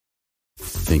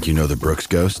Think you know the Brooks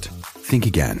Ghost? Think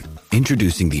again.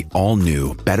 Introducing the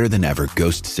all-new, better-than-ever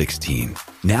Ghost 16.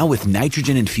 Now with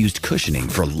nitrogen-infused cushioning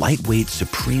for lightweight,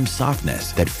 supreme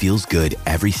softness that feels good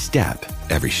every step,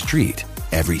 every street,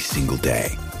 every single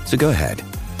day. So go ahead,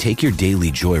 take your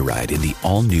daily joyride in the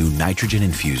all-new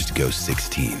nitrogen-infused Ghost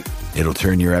 16. It'll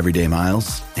turn your everyday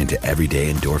miles into everyday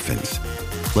endorphins.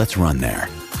 Let's run there.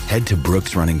 Head to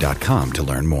brooksrunning.com to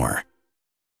learn more.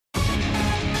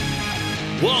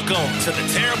 Welcome to the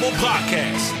Terrible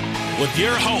Podcast with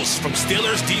your hosts from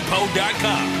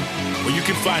SteelersDepot.com, where you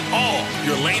can find all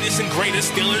your latest and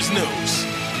greatest Steelers news.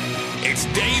 It's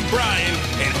Dave Bryan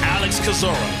and Alex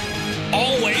Kozora,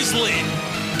 always lit,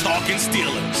 talking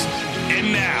Steelers.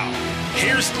 And now,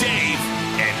 here's Dave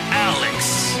and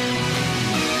Alex.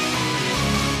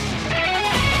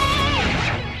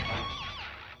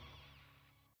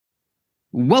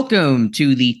 Welcome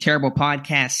to the Terrible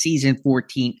Podcast, Season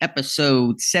 14,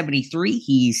 Episode 73.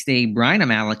 He's Dave Bryan.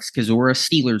 I'm Alex Kozora,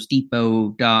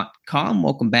 SteelersDepot.com.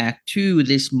 Welcome back to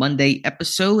this Monday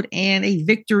episode and a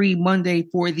victory Monday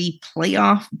for the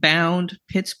playoff-bound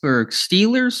Pittsburgh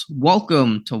Steelers.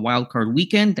 Welcome to Wildcard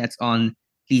Weekend. That's on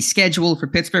the schedule for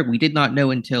Pittsburgh. We did not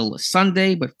know until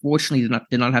Sunday, but fortunately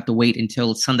did not have to wait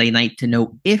until Sunday night to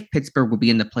know if Pittsburgh would be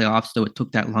in the playoffs, though it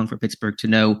took that long for Pittsburgh to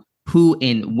know who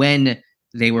and when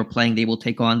they were playing. They will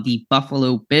take on the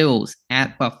Buffalo Bills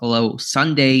at Buffalo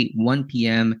Sunday, 1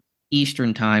 p.m.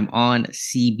 Eastern Time on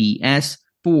CBS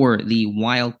for the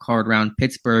wild card round.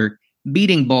 Pittsburgh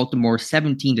beating Baltimore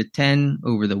 17-10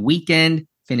 over the weekend,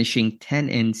 finishing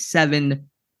 10-7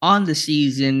 on the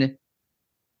season.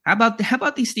 How about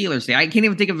these Steelers, Dave? I can't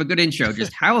even think of a good intro.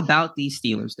 Just how about these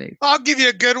Steelers, Dave? I'll give you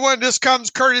a good one. This comes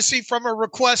courtesy from a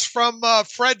request from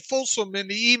Fred Folsom in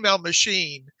the email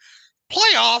machine.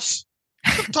 Playoffs?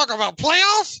 Talk about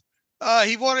playoffs.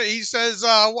 He says,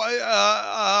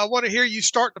 I want to hear you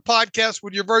start the podcast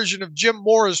with your version of Jim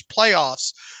Mora's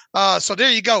playoffs. So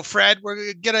there you go, Fred.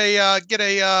 We're going to get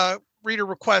a reader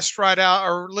request right out,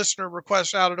 or listener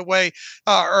request out of the way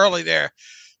early there.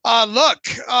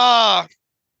 I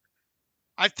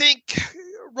think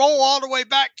roll all the way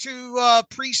back to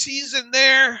preseason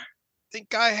there. I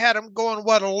think I had him going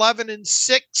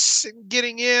 11-6 and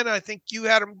getting in. I think you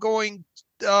had him going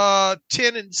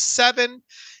 10-7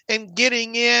 and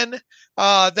getting in.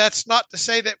 That's not to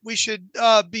say that we should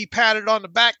be patted on the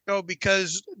back, though,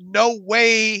 because no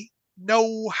way,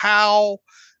 no how,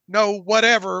 no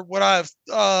whatever would I've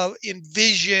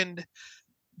envisioned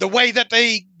the way that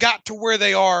they got to where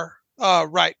they are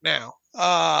right now.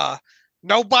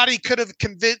 Nobody could have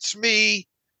convinced me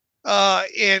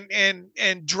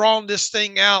and drawn this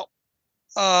thing out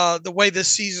the way this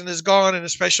season has gone, and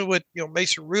especially with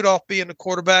Mason Rudolph being the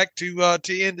quarterback to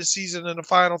end the season in the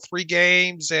final 3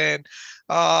 games. And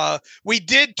we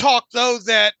did talk, though,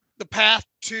 that the path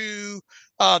to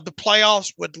the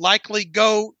playoffs would likely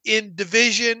go in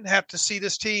division. Have to see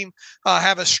this team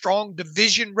have a strong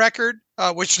division record,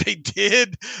 which they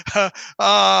did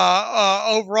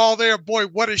overall there. Boy,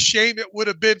 what a shame it would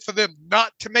have been for them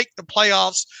not to make the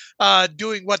playoffs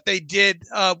doing what they did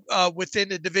within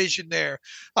the division there.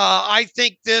 I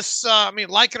think this,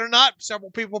 like it or not, several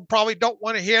people probably don't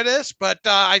want to hear this, but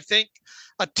I think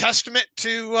a testament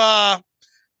to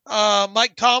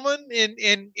Mike Tomlin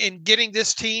in getting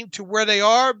this team to where they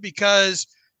are, because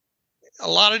a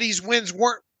lot of these wins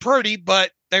weren't pretty,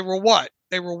 but they were what?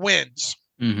 They were wins,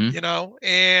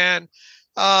 and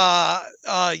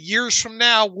years from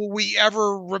now, will we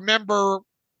ever remember,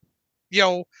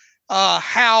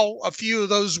 how a few of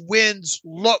those wins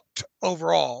looked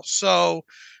overall? So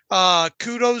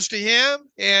kudos to him.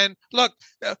 And look,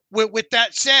 with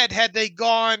that said, had they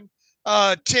gone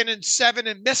 10-7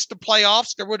 and missed the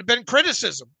playoffs, there would have been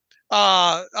criticism,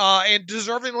 and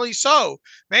deservingly so.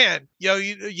 Man,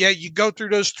 you go through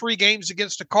those 3 games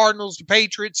against the Cardinals, the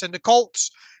Patriots, and the Colts,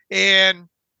 and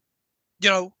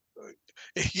you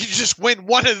just win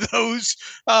one of those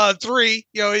 3.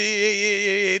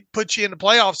 It puts you in the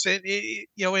playoffs.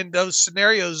 In those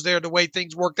scenarios there, the way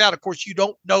things worked out. Of course, you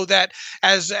don't know that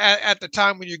as at the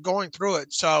time when you're going through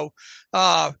it. So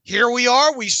here we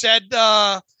are. We said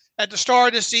at the start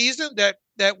of the season that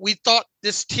we thought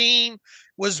this team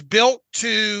was built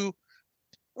to,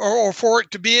 or for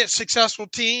it to be a successful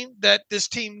team, that this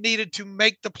team needed to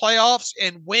make the playoffs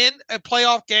and win a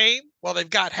playoff game. Well, they've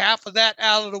got half of that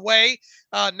out of the way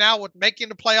now with making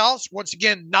the playoffs. Once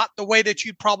again, not the way that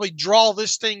you'd probably draw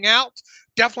this thing out.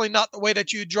 Definitely not the way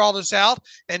that you draw this out.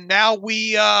 And now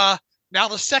now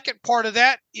the second part of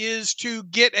that is to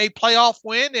get a playoff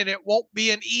win, and it won't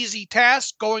be an easy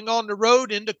task going on the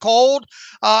road in the cold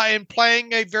and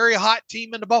playing a very hot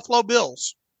team in the Buffalo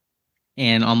Bills.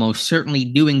 and almost certainly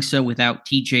doing so without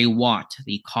TJ Watt.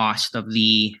 The cost of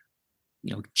the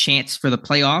chance for the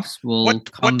playoffs will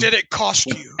What come. did it cost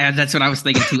you? And that's what I was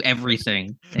thinking too.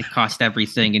 Everything. It cost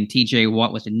everything. And TJ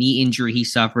Watt with a knee injury he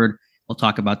suffered. We'll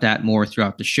talk about that more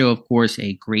throughout the show. Of course,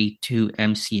 a grade 2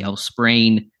 MCL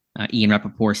sprain. Ian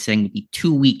Rappaport saying it'd be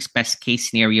 2 weeks, best case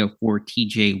scenario for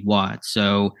TJ Watt.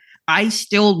 So I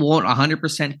still won't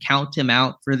 100% count him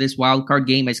out for this wild card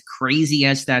game, as crazy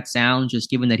as that sounds, just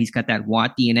given that he's got that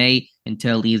Watt DNA,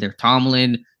 until either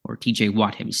Tomlin or TJ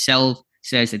Watt himself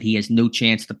says that he has no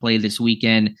chance to play this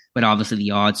weekend. But obviously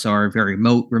the odds are very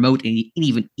remote, and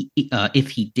even if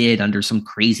he did under some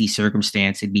crazy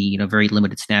circumstance, it'd be very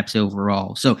limited snaps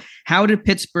overall. So how did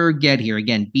Pittsburgh get here?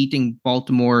 Again, beating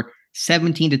Baltimore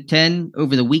 17-10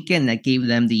 over the weekend. That gave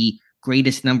them the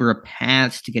greatest number of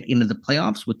paths to get into the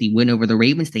playoffs. With the win over the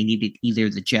Ravens, they needed either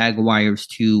the Jaguars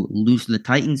to lose to the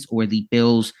Titans or the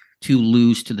Bills to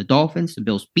lose to the Dolphins. The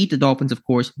Bills beat the Dolphins, of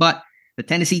course, but the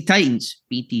Tennessee Titans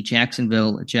beat the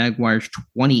Jacksonville Jaguars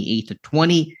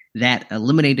 28-20. That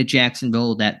eliminated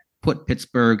Jacksonville. That put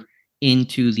Pittsburgh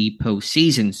into the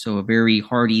postseason. So a very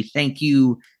hearty thank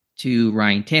you to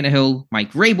Ryan Tannehill,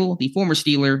 Mike Vrabel, the former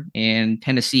Steeler, and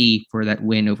Tennessee for that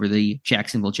win over the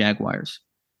Jacksonville Jaguars.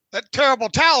 That terrible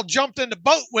towel jumped in the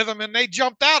boat with them, and they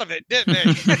jumped out of it, didn't they?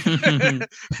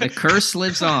 The curse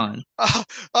lives on.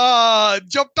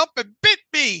 Jumped up and bit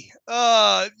me.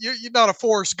 You're not a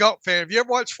Forrest Gump fan. Have you ever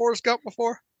watched Forrest Gump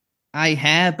before? I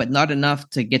have, but not enough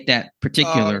to get that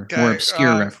particular or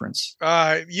obscure reference.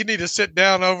 You need to sit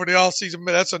down over the all season.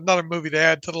 That's another movie to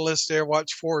add to the list there.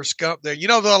 Watch Forrest Gump there.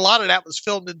 A lot of that was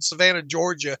filmed in Savannah,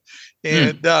 Georgia.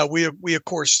 And we of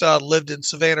course, lived in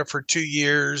Savannah for 2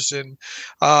 years. And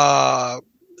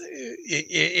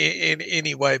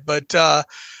anyway, but yeah,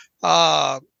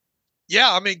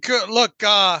 I mean, look,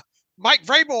 Mike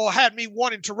Vrabel had me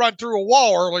wanting to run through a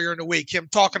wall earlier in the week, him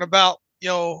talking about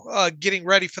getting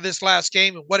ready for this last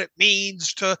game and what it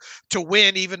means to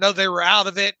win, even though they were out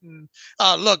of it. And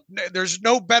look, there's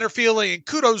no better feeling, and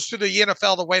kudos to the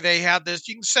NFL the way they had this.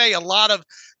 You can say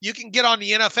you can get on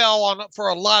the NFL for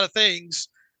a lot of things.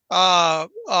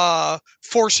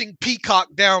 Forcing Peacock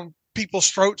down people's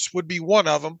throats would be one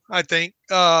of them, I think.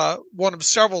 One of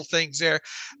several things there.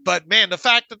 But man, the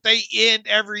fact that they end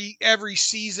every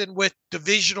season with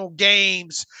divisional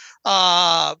games,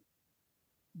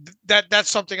 that's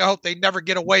something I hope they never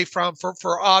get away from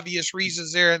for obvious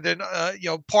reasons there. And then,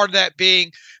 part of that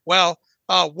being,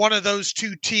 one of those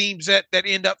two teams that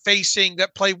end up facing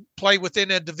that play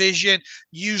within a division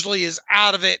usually is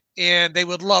out of it, and they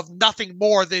would love nothing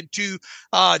more than to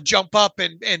jump up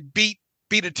and beat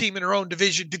a team in their own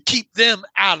division to keep them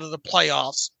out of the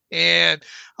playoffs. And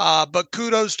but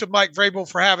kudos to Mike Vrabel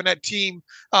for having that team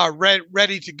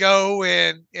ready to go,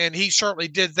 and he certainly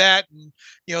did that. And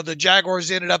the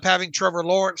Jaguars ended up having Trevor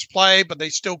Lawrence play, but they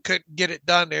still couldn't get it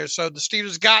done there. So the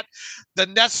Steelers got the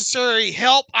necessary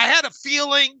help. I had a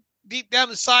feeling deep down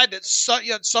inside that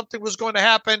something was going to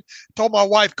happen. I told my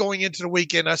wife going into the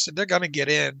weekend, I said, they're going to get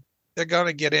in. They're going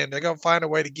to get in. They're going to find a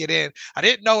way to get in. I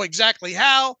didn't know exactly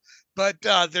how, but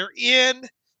they're in.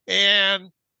 And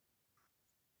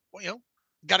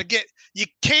you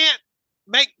can't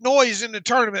make noise in the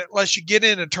tournament unless you get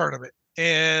in a tournament,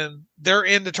 and they're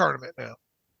in the tournament now.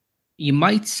 You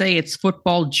might say it's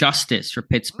football justice for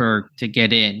Pittsburgh to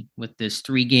get in with this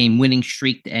 3-game winning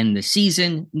streak to end the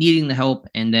season, needing the help,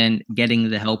 and then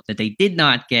getting the help that they did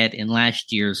not get in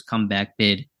last year's comeback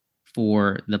bid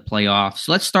for the playoffs.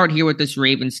 So let's start here with this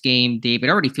Ravens game, Dave. It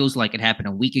already feels like it happened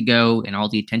a week ago, and all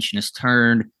the attention is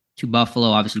turned to Buffalo.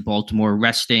 Obviously, Baltimore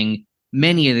resting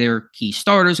many of their key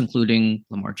starters, including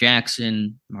Lamar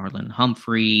Jackson, Marlon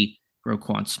Humphrey,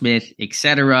 Roquan Smith,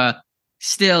 etc.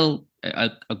 Still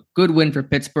a good win for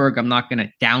Pittsburgh. I'm not going to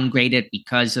downgrade it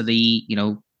because of the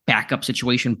backup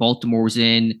situation Baltimore was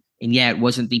in. And yeah, it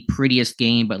wasn't the prettiest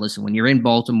game, but listen, when you're in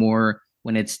Baltimore,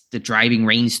 when it's the driving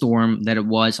rainstorm that it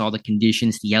was, all the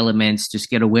conditions, the elements, just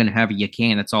get a win however you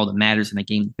can. That's all that matters in a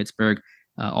game Pittsburgh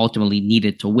ultimately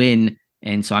needed to win.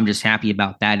 And so I'm just happy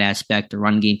about that aspect. The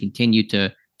run game continued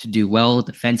to do well.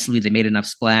 Defensively, they made enough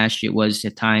splash. It was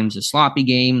at times a sloppy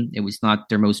game. It was not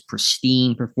their most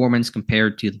pristine performance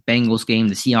compared to the Bengals game,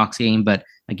 the Seahawks game. But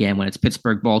again, when it's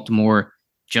Pittsburgh, Baltimore,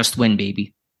 just win,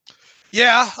 baby.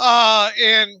 Yeah,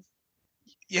 and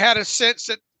you had a sense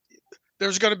that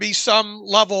there's going to be some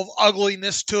level of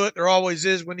ugliness to it. There always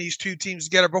is when these two teams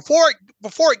together. Before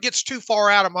it gets too far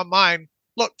out of my mind,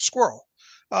 look, squirrel.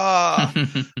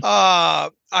 I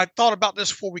thought about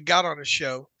this before we got on the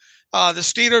show. The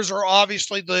Steelers are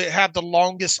obviously have the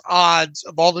longest odds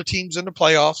of all the teams in the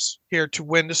playoffs here to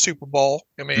win the Super Bowl.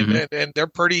 I mean, and they're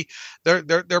pretty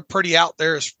out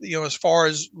there as far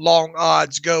as long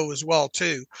odds go as well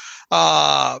too.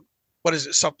 What is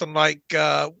it? Something like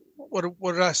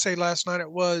what did I say last night?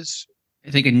 It was,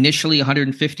 I think, initially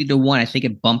 150 to 1. I think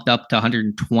it bumped up to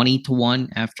 120 to 1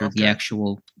 after the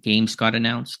actual games got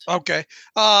announced. Okay.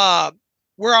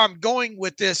 Where I'm going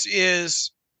with this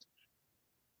is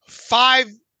 5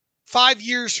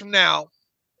 years from now,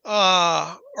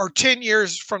 or 10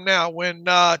 years from now, when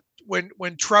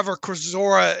Trevor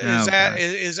Crizora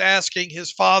is asking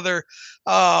his father,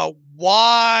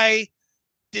 why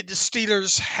did the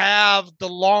Steelers have the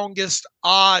longest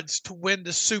odds to win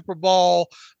the Super Bowl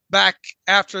back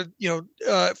after,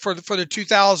 for the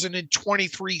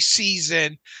 2023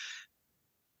 season?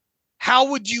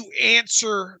 How would you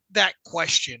answer that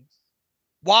question?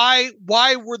 Why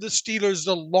were the Steelers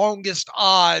the longest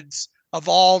odds of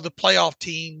all the playoff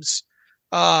teams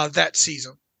that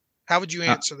season? How would you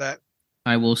answer that?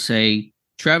 I will say,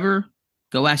 Trevor,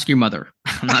 go ask your mother.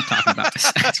 I'm not talking about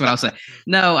this. That's what I'll say.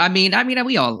 No, I mean,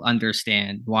 we all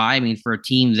understand why. I mean, for a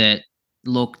team that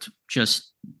looked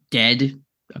just dead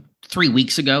 3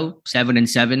 weeks ago,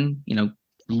 7-7,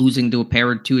 losing to a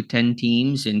pair of 2-10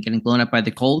 teams and getting blown up by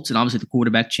the Colts. And obviously the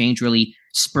quarterback change really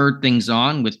spurred things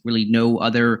on with really no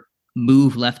other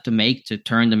move left to make to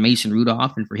turn to Mason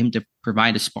Rudolph and for him to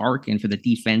provide a spark and for the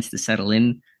defense to settle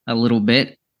in a little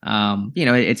bit.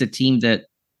 It's a team that,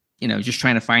 just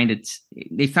trying to find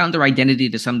they found their identity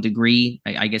to some degree.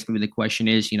 I guess maybe the question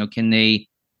is, can they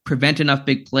prevent enough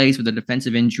big plays with the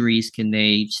defensive injuries? Can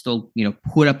they still,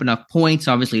 put up enough points?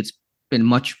 Obviously it's been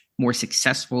much more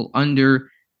successful under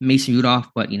Mason Rudolph,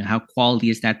 but how quality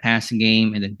is that passing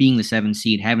game? And then being the 7th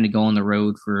seed, having to go on the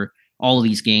road for all of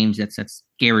these games, that's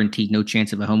guaranteed no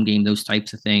chance of a home game, those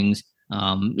types of things.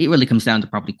 It really comes down to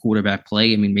probably quarterback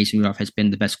play. I mean, Mason Rudolph has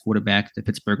been the best quarterback that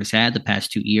Pittsburgh has had the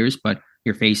past 2 years, but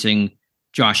you're facing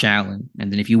Josh Allen.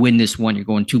 And then if you win this one, you're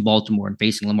going to Baltimore and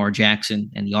facing Lamar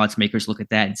Jackson. And the odds makers look at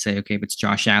that and say, okay, if it's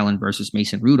Josh Allen versus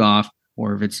Mason Rudolph,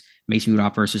 or if it's Mason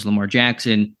Rudolph versus Lamar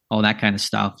Jackson, all that kind of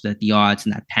stuff, that the odds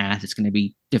and that path is going to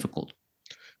be difficult.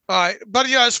 All right. But,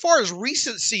 as far as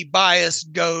recency bias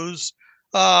goes,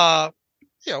 the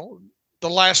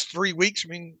last 3 weeks, I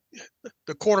mean,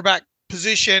 the quarterback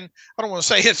position, I don't want to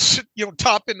say it's,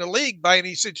 top in the league by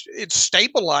any sense. It's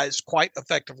stabilized quite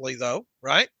effectively, though,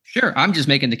 right? Sure. I'm just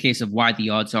making the case of why the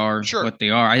odds are what they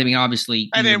are. I mean, obviously.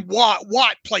 And then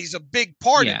Watt plays a big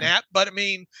part in that. But, I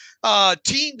mean,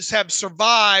 teams have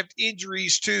survived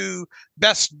injuries to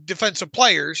best defensive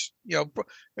players.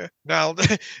 Now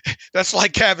that's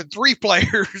like having 3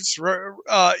 players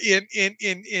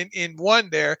in one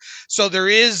there. So there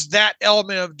is that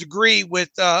element of degree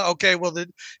with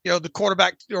the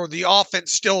quarterback or the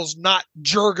offense still is not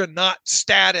juggernaut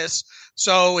status.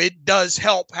 So it does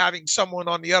help having someone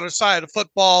on the other side of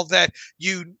football that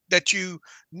you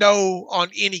on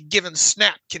any given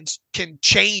snap can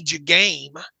change a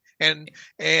game. And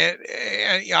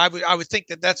I would think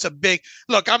that that's a big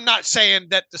look. I'm not saying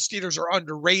that the Steelers are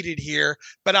underrated here,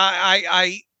 but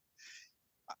I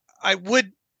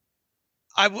would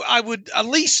at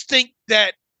least think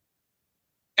that.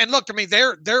 And look, I mean,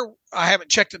 they're I haven't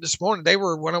checked it this morning. They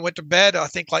were, when I went to bed, I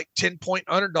think like 10-point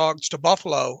underdogs to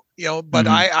Buffalo, but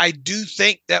I do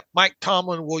think that Mike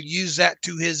Tomlin will use that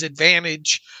to his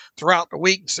advantage throughout the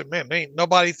week. So, man,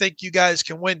 nobody think you guys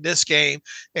can win this game.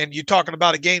 And you're talking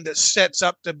about a game that sets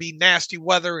up to be nasty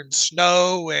weather and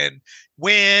snow and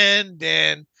wind.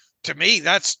 And to me,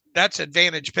 that's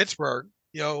advantage Pittsburgh.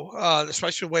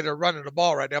 Especially the way they're running the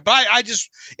ball right now. But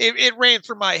it ran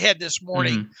through my head this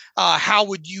morning. How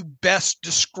would you best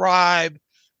describe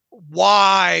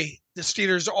why the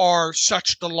Steelers are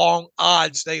such the long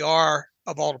odds they are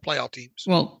of all the playoff teams?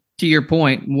 Well, to your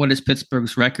point, what is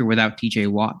Pittsburgh's record without TJ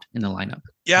Watt in the lineup?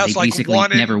 Yeah, it's like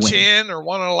 1-10 or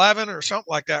 1-11 or something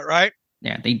like that, right?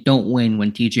 Yeah, they don't win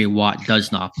when TJ Watt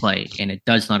does not play, and it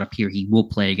does not appear he will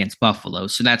play against Buffalo.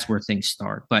 So that's where things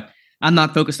start. But I'm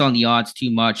not focused on the odds too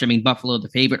much. I mean, Buffalo, the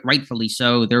favorite, rightfully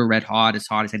so. They're red hot as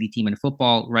any team in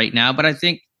football right now. But I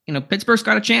think, Pittsburgh's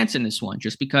got a chance in this one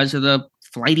just because of the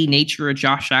flighty nature of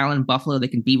Josh Allen. Buffalo, they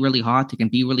can be really hot. They can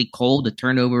be really cold. The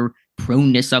turnover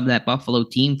proneness of that Buffalo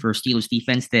team for a Steelers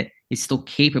defense that is still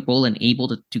capable and able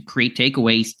to create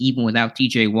takeaways even without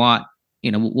TJ Watt.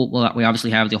 We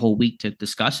obviously have the whole week to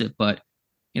discuss it, but,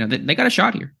 they got a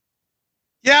shot here.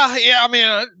 Yeah. I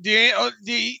mean,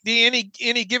 the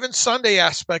any given Sunday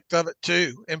aspect of it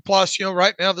too, and plus,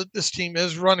 right now that this team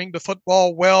is running the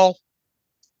football well,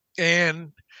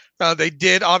 and They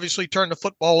did obviously turn the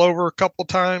football over a couple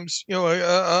times,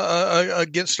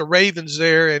 against the Ravens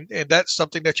there, and that's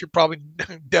something that you're probably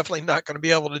definitely not going to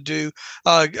be able to do,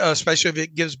 especially if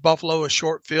it gives Buffalo a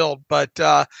short field. But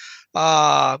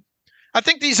I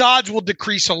think these odds will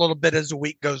decrease a little bit as the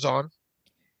week goes on.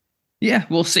 Yeah,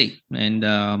 we'll see. And,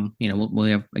 we'll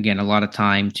have, again, a lot of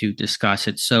time to discuss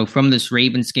it. So from this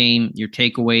Ravens game, your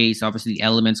takeaways, obviously the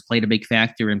elements played a big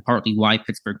factor and partly why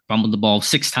Pittsburgh fumbled the ball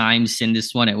 6 times in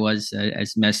this one. It was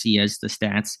as messy as the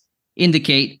stats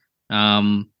indicate.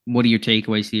 What are your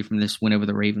takeaways here from this win over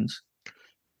the Ravens?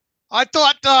 I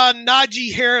thought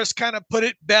Najee Harris kind of put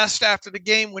it best after the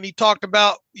game when he talked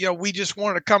about, we just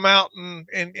wanted to come out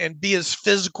and be as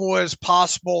physical as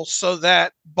possible so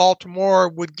that Baltimore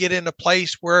would get in a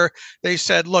place where they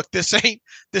said, look, this ain't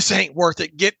worth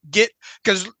it. Get,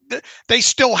 because they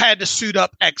still had to suit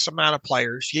up X amount of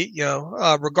players,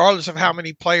 regardless of how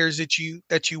many players that you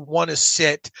want to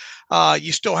sit,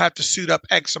 you still have to suit up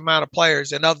X amount of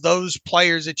players. And of those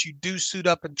players that you do suit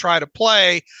up and try to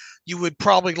play, you would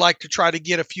probably like to try to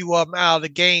get a few of them out of the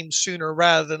game sooner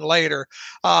rather than later.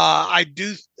 There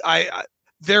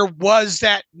was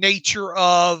that nature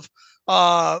of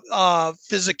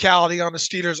physicality on the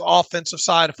Steelers' offensive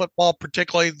side of football,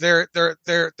 particularly their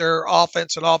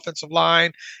offense and offensive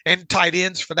line and tight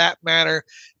ends for that matter,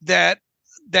 that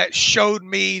showed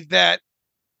me that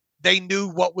they knew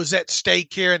what was at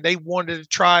stake here and they wanted to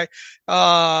try.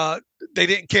 They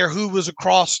didn't care who was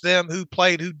across them, who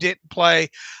played, who didn't play.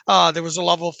 There was a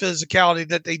level of physicality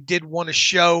that they did want to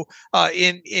show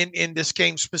in this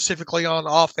game, specifically on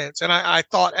offense. And I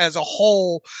thought as a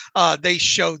whole, they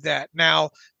showed that.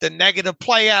 Now, the negative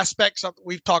play aspects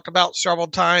we've talked about several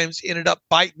times ended up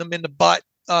biting them in the butt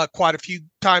quite a few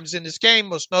times in this game,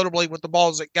 most notably with the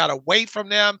balls that got away from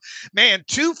them. Man,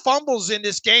 2 fumbles in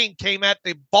this game came at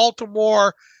the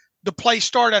Baltimore. The play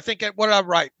started, I think, at what I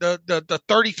write, the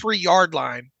 33-yard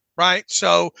line, right?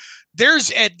 So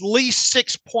there's at least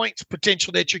 6 points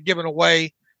potential that you're giving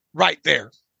away right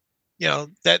there.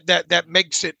 That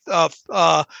makes it a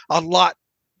lot,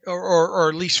 or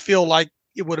at least feel like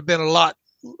it would have been a lot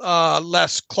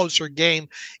less closer game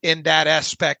in that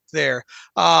aspect there.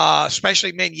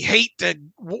 Especially, man, you hate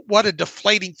what a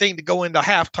deflating thing to go into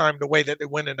halftime the way that they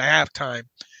went into halftime.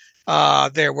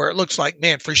 There, where it looks like,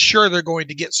 man, for sure they're going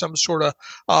to get some sort of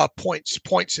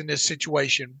points in this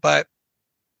situation. But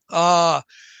the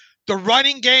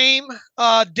running game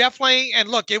definitely, and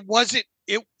look, it wasn't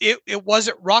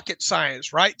rocket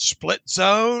science, right? Split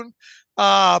zone,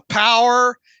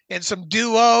 power, and some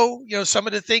duo. Some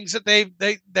of the things that they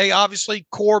obviously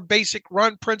core basic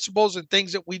run principles and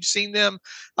things that we've seen them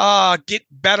get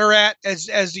better at as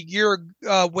the year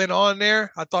went on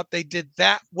there. I thought they did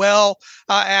that well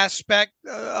aspect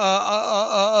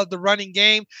of the running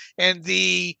game and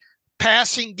the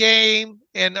passing game.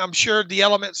 And I'm sure the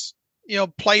elements,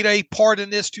 played a part in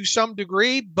this to some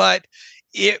degree, but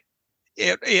it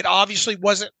obviously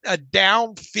wasn't a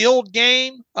downfield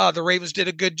game. The Ravens did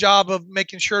a good job of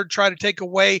making sure to try to take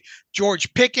away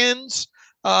George Pickens.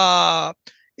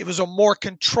 It was a more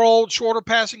controlled, shorter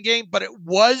passing game, but it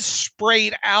was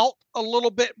sprayed out a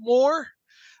little bit more.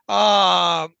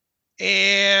 And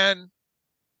the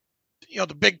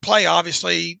big play,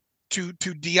 obviously, to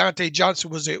Deontay Johnson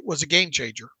was a game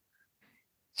changer.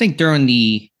 I think during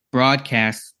the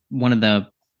broadcast, one of the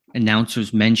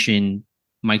announcers mentioned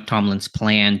Mike Tomlin's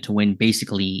plan to win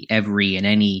basically every and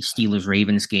any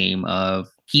Steelers-Ravens game of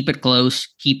keep it close,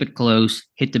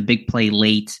 hit the big play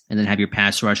late, and then have your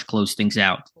pass rush close things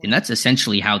out. And that's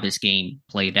essentially how this game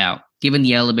played out. Given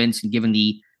the elements and given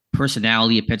the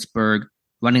personality of Pittsburgh,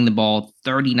 running the ball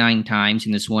 39 times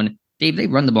in this one, Dave, they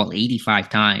run the ball 85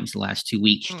 times the last 2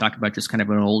 weeks. You talk about just kind of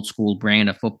an old school brand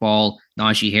of football.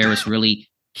 Najee Harris really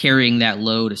carrying that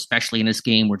load, especially in this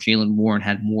game where Jaylen Warren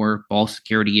had more ball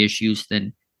security issues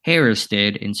than Harris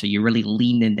did. And so you really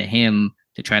leaned into him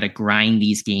to try to grind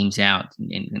these games out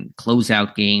and close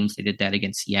out games. They did that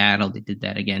against Seattle. They did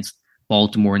that against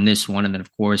Baltimore in this one. And then,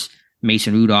 of course,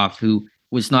 Mason Rudolph, who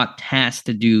was not tasked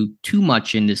to do too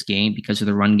much in this game because of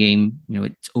the run game,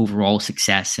 its overall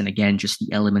success. And again, just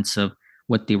the elements of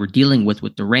what they were dealing with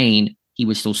the rain. He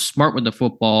was so smart with the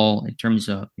football in terms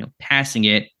of, passing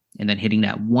it and then hitting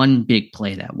that one big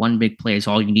play. That one big play is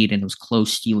all you need in those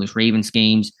close Steelers-Ravens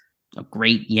games. A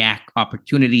great yak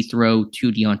opportunity throw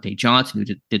to Deontay Johnson, who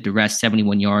did the rest,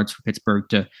 71 yards for Pittsburgh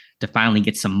to finally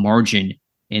get some margin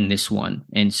in this one.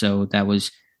 And so that was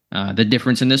the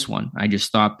difference in this one. I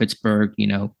just thought Pittsburgh,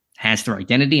 has their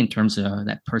identity in terms of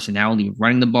that personality of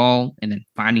running the ball and then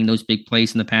finding those big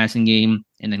plays in the passing game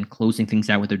and then closing things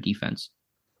out with their defense.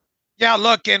 Yeah,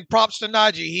 look, and props to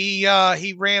Najee.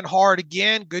 He ran hard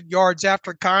again, good yards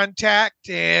after contact,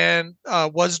 and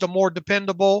was the more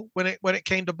dependable when it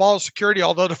came to ball security.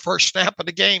 Although the first snap of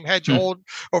the game had you hold,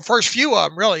 or first few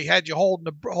of them really had you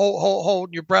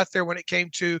holding your breath there when it came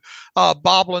to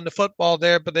bobbling the football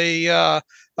there. But they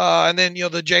and then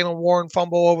the Jalen Warren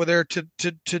fumble over there to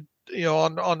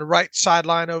on the right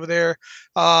sideline over there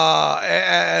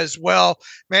as well.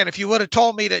 Man, if you would have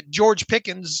told me that George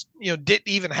Pickens, didn't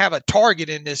even have a target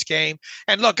in this game,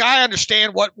 and look, I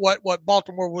understand what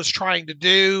Baltimore was trying to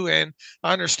do, and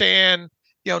I understand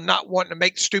not wanting to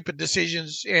make stupid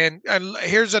decisions. And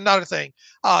here's another thing.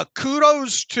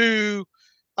 Kudos to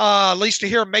at least to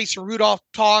hear Mason Rudolph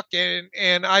talk, and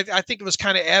I think it was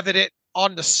kind of evident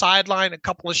on the sideline, a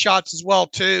couple of shots as well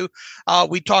too.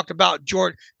 We talked about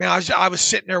George. Man, I was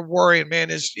sitting there worrying, man,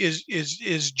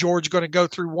 is George going to go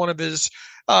through one of his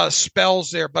spells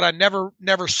there? But I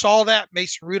never saw that.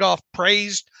 Mason Rudolph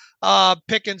praised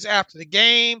Pickens after the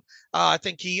game. I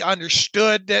think he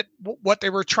understood that what they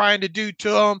were trying to do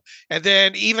to him. And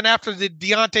then even after the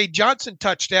Deontay Johnson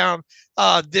touchdown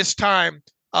this time,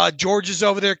 George is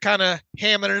over there kind of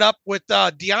hamming it up with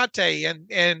Deontay,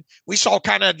 and we saw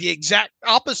kind of the exact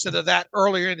opposite of that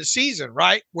earlier in the season,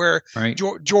 right? Where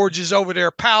George is over there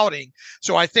pouting.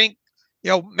 So I think,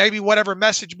 maybe whatever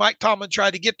message Mike Tomlin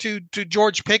tried to get to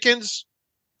George Pickens,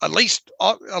 at least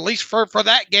for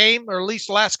that game, or at least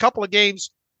the last couple of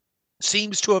games,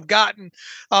 seems to have gotten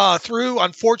through.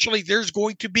 Unfortunately, there's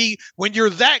going to be, when you're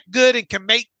that good and can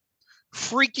make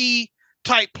freaky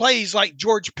type plays like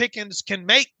George Pickens can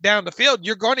make down the field,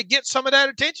 you're going to get some of that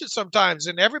attention sometimes.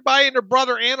 And everybody and their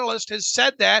brother analyst has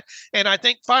said that. And I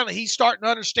think finally he's starting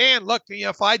to understand, look,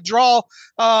 if I draw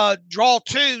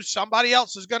two, somebody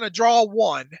else is going to draw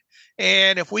one.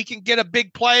 And if we can get a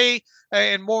big play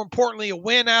and more importantly, a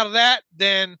win out of that,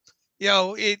 then,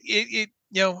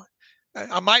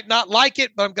 I might not like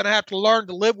it, but I'm going to have to learn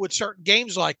to live with certain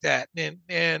games like that.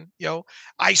 And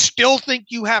I still think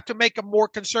you have to make a more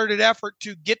concerted effort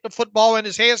to get the football in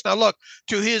his hands. Now, look,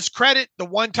 to his credit, the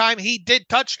one time he did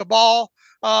touch the ball,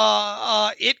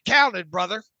 it counted,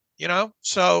 brother.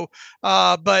 So,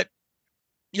 but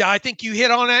yeah, I think you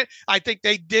hit on it. I think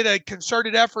they did a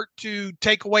concerted effort to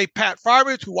take away Pat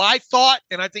Freiermuth, who I thought,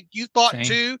 and I think you thought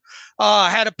too,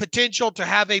 had a potential to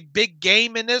have a big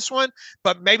game in this one.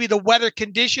 But maybe the weather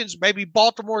conditions, maybe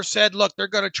Baltimore said, look, they're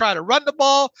going to try to run the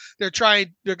ball. They're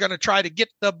going to try to get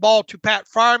the ball to Pat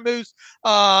Freiermuth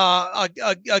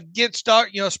against,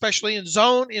 especially in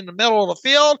zone in the middle of the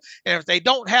field. And if they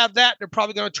don't have that, they're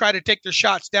probably going to try to take their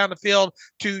shots down the field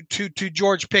to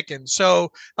George Pickens.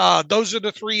 So those are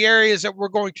the three areas that we're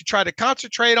going to try to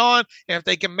concentrate on. And if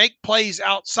they can make plays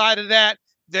outside of that,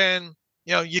 then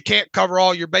you can't cover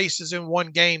all your bases in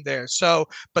one game there. So,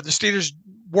 but the Steelers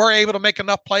were able to make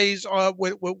enough plays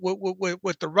with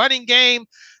the running game,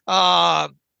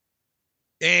 and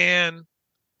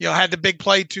had the big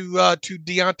play to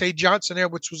Deontay Johnson there,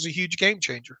 which was a huge game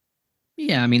changer.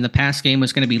 Yeah, I mean the pass game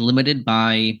was going to be limited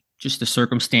by just the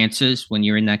circumstances when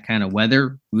you're in that kind of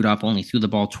weather. Rudolph only threw the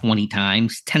ball 20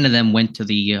 times. 10 of them went to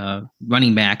the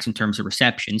running backs in terms of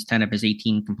receptions. 10 of his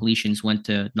 18 completions went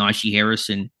to Najee Harris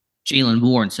and Jalen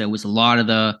Warren. So it was a lot of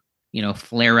the,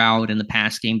 flare out in the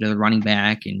pass game to the running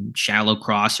back and shallow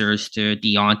crossers to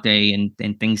Deontay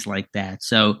and things like that.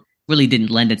 So really didn't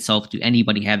lend itself to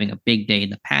anybody having a big day in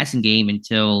the passing game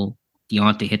until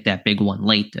Deontay hit that big one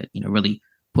late that, really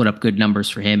put up good numbers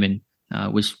for him and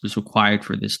was required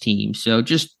for this team. So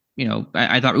just,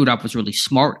 I thought Rudolph was really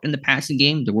smart in the passing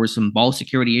game. There were some ball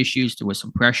security issues. There was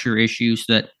some pressure issues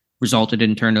that resulted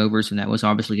in turnovers, and that was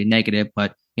obviously a negative.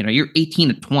 But, you're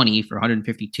 18 of 20 for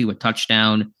 152, a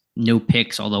touchdown, no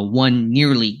picks, although one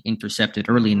nearly intercepted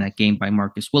early in that game by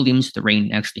Marcus Williams. The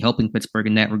rain actually helping Pittsburgh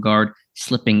in that regard,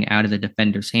 slipping out of the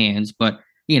defender's hands. But,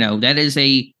 that is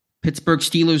a Pittsburgh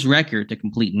Steelers record to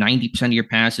complete 90% of your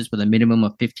passes with a minimum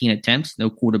of 15 attempts. No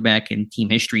quarterback in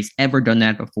team history has ever done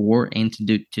that before. And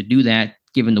to do that,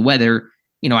 given the weather,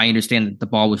 I understand that the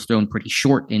ball was thrown pretty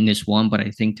short in this one, but I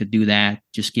think to do that,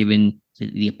 just given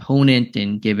the opponent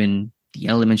and given the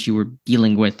elements you were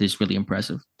dealing with, is really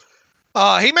impressive.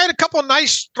 He made a couple of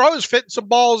nice throws, fitting some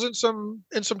balls in some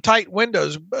tight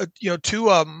windows. Two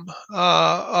of them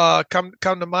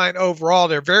come to mind overall.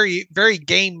 They're very, very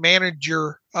game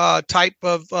manager type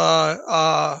of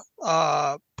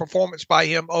performance by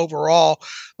him overall,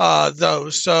 though.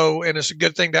 So, and it's a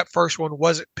good thing that first one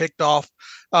wasn't picked off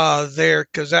there,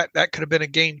 because that could have been a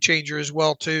game changer as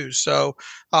well too. So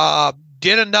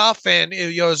did enough, and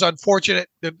it was unfortunate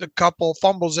the couple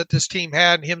fumbles that this team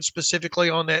had, and him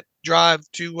specifically on that drive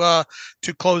to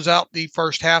close out the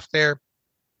first half there.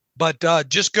 but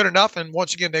just good enough. And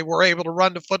once again, they were able to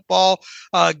run the football,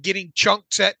 getting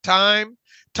chunks at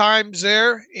times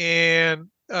there. And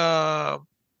I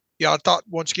thought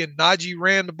once again, Najee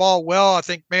ran the ball well. I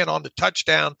think, man, on the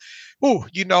touchdown,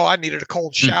 I needed a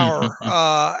cold shower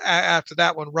after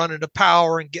that one, running the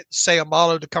power and getting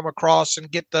Sayamalo to come across and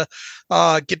get the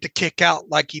kick out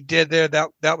like he did there.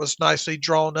 That was nicely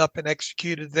drawn up and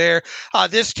executed there.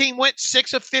 This team went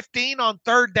 6 of 15 on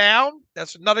third down.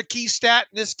 That's another key stat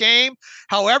in this game.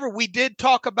 However, we did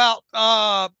talk about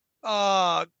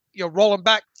rolling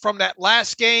back from that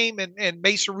last game and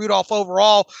Mason Rudolph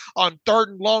overall on third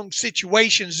and long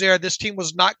situations there. This team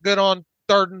was not good on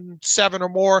 3rd and 7 or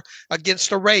more against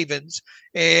the Ravens.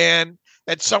 And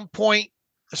at some point,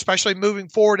 especially moving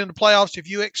forward in the playoffs, if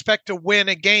you expect to win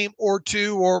a game or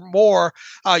two or more,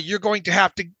 you're going to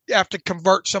have to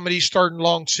convert some of these 3rd and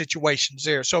long situations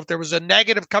there. So if there was a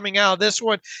negative coming out of this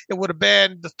one, it would have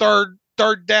been the third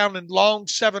down and long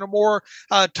 7 or more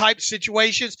type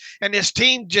situations. And this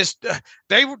team just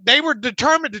they were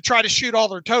determined to try to shoot all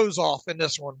their toes off in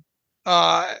this one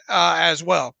as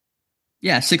well.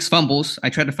 Yeah, 6 fumbles.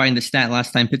 I tried to find the stat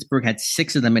last time. Pittsburgh had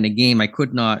 6 of them in a game. I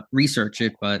could not research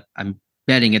it, but I'm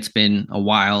betting it's been a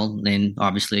while. And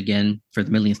obviously, again, for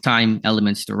the millionth time,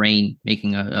 elements to rain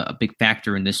making a big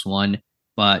factor in this one.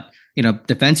 But,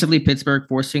 defensively, Pittsburgh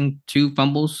forcing 2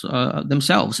 fumbles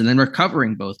themselves and then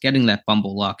recovering both, getting that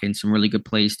fumble luck and some really good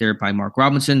plays there by Mark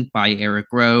Robinson, by Eric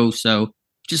Rowe. So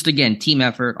just, again, team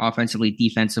effort, offensively,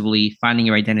 defensively, finding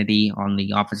your identity on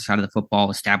the offensive side of the football,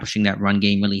 establishing that run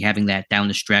game, really having that down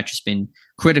the stretch has been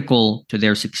critical to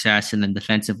their success. And then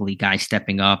defensively, guys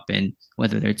stepping up, and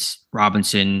whether it's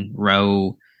Robinson,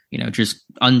 Rowe, just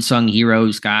unsung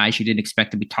heroes, guys you didn't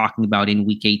expect to be talking about in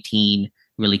Week 18,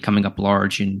 really coming up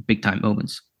large in big-time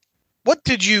moments. What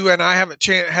did you, and I haven't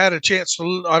had a chance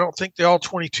to, I don't think the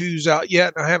All-22's out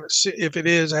yet. I haven't if it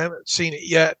is, I haven't seen it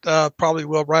yet. Probably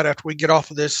will right after we get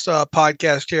off of this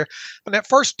podcast here. On that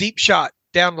first deep shot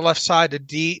down the left side to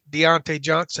Deontay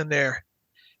Johnson there,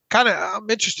 I'm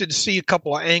interested to see a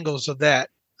couple of angles of that.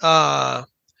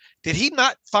 Did he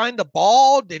not find the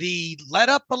ball? Did he let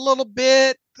up a little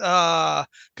bit?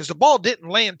 Because the ball didn't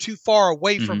land too far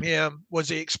away from him. Was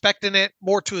he expecting it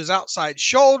more to his outside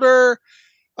shoulder?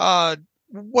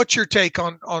 What's your take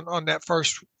on that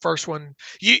first one?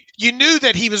 You knew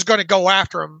that he was going to go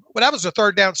after him, but that was a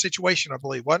 3rd down situation, I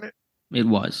believe, wasn't it? It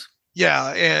was.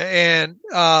 Yeah,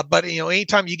 but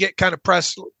anytime you get kind of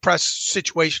press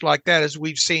situation like that, as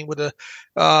we've seen with the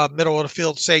middle of the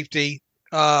field safety,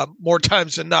 more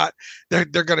times than not, they're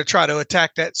going to try to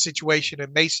attack that situation,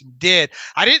 and Mason did.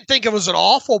 I didn't think it was an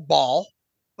awful ball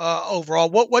overall.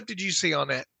 What did you see on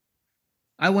that?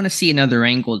 I want to see another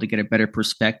angle to get a better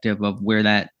perspective of where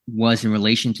that was in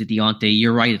relation to Deontay.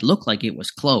 You're right. It looked like it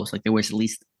was close. Like there was at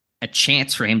least a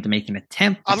chance for him to make an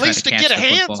attempt. At least to get a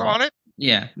hands on it.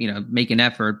 Yeah. Make an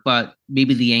effort, but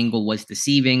maybe the angle was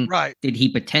deceiving. Right. Did he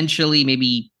potentially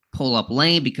maybe pull up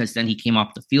lane because then he came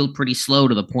off the field pretty slow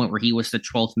to the point where he was the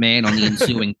 12th man on the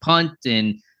ensuing punt?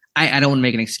 And I don't want to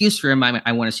make an excuse for him.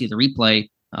 I want to see the replay.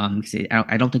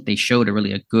 I don't think they showed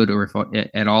a good or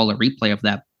at all a replay of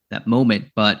that moment,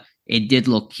 but it did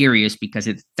look curious because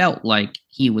it felt like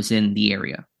he was in the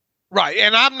area. Right.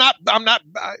 And I'm not,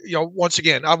 once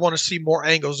again, I want to see more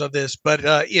angles of this, but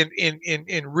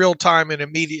in real time and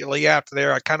immediately after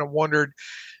there, I kind of wondered,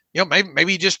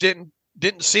 maybe he just didn't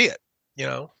see it,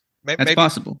 That's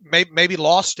possible. Maybe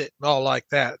lost it and all like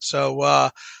that.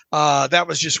 So that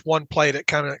was just one play that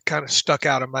kind of stuck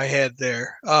out in my head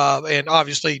there. And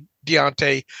obviously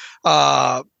Deontay,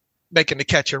 making the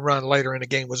catch and run later in the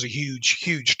game was a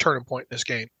huge turning point in this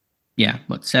game. Yeah,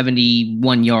 but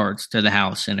 71 yards to the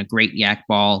house and a great yak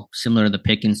ball, similar to the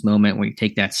Pickens moment where you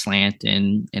take that slant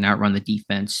and outrun the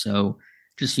defense. So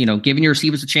just, giving your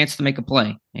receivers a chance to make a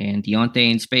play, and Deontay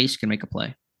in space can make a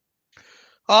play.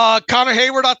 Connor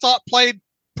Hayward, I thought, played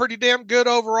pretty damn good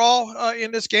overall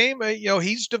in this game.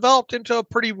 He's developed into a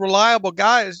pretty reliable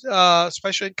guy,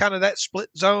 especially in kind of that split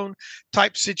zone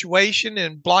type situation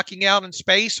and blocking out in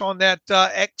space on that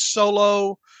X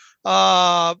solo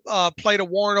play to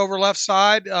Warren over left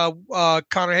side.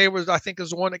 Connor Hayward, I think, is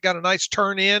the one that got a nice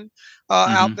turn in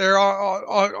out there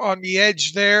on the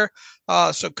edge there.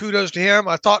 So kudos to him.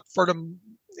 I thought for them,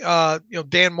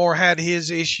 Dan Moore had his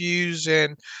issues,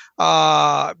 and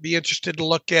be interested to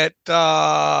look at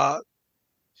a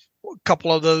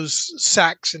couple of those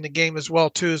sacks in the game as well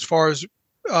too, as far as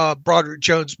Broderick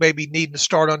Jones maybe needing to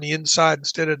start on the inside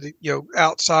instead of the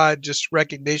outside, just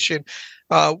recognition.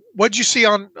 What'd you see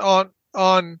on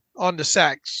the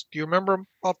sacks? Do you remember them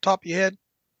off the top of your head?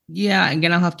 Yeah,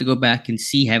 again, I'll have to go back and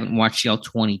see. Haven't watched all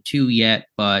 22 yet,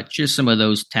 but just some of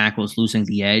those tackles losing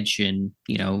the edge and,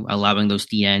 allowing those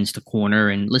DNs to corner.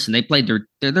 And listen, they played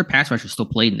their pass rushers still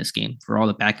played in this game for all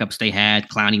the backups they had.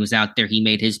 Clowney was out there. He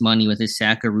made his money with his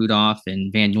sack of Rudolph,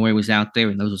 and Van Noy was out there.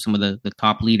 And those are some of the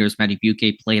top leaders. Matty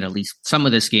Buke played at least some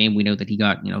of this game. We know that he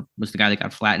got, was the guy that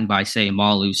got flattened by, say,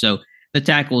 Malu. So the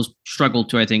tackles struggled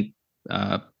to, I think,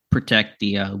 protect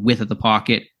the width of the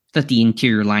pocket. That the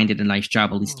interior line did a nice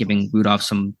job, at least giving Rudolph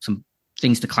some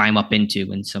things to climb up into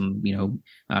and some,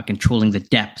 controlling the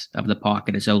depth of the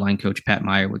pocket, as O-line coach Pat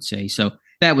Meyer would say. So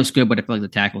that was good, but I feel like the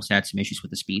tackles had some issues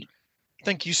with the speed. I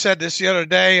think you said this the other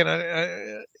day, and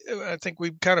I think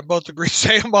we kind of both agree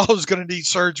Sam is going to need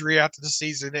surgery after the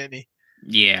season, isn't he?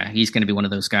 Yeah, he's going to be one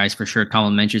of those guys for sure.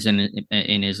 Colin mentions in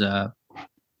his end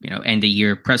of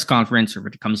year press conference, or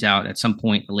if it comes out at some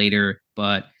point later,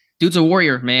 but dude's a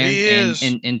warrior, man. He is.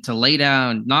 And to lay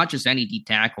down not just any D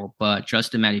tackle, but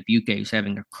Justin Madubuike, who's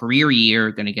having a career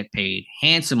year, going to get paid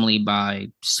handsomely by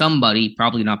somebody,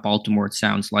 probably not Baltimore, it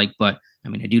sounds like. But, I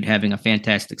mean, a dude having a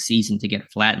fantastic season to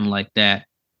get flattened like that.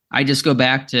 I just go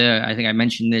back to, I think I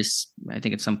mentioned this, I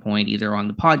think at some point, either on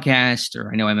the podcast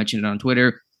or I know I mentioned it on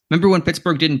Twitter. Remember when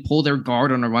Pittsburgh didn't pull their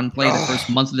guard on a run play the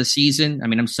first month of the season? I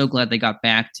mean, I'm so glad they got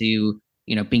back to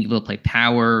being able to play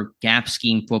power, gap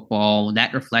scheme football.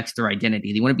 That reflects their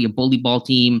identity. They want to be a bully ball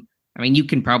team. I mean, you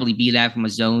can probably be that from a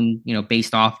zone,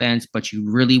 based offense, but you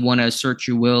really want to assert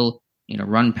your will,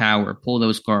 run power, pull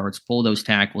those guards, pull those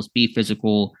tackles, be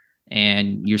physical.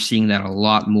 And you're seeing that a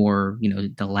lot more,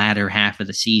 the latter half of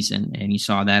the season. And you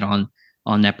saw that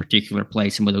on that particular play.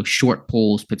 Some of those short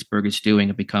pulls Pittsburgh is doing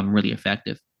have become really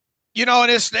effective. And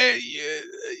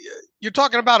you're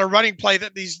talking about a running play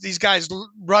that these guys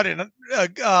run in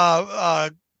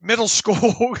middle school.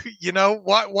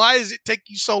 Why does it take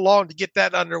you so long to get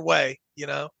that underway?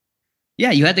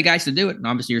 Yeah, you had the guys to do it, and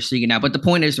obviously you're seeing it now. But the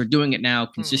point is, they're doing it now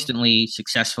consistently,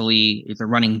 successfully. They're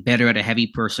running better at a heavy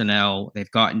personnel.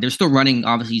 They're still running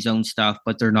obviously zone stuff,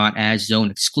 but they're not as zone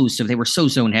exclusive. They were so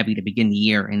zone heavy to begin the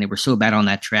year, and they were so bad on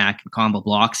that track and combo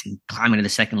blocks and climbing to the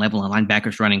second level and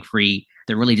linebackers running free.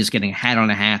 They're really just getting a hat on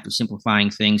a half. They're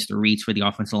simplifying things, the reads for the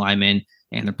offensive linemen,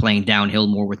 and they're playing downhill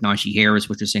more with Najee Harris,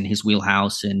 which is in his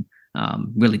wheelhouse, and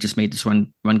really just made this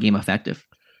run game effective.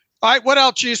 All right, what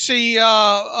else you see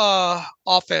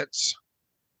offense?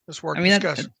 This work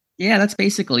discussion. That's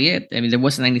basically it. I mean, there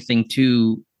wasn't anything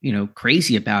too,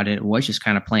 crazy about it. It was just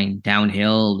kind of playing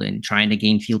downhill and trying to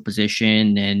gain field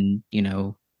position and,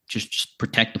 just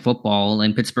protect the football.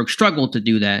 And Pittsburgh struggled to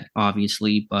do that,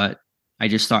 obviously, but I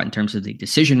just thought in terms of the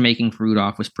decision-making for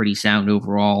Rudolph was pretty sound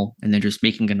overall, and then just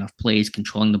making enough plays,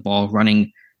 controlling the ball,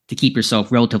 running to keep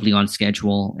yourself relatively on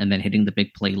schedule, and then hitting the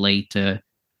big play late to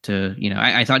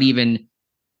I thought even,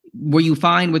 were you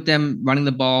fine with them running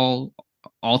the ball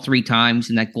all three times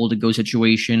in that goal-to-go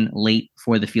situation late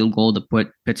for the field goal to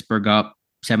put Pittsburgh up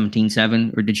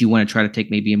 17-7, or did you want to try to take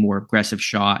maybe a more aggressive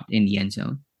shot in the end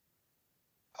zone?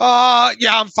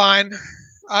 Yeah, I'm fine.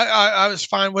 I was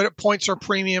fine with it. Points are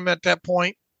premium at that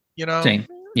point, Same.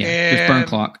 Yeah, just burn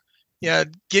clock. Yeah,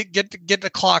 get the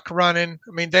clock running.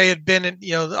 I mean, they had been,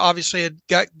 obviously had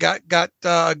got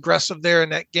aggressive there in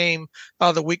that game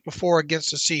the week before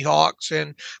against the Seahawks,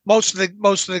 and most of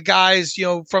the guys,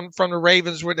 from the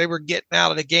Ravens, where they were getting out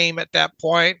of the game at that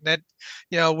point, and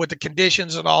that, with the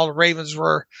conditions and all, the Ravens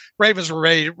were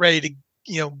ready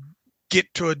to,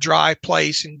 get to a dry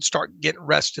place and start getting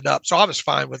rested up. So I was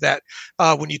fine with that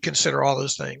when you consider all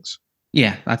those things.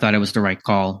 Yeah, I thought it was the right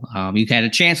call. You had a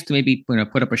chance to maybe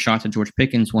put up a shot to George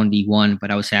Pickens 1v1,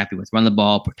 but I was happy with run the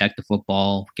ball, protect the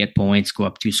football, get points, go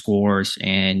up 2 scores,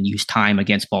 and use time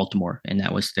against Baltimore. And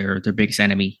that was their biggest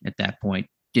enemy at that point.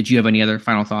 Did you have any other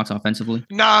final thoughts offensively?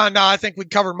 No, I think we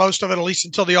covered most of it, at least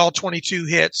until the all 22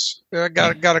 hits. I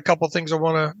got a couple of things I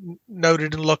want to note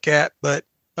and look at, but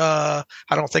I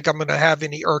don't think I'm going to have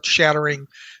any earth-shattering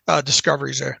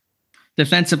discoveries there.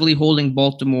 Defensively holding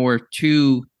Baltimore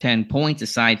to 10 points,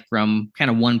 aside from kind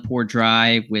of one poor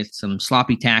drive with some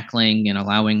sloppy tackling and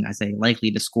allowing, I say, likely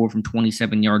to score from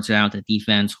 27 yards out. The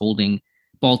defense holding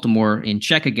Baltimore in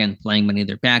check again, playing many of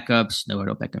their backups. No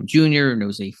Odell Beckham Jr.,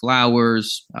 no Zay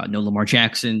Flowers, no Lamar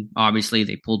Jackson. Obviously,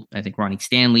 they pulled, I think, Ronnie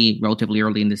Stanley relatively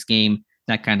early in this game,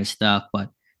 that kind of stuff. But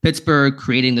Pittsburgh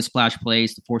creating the splash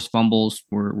plays, the forced fumbles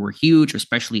were huge,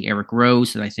 especially Eric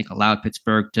Rose, that I think allowed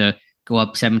Pittsburgh to go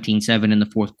up 17-7 in the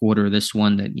fourth quarter of this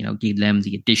one, that gave them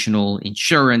the additional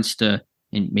insurance to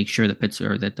and make sure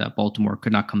that Baltimore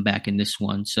could not come back in this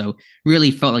one. So really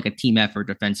felt like a team effort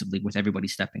defensively with everybody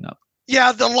stepping up.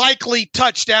 Yeah, the likely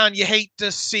touchdown you hate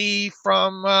to see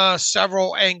from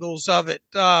several angles of it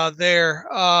there.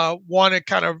 One, it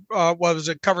kind of was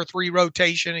a cover three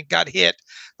rotation and got hit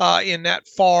in that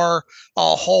far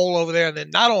hole over there. And then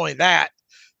not only that,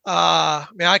 I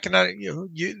mean, I can,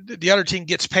 the other team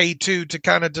gets paid too to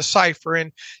kind of decipher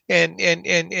and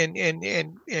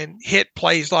hit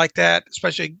plays like that,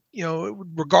 especially,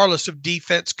 regardless of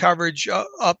defense coverage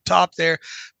up top there.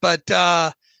 But,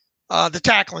 the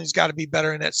tackling's got to be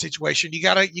better in that situation. You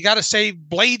gotta save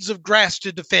blades of grass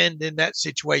to defend in that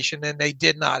situation, and they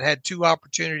did not. Had two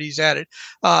opportunities at it,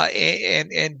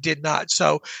 and did not.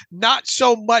 So not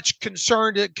so much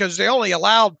concerned because they only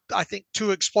allowed, I think,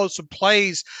 two explosive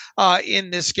plays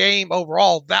in this game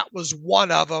overall. That was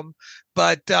one of them,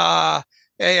 but.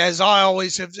 As I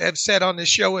always have said on this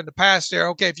show in the past there,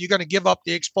 okay, if you're going to give up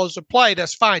the explosive play,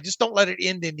 that's fine. Just don't let it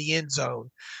end in the end zone.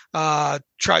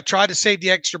 Try to save the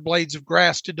extra blades of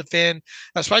grass to defend,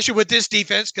 especially with this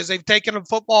defense, because they've taken the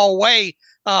football away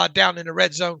down in the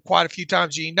red zone quite a few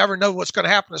times. You never know what's going to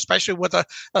happen, especially with a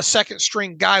second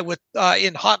string guy with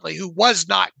in Huntley, who was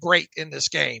not great in this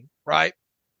game, right?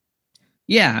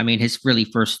 Yeah, I mean, his really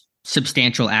first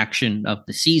substantial action of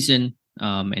the season.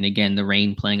 And again, the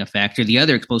rain playing a factor. The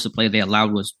other explosive play they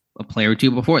allowed was a play or two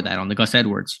before that on the Gus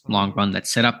Edwards long run that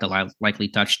set up the likely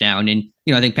touchdown. And,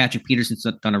 I think Patrick Peterson's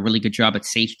done a really good job at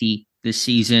safety this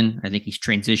season. I think he's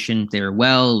transitioned there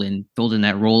well and filled in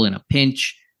that role in a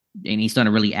pinch. And he's done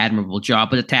a really admirable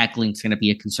job. But the tackling is going to be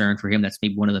a concern for him. That's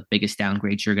maybe one of the biggest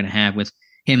downgrades you're going to have with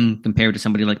him compared to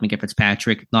somebody like Minkah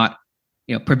Fitzpatrick. Not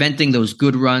preventing those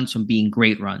good runs from being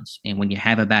great runs. And when you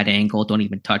have a bad ankle, don't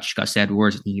even touch Gus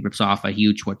Edwards. And he rips off a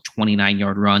huge,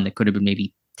 29-yard run that could have been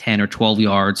maybe 10 or 12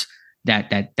 yards.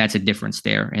 That's a difference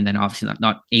there. And then obviously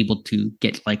not able to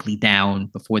get likely down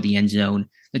before the end zone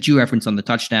that you referenced on the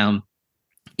touchdown.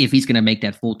 If he's going to make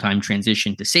that full-time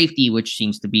transition to safety, which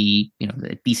seems to be,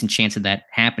 a decent chance of that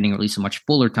happening, or at least a much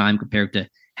fuller time compared to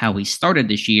how he started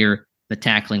this year, the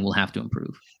tackling will have to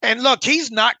improve. And look,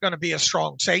 he's not going to be a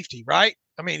strong safety, right?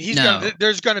 I mean,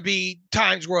 there's going to be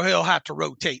times where he'll have to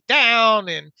rotate down,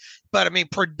 but I mean,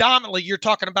 predominantly you're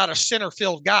talking about a center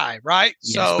field guy, right?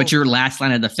 Yes, so, but your last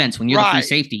line of defense, when you're the free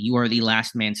safety, you are the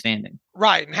last man standing.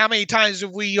 Right. And how many times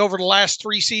have we, over the last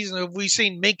 3 seasons, have we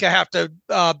seen Minkah have to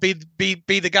be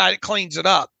the guy that cleans it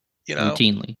up?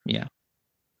 Routinely, yeah.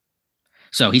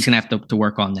 So he's going to have to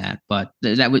work on that. But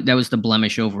that was the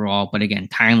blemish overall. But again,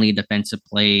 timely defensive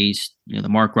plays, the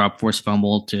Mark Robb forced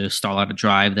fumble to stall out a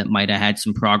drive that might have had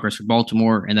some progress for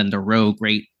Baltimore. And then the Rowe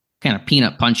great kind of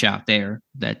peanut punch out there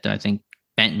that I think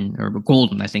Benton or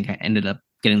Golden, I think, ended up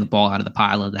getting the ball out of the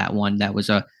pile of that one. That was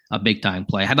a big time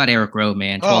play. How about Eric Rowe,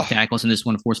 man? 12 tackles in this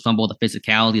one, forced fumble, the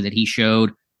physicality that he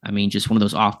showed. I mean, just one of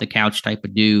those off the couch type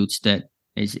of dudes that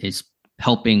is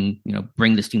helping,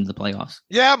 bring this team to the playoffs.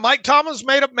 Yeah, Mike Thomas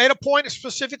made a point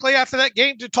specifically after that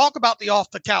game to talk about the off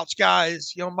the couch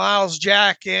guys. Miles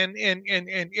Jack and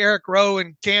Eric Rowe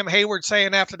and Cam Hayward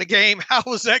saying after the game, how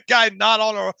was that guy not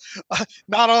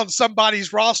on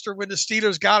somebody's roster when the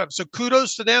Steelers got him? So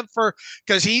kudos to them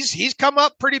because he's come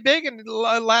up pretty big in the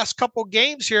last couple of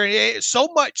games here. So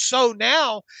much so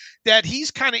now that he's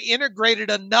kind of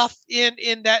integrated enough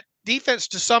in that defense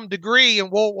to some degree,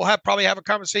 and we'll probably have a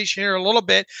conversation here a little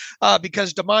bit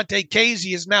because Damontae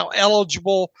Kazee is now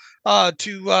eligible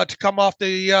to come off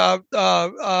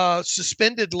the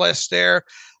suspended list there.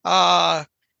 I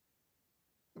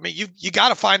mean, you got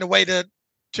to find a way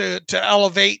to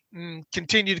elevate and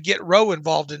continue to get Rowe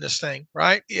involved in this thing,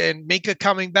 right? And Minkah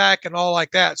coming back and all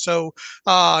like that. So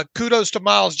kudos to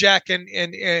Miles Jack and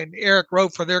Eric Rowe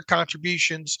for their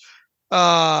contributions.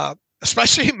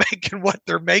 Especially making what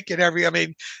they're making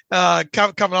coming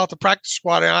off the practice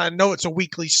squad. And I know it's a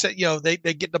weekly set,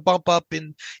 they get the bump up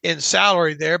in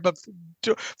salary there, but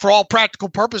for all practical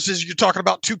purposes, you're talking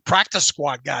about 2 practice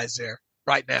squad guys there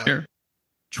right now. Sure.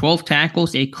 12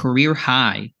 tackles, a career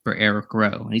high for Eric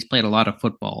Rowe. And he's played a lot of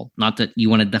football. Not that you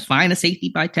want to define a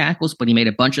safety by tackles, but he made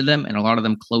a bunch of them and a lot of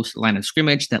them close to the line of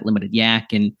scrimmage that limited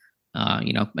yak. And,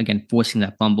 again, forcing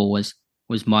that fumble was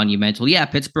monumental. Yeah,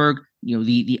 Pittsburgh,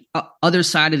 the other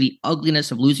side of the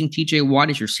ugliness of losing TJ Watt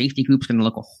is your safety group's going to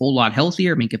look a whole lot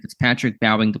healthier. Minkah Fitzpatrick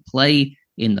bowing to play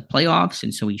in the playoffs,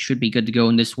 and so he should be good to go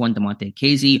in this one. Damontae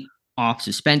Kazee off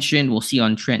suspension. We'll see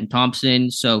on Trenton Thompson.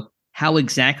 So how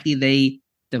exactly they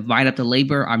divide up the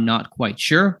labor, I'm not quite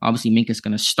sure. Obviously, Minkah's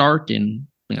going to start and,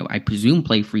 I presume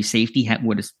play free safety.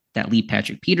 What does that leave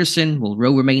Patrick Peterson? Will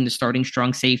Rowe remain the starting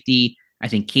strong safety? I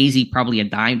think Kazee probably a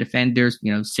dime defender,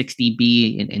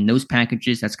 6DB in those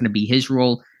packages. That's going to be his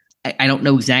role. I don't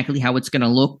know exactly how it's going to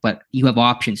look, but you have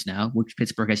options now, which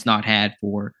Pittsburgh has not had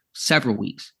for several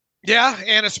weeks. Yeah,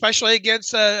 and especially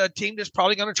against a team that's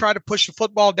probably going to try to push the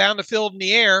football down the field in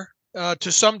the air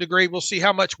to some degree. We'll see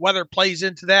how much weather plays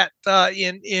into that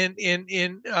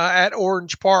in at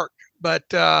Orange Park, but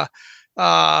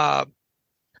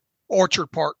Orchard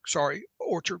Park. Sorry,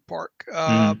 Orchard Park.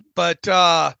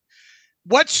 But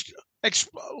what's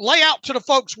lay out to the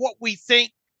folks what we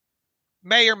think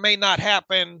may or may not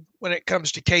happen when it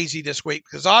comes to KZ this week,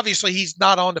 because obviously he's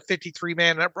not on the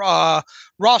 53-man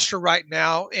roster right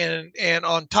now, and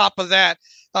on top of that,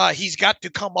 he's got to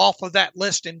come off of that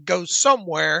list and go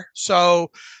somewhere.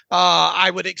 So I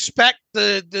would expect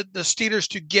the Steelers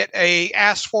to get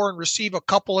ask for and receive a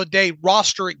couple of day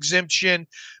roster exemption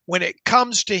when it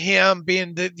comes to him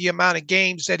being the amount of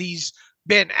games that he's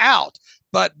been out.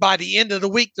 But by the end of the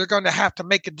week, they're going to have to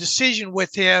make a decision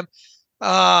with him.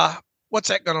 What's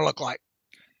that going to look like?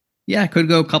 Yeah, it could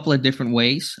go a couple of different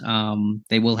ways.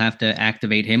 They will have to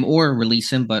activate him or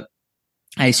release him, but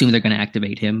I assume they're going to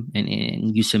activate him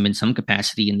and use him in some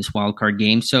capacity in this wild card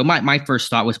game. So my first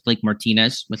thought was Blake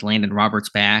Martinez with Landon Roberts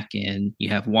back, and you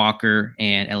have Walker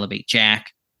and Elevate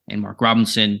Jack and Mark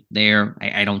Robinson there.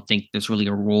 I don't think there's really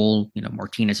a role.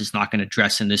 Martinez is not going to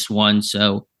dress in this one,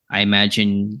 so I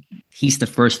imagine he's the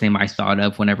first name I thought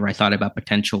of whenever I thought about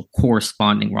potential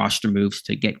corresponding roster moves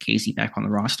to get Casey back on the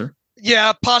roster.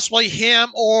 Yeah, possibly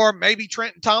him or maybe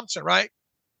Trenton Thompson, right?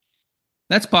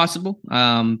 That's possible.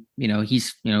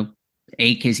 He's,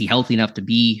 is he healthy enough to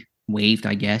be waived,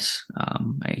 I guess.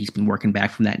 He's been working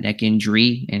back from that neck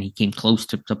injury, and he came close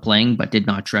to playing, but did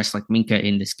not dress like Minka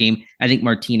in this game. I think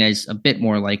Martinez a bit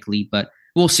more likely, but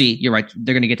we'll see. You're right.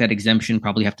 They're going to get that exemption,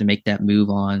 probably have to make that move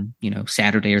on,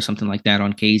 Saturday or something like that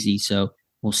on KZ. So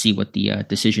we'll see what the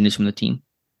decision is from the team.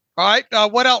 All right.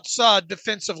 What else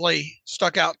defensively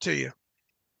stuck out to you?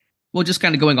 Well, just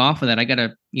kind of going off of that, I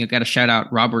gotta shout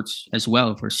out Roberts as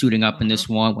well for suiting up in this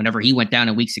one. Whenever he went down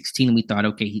in week 16, we thought,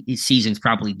 okay, his season's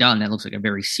probably done. That looks like a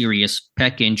very serious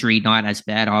pec injury, not as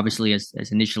bad, obviously, as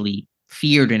initially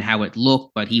feared and how it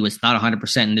looked, but he was not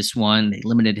 100% in this one. They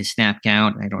limited his snap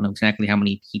count. I don't know exactly how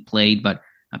many he played, but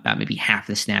about maybe half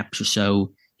the snaps or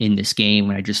so in this game.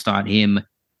 And I just thought him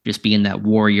just being that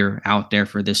warrior out there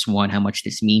for this one, how much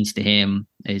this means to him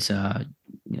is,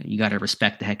 you got to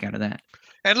respect the heck out of that.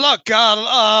 And look,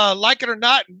 like it or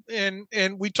not, and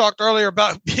we talked earlier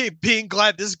about being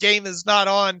glad this game is not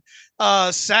on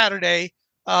Saturday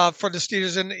for the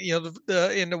Steelers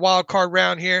in the wild card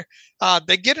round here.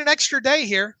 They get an extra day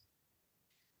here.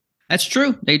 That's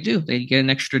true. They do. They get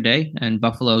an extra day, and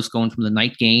Buffalo's going from the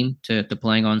night game to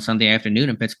playing on Sunday afternoon,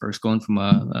 and Pittsburgh's going from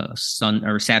a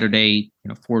Saturday,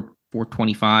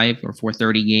 4:25 or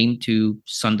 4:30 game to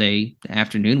Sunday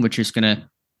afternoon, which is going to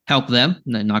help them.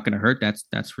 Not going to hurt.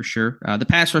 That's for sure. The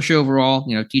pass rush overall,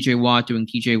 TJ Watt doing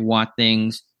TJ Watt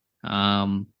things.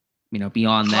 Beyond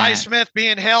that, Highsmith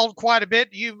being held quite a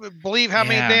bit. You believe how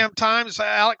many damn times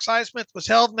Alex Highsmith was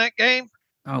held in that game?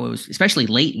 Oh, it was especially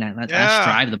late in that last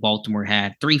drive the Baltimore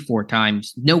had 3-4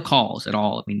 times, no calls at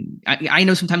all. I mean, I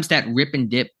know sometimes that rip and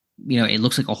dip, it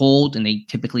looks like a hold and they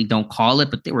typically don't call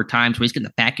it, but there were times where he's getting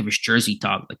the back of his jersey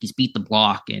tugged, like he's beat the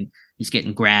block and he's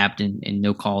getting grabbed and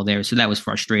no call there. So that was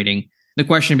frustrating. The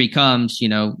question becomes,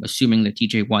 assuming that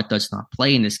TJ Watt does not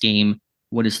play in this game,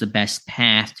 what is the best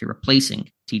path to replacing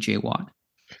TJ Watt?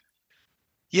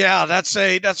 Yeah, that's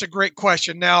a great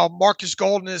question. Now, Marcus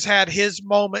Golden has had his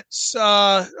moments,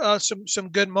 some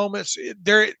good moments.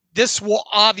 This will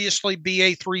obviously be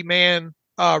a 3-man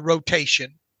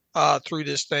rotation through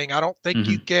this thing. I don't think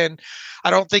you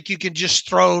can just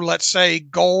throw, let's say,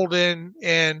 Golden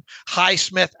and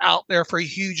Highsmith out there for a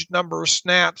huge number of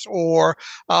snaps, or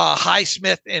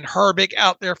Highsmith and Herbig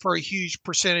out there for a huge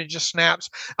percentage of snaps.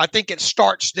 I think it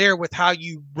starts there with how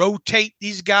you rotate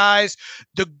these guys.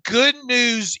 The good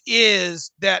news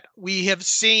is that we have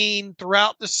seen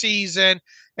throughout the season,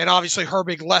 and obviously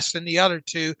Herbig less than the other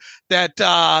two, that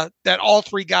all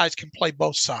three guys can play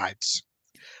both sides.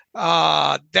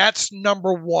 That's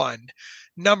number one.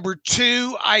 Number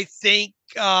two, I think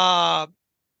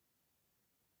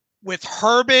with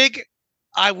Herbig,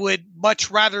 I would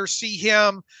much rather see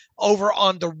him over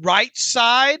on the right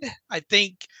side. I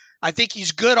think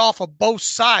he's good off of both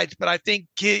sides, but I think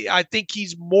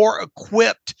he's more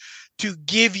equipped to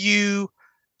give you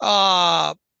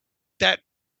that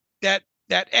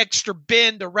extra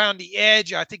bend around the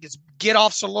edge. I think his get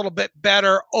off's a little bit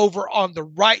better over on the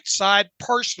right side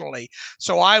personally.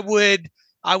 So I would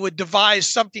devise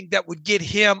something that would get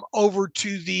him over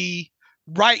to the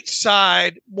right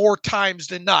side more times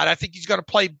than not. I think he's going to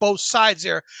play both sides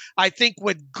there. I think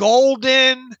with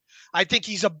Golden, I think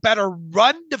he's a better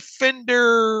run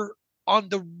defender on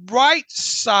the right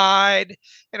side,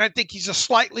 and I think he's a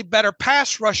slightly better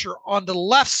pass rusher on the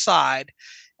left side.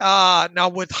 Now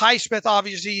with Highsmith,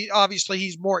 obviously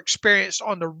he's more experienced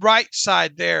on the right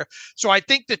side there. So I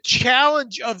think the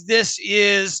challenge of this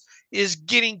is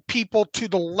getting people to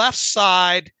the left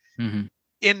side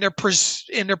in their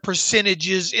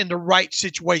percentages in the right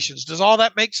situations. Does all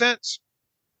that make sense?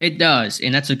 It does,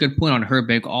 and that's a good point on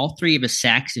Herbig. All three of his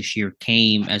sacks this year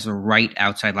came as a right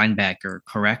outside linebacker,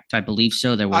 correct? I believe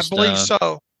so. There was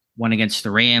so. One against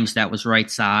the Rams, that was right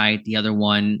side. The other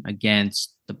one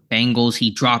against the Bengals,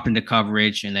 he dropped into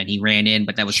coverage and then he ran in,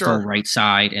 but that was still right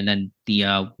side. And then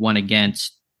the one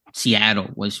against Seattle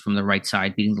was from the right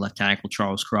side, beating the left tackle,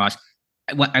 Charles Cross.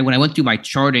 When I went through my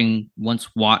charting, once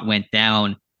Watt went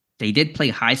down, they did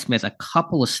play Highsmith a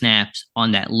couple of snaps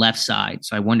on that left side.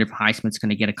 So I wonder if Highsmith's going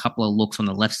to get a couple of looks on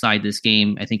the left side this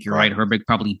game. I think you're right. Herbig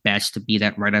probably best to be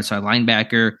that right outside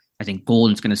linebacker. I think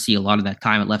Golden's going to see a lot of that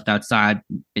time at left outside.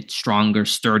 It's stronger,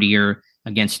 sturdier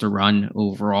against the run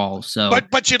overall. So,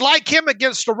 but you'd like him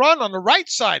against the run on the right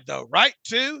side, though, right?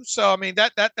 Too. So I mean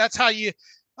that's how you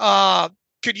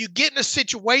could you get in a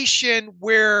situation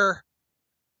where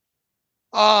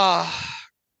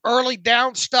early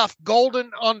down stuff,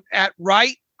 Golden on at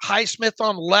right, Highsmith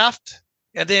on left,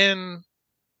 and then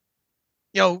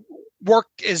work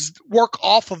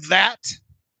off of that.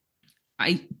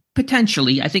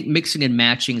 Potentially, I think mixing and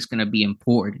matching is going to be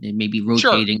important, and maybe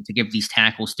rotating to give these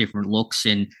tackles different looks,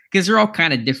 and because they're all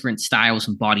kind of different styles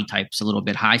and body types a little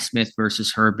bit. Highsmith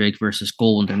versus Herbig versus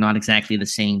Golden, they're not exactly the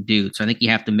same dude. So I think you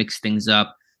have to mix things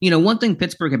up. One thing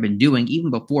Pittsburgh have been doing,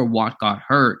 even before Watt got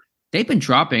hurt, they've been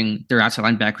dropping their outside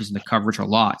linebackers in the coverage a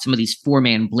lot. Some of these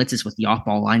 4-man blitzes with the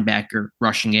off-ball linebacker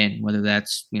rushing in, whether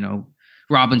that's,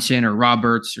 Robinson or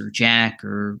Roberts or Jack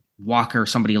or Walker or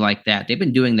somebody like that. They've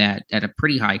been doing that at a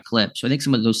pretty high clip. So I think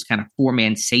some of those kind of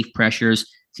 4-man safe pressures,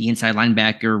 the inside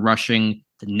linebacker rushing,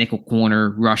 the nickel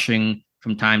corner rushing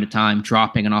from time to time,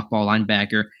 dropping an off-ball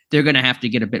linebacker, they're going to have to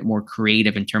get a bit more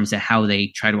creative in terms of how they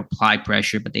try to apply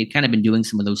pressure. But they've kind of been doing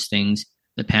some of those things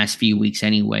the past few weeks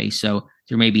anyway. So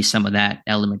there may be some of that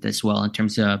element as well in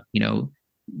terms of,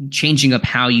 changing up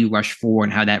how you rush forward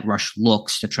and how that rush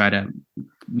looks to try to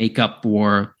make up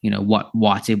for, what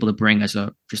Watt's able to bring as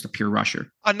just a pure rusher.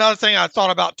 Another thing I thought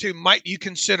about too, might you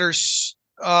consider blitzing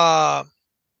a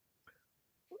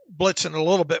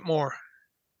little bit more?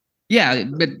 Yeah,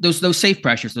 but those safe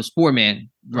pressures, those 4-man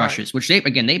rushes, which they've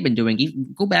been doing. You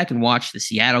go back and watch the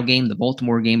Seattle game, the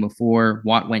Baltimore game before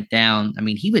Watt went down. I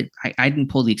mean, I didn't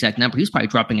pull the exact number. He was probably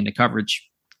dropping into coverage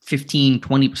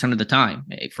 15-20% of the time.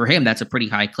 For him, that's a pretty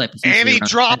high clip. And he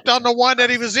dropped on the one that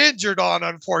he was injured on,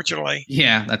 unfortunately.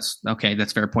 Yeah, that's okay.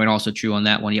 That's a fair point. Also true on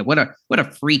that one. Yeah, what a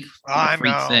freak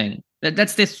thing.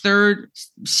 That's the third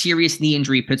serious knee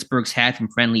injury Pittsburgh's had from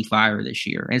friendly fire this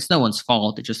year. And it's no one's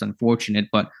fault. It's just unfortunate.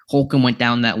 But Holcomb went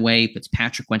down that way.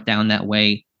 Fitzpatrick went down that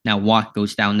way. Now Watt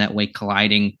goes down that way,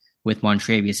 colliding with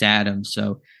Montravius Adams.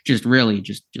 So just really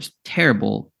just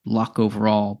terrible luck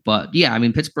overall. But yeah, I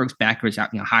mean, Pittsburgh's backers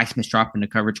out, Highsmith dropped into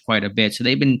coverage quite a bit. So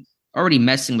they've been already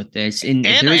messing with this. And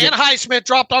Highsmith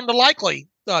dropped on the likely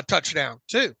touchdown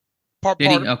too.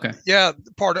 Okay. Yeah,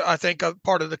 part of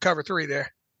the cover 3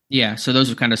 there. Yeah, so those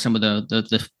are kind of some of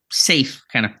the safe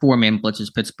kind of 4-man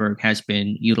blitzes Pittsburgh has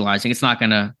been utilizing. It's not going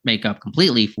to make up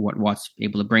completely for what Watt's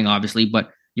able to bring, obviously,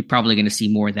 but you're probably going to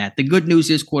see more of that. The good news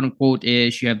is, quote unquote,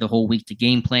 is you have the whole week to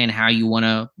game plan how you want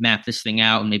to map this thing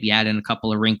out and maybe add in a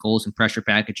couple of wrinkles and pressure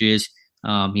packages.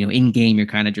 In game, you're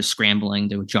kind of just scrambling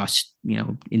to adjust,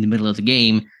 in the middle of the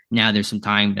game. Now there's some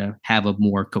time to have a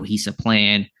more cohesive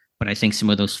plan. But I think some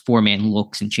of those 4-man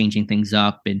looks and changing things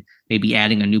up and maybe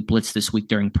adding a new blitz this week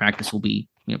during practice will be,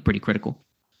 pretty critical.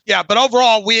 Yeah, but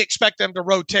overall, we expect them to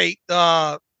rotate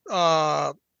the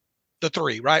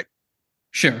 3, right?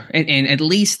 Sure. And at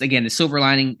least, again, the silver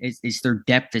lining is their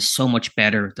depth is so much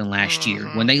better than last year.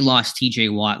 When they lost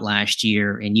TJ Watt last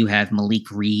year and you have Malik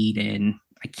Reed and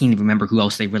I can't even remember who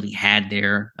else they really had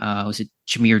there. Was it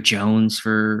Jameer Jones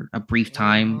for a brief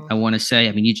time, I want to say?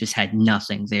 I mean, you just had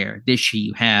nothing there. This year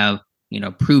you have,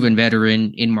 proven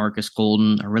veteran in Marcus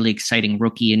Golden, a really exciting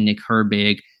rookie in Nick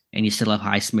Herbig, and you still have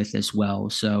Highsmith as well.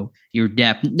 So your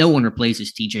depth, no one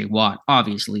replaces TJ Watt,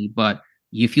 obviously, but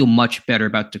you feel much better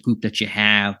about the group that you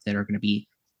have that are going to be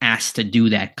asked to do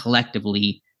that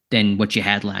collectively than what you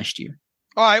had last year.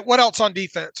 All right. What else on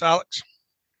defense, Alex?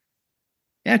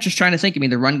 Yeah, just trying to think. I mean,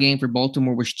 the run game for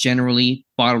Baltimore was generally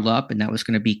bottled up, and that was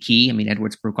going to be key. I mean,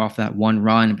 Edwards broke off that one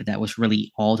run, but that was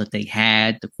really all that they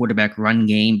had. The quarterback run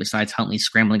game, besides Huntley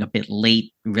scrambling a bit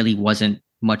late, really wasn't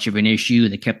much of an issue.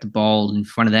 They kept the ball in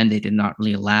front of them. They did not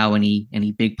really allow any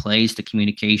big plays. The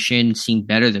communication seemed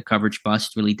better. The coverage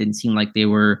bust really didn't seem like they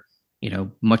were,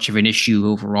 much of an issue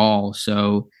overall.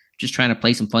 So just trying to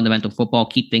play some fundamental football,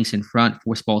 keep things in front,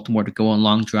 force Baltimore to go on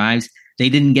long drives. They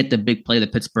didn't get the big play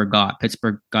that Pittsburgh got.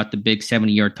 Pittsburgh got the big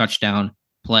 70-yard touchdown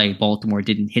play. Baltimore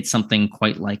didn't hit something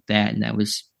quite like that, and that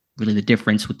was really the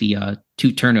difference with the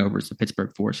 2 turnovers that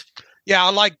Pittsburgh forced. Yeah,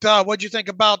 I liked what'd you think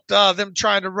about them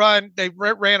trying to run? They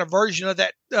ran a version of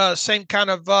that same kind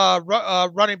of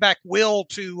running back wheel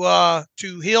to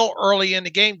Hill early in the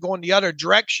game, going the other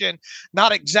direction.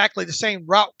 Not exactly the same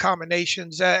route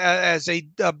combinations as they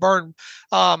burned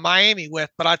Miami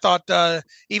with, but I thought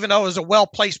even though it was a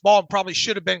well-placed ball and probably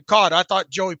should have been caught, I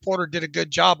thought Joey Porter did a good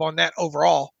job on that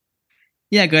overall.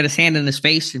 Yeah, got his hand in his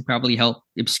face and probably helped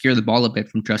obscure the ball a bit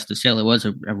from Justice Hill. It was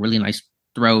a really nice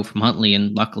throw from Huntley,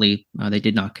 and luckily they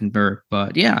did not convert.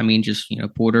 But yeah, I mean, just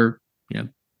Porter,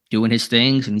 doing his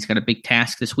things, and he's got a big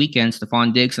task this weekend.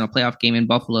 Stephon Diggs in a playoff game in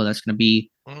Buffalo. That's going to be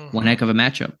one heck of a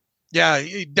matchup. Yeah,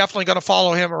 you're definitely going to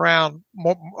follow him around,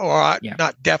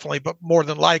 not definitely, but more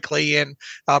than likely, and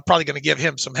probably going to give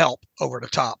him some help over the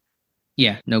top.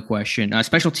 Yeah, no question.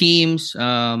 Special teams,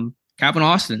 Calvin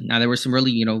Austin. Now there were some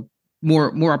really,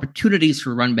 more opportunities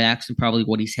for run backs than probably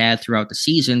what he's had throughout the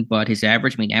season, but his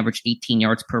averaged 18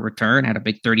 yards per return, had a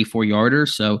big 34-yarder.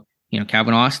 So,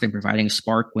 Calvin Austin providing a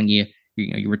spark when your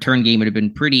return game would have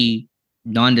been pretty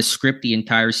nondescript the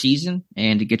entire season,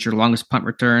 and to get your longest punt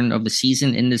return of the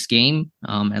season in this game,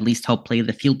 at least help play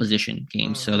the field position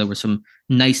game. So there were some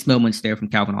nice moments there from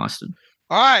Calvin Austin.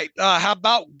 All right. How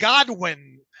about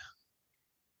Godwin?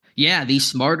 Yeah, the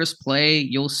smartest play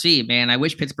you'll see, man. I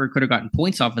wish Pittsburgh could have gotten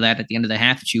points off of that at the end of the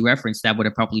half that you referenced. That would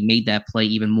have probably made that play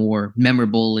even more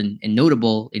memorable and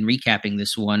notable in recapping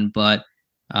this one. But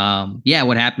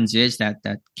what happens is that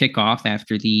kickoff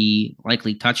after the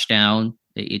likely touchdown,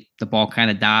 the ball kind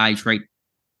of dies right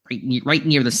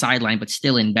near the sideline, but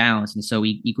still in bounds. And so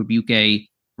Igwebuike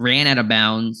ran out of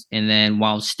bounds, and then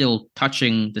while still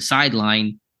touching the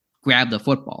sideline, grabbed the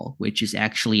football, which is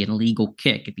actually an illegal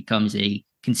kick. It becomes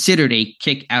considered a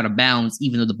kick out of bounds,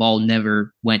 even though the ball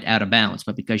never went out of bounds.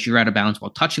 But because you're out of bounds while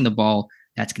touching the ball,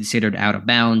 that's considered out of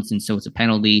bounds. And so it's a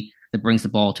penalty that brings the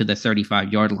ball to the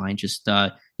 35-yard line. Just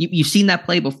you've seen that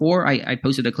play before. I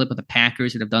posted a clip of the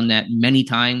Packers that have done that many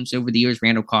times over the years.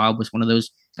 Randall Cobb was one of those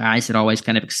guys that always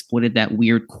kind of exploited that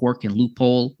weird quirk and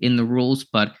loophole in the rules.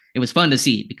 But it was fun to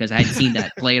see because I hadn't seen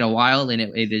that play in a while, and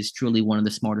it is truly one of the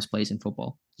smartest plays in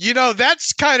football.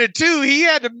 That's kind of too. He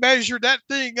had to measure that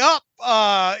thing up.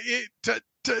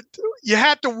 You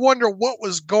had to wonder what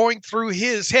was going through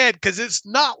his head, because it's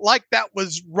not like that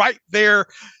was right there.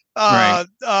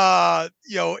 18,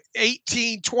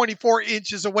 24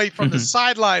 inches away from the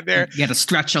sideline there. You got to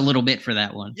stretch a little bit for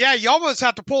that one. Yeah, you almost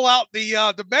have to pull out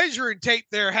the measuring tape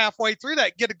there halfway through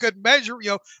that, get a good measure,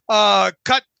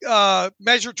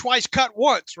 measure twice, cut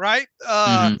once, right?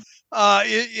 In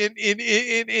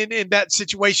that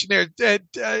situation there.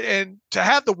 And to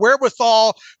have the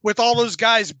wherewithal with all those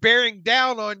guys bearing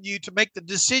down on you to make the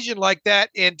decision like that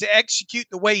and to execute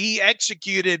the way he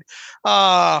executed,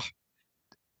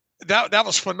 that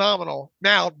was phenomenal.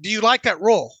 Now, do you like that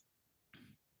rule?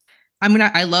 I mean,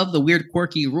 I love the weird,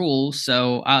 quirky rule,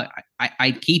 so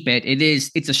I keep it.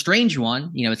 It's a strange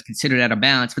one. It's considered out of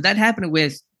bounds, but that happened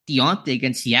with Deontay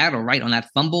against Seattle, right? On that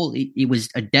fumble, it was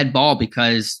a dead ball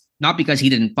not because he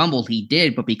didn't fumble, he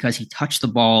did, but because he touched the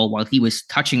ball while he was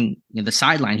touching the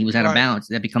sideline, he was out of bounds.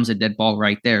 That becomes a dead ball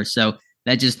right there. So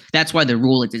that's why the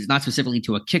rule is not specifically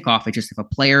to a kickoff. It's just if a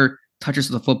player touches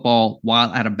the football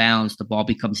while out of bounds, the ball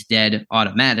becomes dead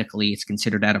automatically. It's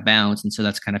considered out of bounds. And so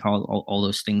that's kind of how all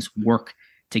those things work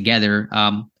together.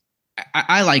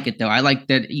 I like it, though. I like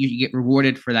that you get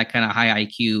rewarded for that kind of high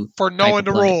IQ. For knowing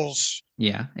the rules.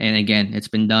 Yeah. And again, it's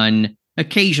been done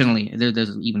occasionally.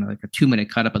 There's even like a 2-minute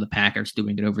cut up of the Packers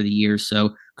doing it over the years.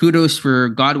 So kudos for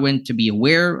Godwin to be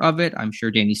aware of it. I'm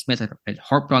sure Danny Smith had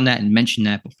harped on that and mentioned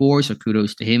that before. So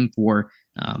kudos to him for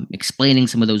explaining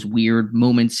some of those weird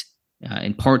moments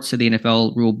in parts of the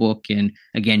NFL rule book. And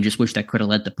again, just wish that could have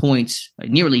led to points.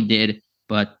 It nearly did,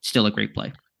 but still a great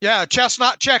play. Yeah,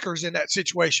 chestnut checkers in that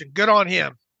situation. Good on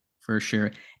him. For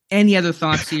sure. Any other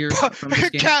thoughts here from this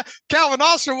game? Calvin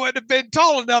Austin wouldn't have been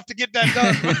tall enough to get that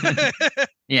done.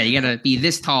 Yeah, you got to be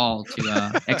this tall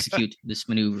to execute this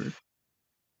maneuver.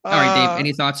 All right, Dave,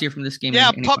 any thoughts here from this game?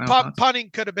 Yeah,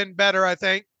 punting could have been better, I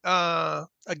think,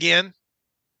 again.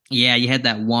 Yeah, you had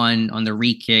that one on the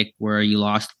re-kick where you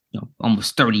lost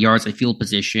almost 30 yards of field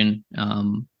position,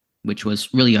 which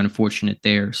was really unfortunate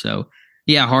there. So,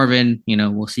 Yeah, Harvin,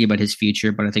 we'll see about his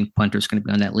future, but I think punter's going to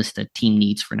be on that list that team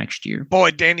needs for next year.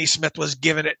 Boy, Danny Smith was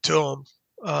giving it to him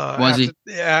Was he?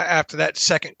 after that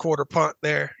second quarter punt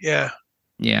there. Yeah.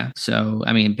 Yeah. So,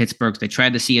 I mean, Pittsburgh, they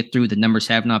tried to see it through. The numbers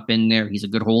have not been there. He's a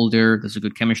good holder. There's a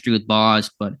good chemistry with Boz.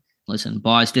 But listen,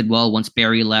 Boz did well once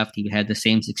Barry left. He had the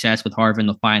same success with Harvin.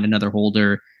 They'll find another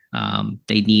holder.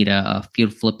 They need a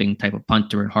field flipping type of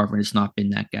punter, and Harvin has not been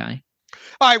that guy.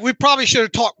 All right, we probably should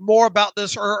have talked more about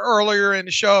this earlier in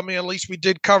the show. I mean, at least we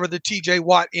did cover the TJ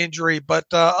Watt injury, but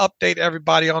update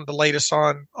everybody on the latest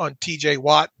on TJ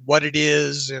Watt, what it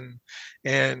is, and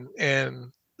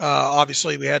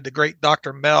obviously we had the great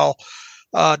Dr.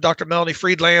 Melanie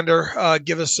Friedlander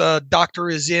give us a doctor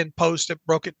is in post that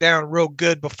broke it down real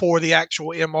good before the actual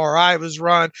MRI was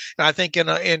run. And I think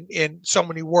in so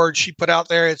many words she put out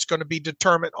there, it's going to be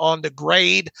determined on the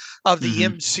grade of the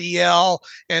MCL.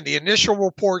 And the initial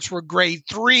reports were grade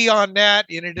 3 on that.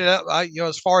 It ended up,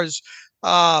 as far as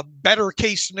better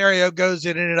case scenario goes,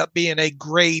 it ended up being a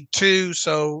grade 2.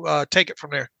 So take it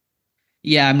from there.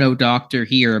 Yeah, I'm no doctor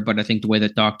here, but I think the way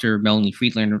that Dr. Melanie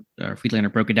Friedlander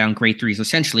broke it down, grade 3 is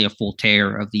essentially a full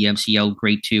tear of the MCL.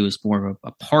 Grade 2 is more of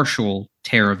a partial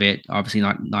tear of it, obviously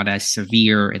not as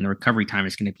severe, and the recovery time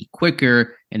is going to be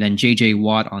quicker. And then J.J.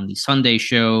 Watt on the Sunday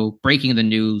show, breaking the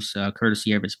news,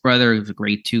 courtesy of his brother, it was a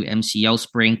grade 2 MCL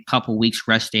sprain, couple weeks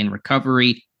rest and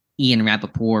recovery. Ian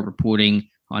Rappaport reporting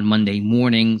on Monday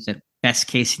morning that best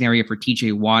case scenario for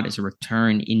T.J. Watt is a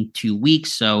return in 2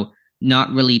 weeks. So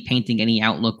not really painting any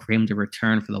outlook for him to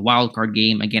return for the wild card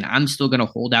game. Again, I'm still going to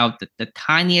hold out the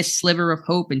tiniest sliver of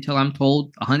hope until I'm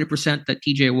told 100% that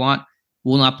TJ Watt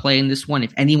will not play in this one.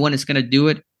 If anyone is going to do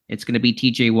it, it's going to be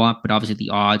TJ Watt, but obviously the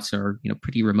odds are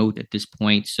pretty remote at this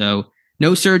point. So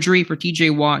no surgery for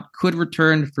TJ Watt. Could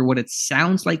return for what it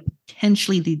sounds like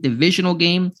potentially the divisional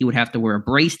game. He would have to wear a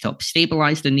brace to help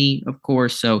stabilize the knee, of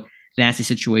course. So that's the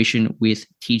situation with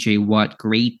TJ Watt,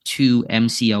 grade 2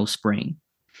 MCL sprain.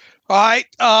 All right.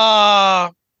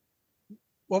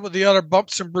 What were the other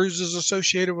bumps and bruises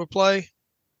associated with play?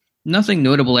 Nothing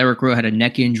notable. Eric Rowe had a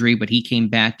neck injury, but he came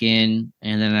back in,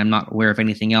 and then I'm not aware of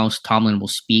anything else. Tomlin will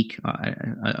speak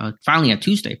finally at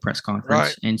Tuesday press conference,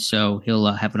 right. And so he'll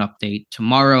have an update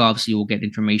tomorrow. Obviously, we'll get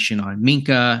information on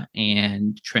Minka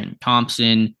and Trenton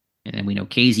Thompson, and then we know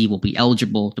Casey will be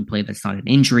eligible to play. That's not an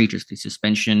injury, just a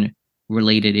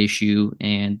suspension-related issue,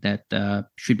 and that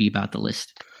should be about the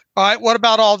list. All right. What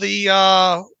about all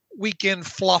the weekend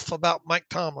fluff about Mike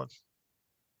Tomlin?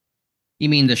 You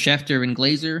mean the Schefter and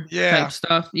Glazer type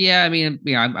stuff? Yeah, I mean,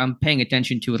 I'm paying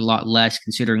attention to it a lot less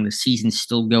considering the season's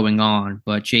still going on.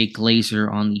 But Jake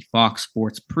Glazer on the Fox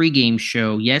Sports pregame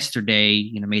show yesterday,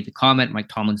 made the comment Mike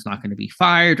Tomlin's not going to be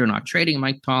fired or not trading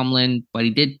Mike Tomlin. But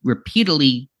he did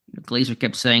repeatedly, Glazer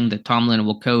kept saying that Tomlin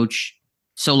will coach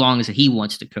so long as he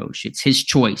wants to coach. It's his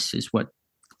choice, is what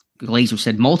Glazer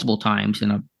said multiple times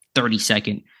in a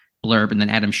 30-second blurb. And then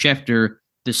Adam Schefter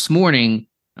this morning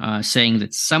saying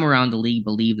that some around the league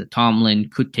believe that Tomlin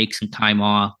could take some time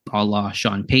off, a la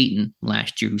Sean Payton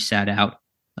last year, who sat out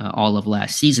all of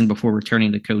last season before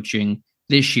returning to coaching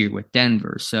this year with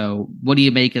Denver. So what do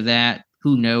you make of that?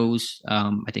 Who knows?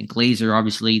 I think Glazer,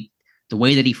 obviously, the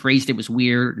way that he phrased it was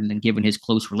weird, and then given his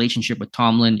close relationship with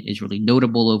Tomlin is really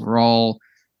notable overall.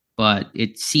 But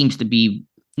it seems to be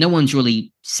no one's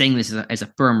really saying this as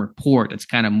a firm report. It's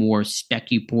kind of more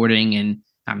speculating, and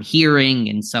I'm hearing,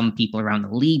 and some people around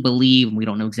the league believe, and we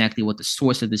don't know exactly what the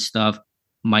source of this stuff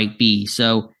might be.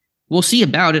 So we'll see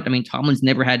about it. I mean, Tomlin's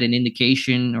never had an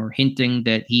indication or hinting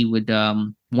that he would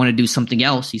want to do something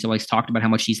else. He's always talked about how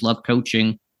much he's loved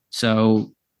coaching.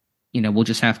 So, we'll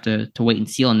just have to wait and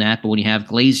see on that. But when you have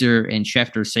Glazer and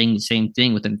Schefter saying the same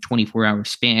thing within a 24-hour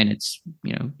span, it's,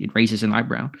 it raises an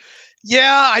eyebrow.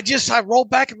 Yeah, I roll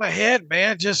back in my head,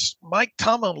 man. Just Mike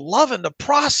Tomlin loving the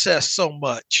process so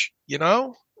much,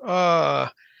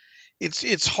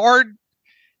 it's hard.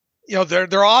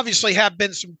 There obviously have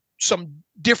been some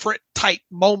different type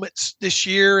moments this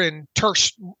year, and a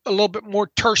little bit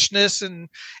more terseness and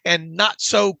not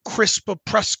so crisp of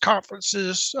press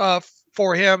conferences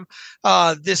for him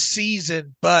this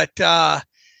season. But long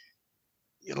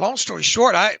story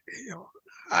short, I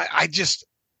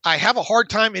have a hard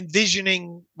time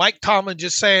envisioning Mike Tomlin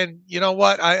just saying, you know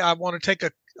what, I want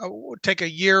to take a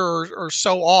year or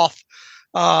so off.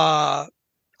 I'm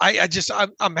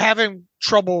having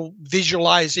trouble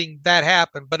visualizing that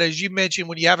happen. But as you mentioned,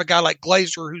 when you have a guy like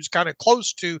Glazer who's kind of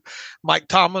close to Mike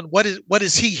Tomlin, what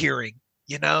is he hearing?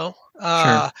 Sure.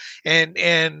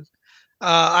 And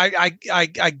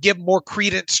I give more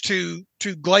credence to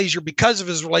Glazer because of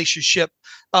his relationship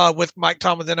with Mike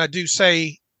Tomlin than I do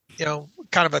say,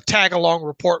 kind of a tag along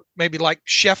report, maybe like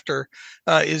Schefter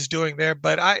is doing there.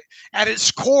 But at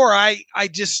its core, I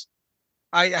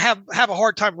have a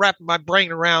hard time wrapping my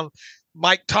brain around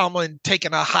Mike Tomlin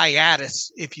taking a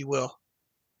hiatus, if you will.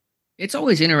 It's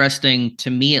always interesting, to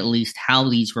me at least, how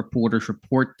these reporters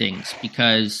report things,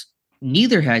 because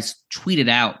neither has tweeted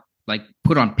out, like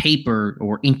put on paper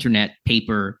or internet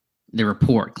paper, the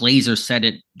report. Glazer said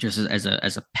it just as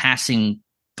a passing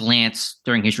glance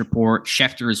during his report.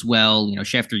 Schefter as well.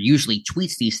 Schefter usually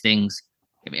tweets these things.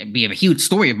 It'd be a huge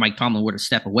story if Mike Tomlin were to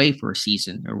step away for a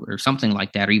season or something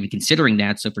like that, or even considering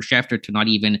that. So for Schefter to not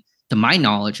even, to my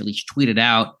knowledge, at least tweet it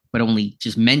out, but only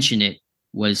just mention it,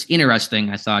 was interesting,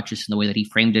 I thought, just in the way that he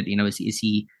framed it. Is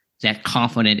he that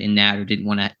confident in that, or didn't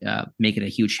want to make it a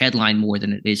huge headline more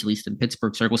than it is, at least in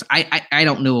Pittsburgh circles? I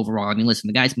don't know overall. I mean, listen,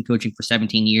 the guy's been coaching for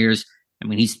 17 years. I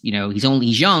mean, he's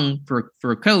young for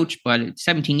a coach, but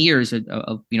 17 years of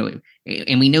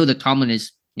and we know that Tomlin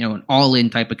is, an all-in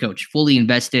type of coach, fully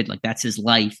invested, like that's his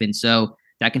life. And so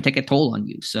that can take a toll on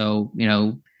you. So,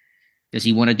 does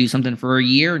he want to do something for a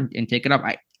year and take it up?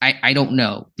 I don't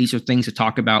know. These are things to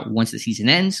talk about once the season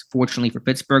ends. Fortunately for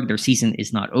Pittsburgh, their season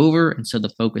is not over. And so the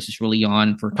focus is really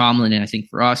on, for Tomlin, and I think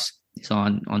for us, it's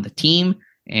on the team.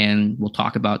 And we'll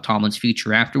talk about Tomlin's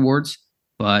future afterwards,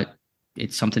 but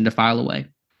it's something to file away.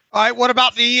 All right. What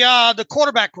about the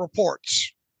quarterback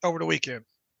reports over the weekend?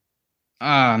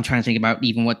 I'm trying to think about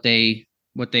even what they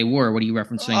were. What are you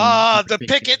referencing? The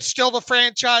Pickett still the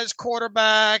franchise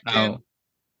quarterback.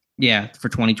 Yeah, for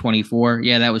 2024.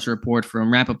 Yeah, that was a report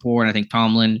from Rappaport. And I think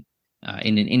Tomlin,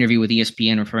 in an interview with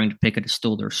ESPN, referring to Pickett as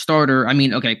still their starter. I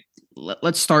mean, okay,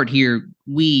 let's start here.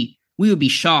 We would be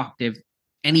shocked if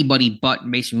anybody but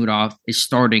Mason Rudolph is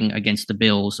starting against the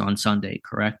Bills on Sunday,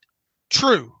 correct?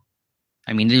 True.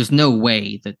 I mean, there's no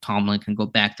way that Tomlin can go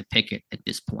back to Pickett at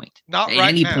this point. Not at right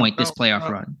any now. point this playoff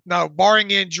run. No,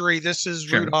 barring injury, this is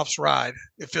Sure. Rudolph's ride,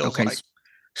 it feels like.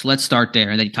 So let's start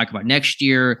there. And then you talk about next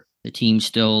year. The team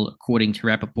still, according to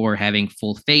Rappaport, having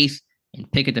full faith in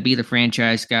Pickett to be the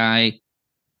franchise guy.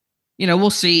 We'll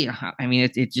see. I mean,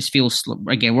 it just feels,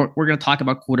 again, we're going to talk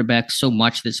about quarterbacks so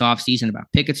much this offseason,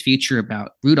 about Pickett's future,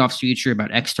 about Rudolph's future,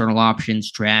 about external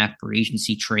options, draft, or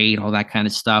agency trade, all that kind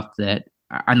of stuff, that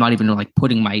I'm not even like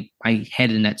putting my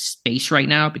head in that space right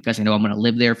now, because I know I'm going to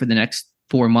live there for the next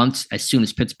 4 months as soon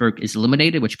as Pittsburgh is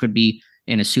eliminated, which could be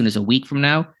in as soon as a week from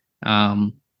now.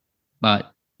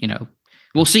 But,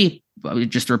 we'll see.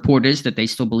 Just the report is that they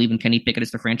still believe in Kenny Pickett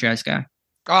as the franchise guy.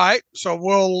 All right.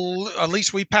 So at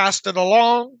least we passed it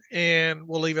along, and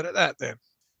we'll leave it at that then.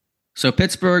 So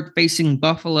Pittsburgh facing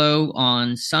Buffalo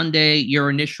on Sunday. Your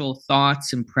initial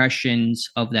thoughts, impressions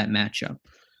of that matchup?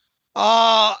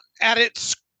 At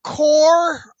its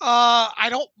core, I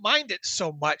don't mind it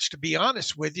so much, to be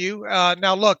honest with you.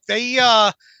 Now, look, they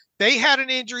had an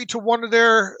injury to one of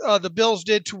their, the Bills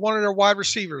did, to one of their wide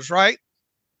receivers, right?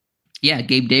 Yeah,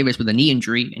 Gabe Davis with a knee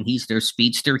injury, and he's their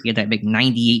speedster. He had that big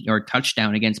 98-yard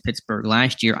touchdown against Pittsburgh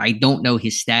last year. I don't know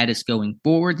his status going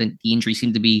forward. The injury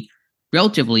seemed to be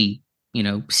relatively,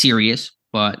 serious,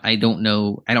 but I don't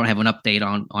know. I don't have an update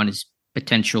on his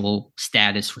potential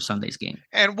status for Sunday's game.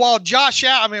 And while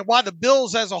the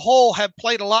Bills as a whole have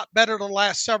played a lot better the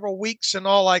last several weeks and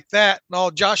all like that, and all,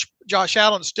 Josh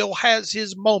Allen still has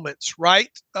his moments, right?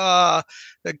 The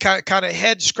kind of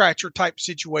head scratcher type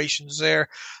situations there.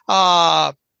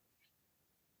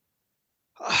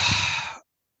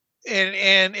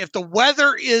 And if the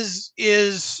weather is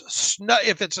snow,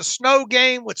 if it's a snow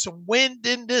game with some wind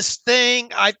in this thing,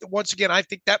 I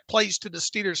think that plays to the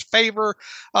Steelers' favor.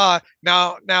 Now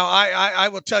I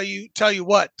will tell you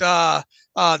what, the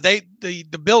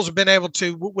Bills have been able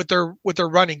to, with their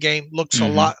running game, looks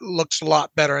a lot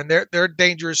better, and they're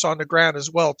dangerous on the ground as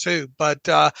well too. But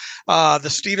the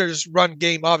Steelers' run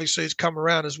game obviously has come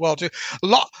around as well too.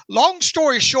 Long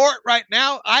story short, right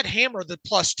now I'd hammer the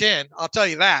 +10. I'll tell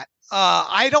you that.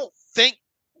 I don't think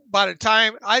by the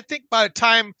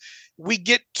time we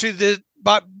get to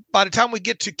by the time we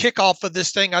get to kickoff of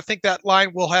this thing, I think that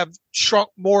line will have shrunk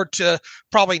more to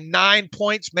probably 9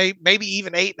 points, maybe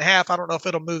even 8.5. I don't know if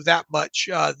it'll move that much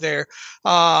there.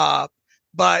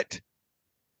 But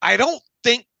I don't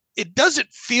think, it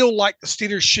doesn't feel like the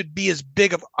Steelers should be as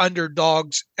big of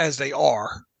underdogs as they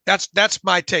are. That's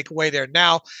my takeaway there.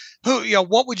 Now,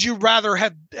 what would you rather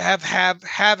have had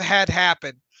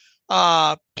happen?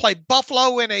 Play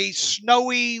Buffalo in a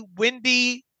snowy,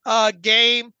 windy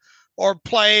game, or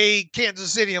play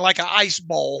Kansas City in like an ice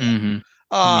bowl? Mm-hmm.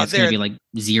 It's going to be like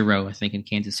 0, I think, in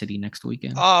Kansas City next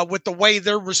weekend. With the way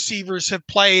their receivers have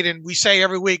played, and we say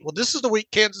every week, well, this is the week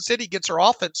Kansas City gets their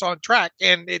offense on track,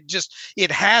 and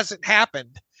it hasn't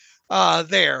happened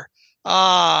there.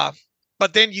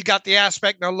 But then you got the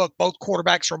aspect. Now, look, both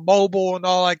quarterbacks are mobile and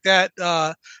all like that.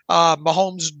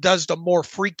 Mahomes does the more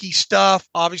freaky stuff.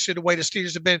 Obviously, the way the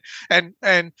Steelers have been,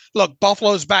 and look,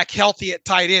 Buffalo's back healthy at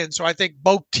tight end, so I think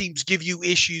both teams give you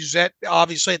issues at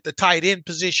obviously at the tight end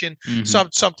position.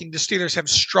 Something the Steelers have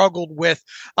struggled with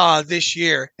this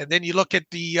year. And then you look at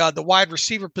the wide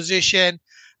receiver position.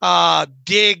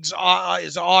 Diggs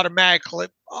is automatically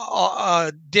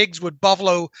Diggs with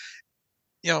Buffalo.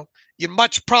 You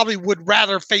much probably would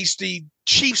rather face the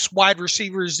Chiefs wide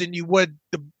receivers than you would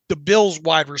the Bills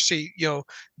wide receiver,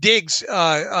 Diggs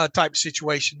type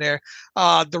situation there.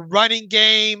 The running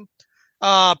game,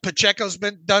 Pacheco's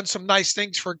done some nice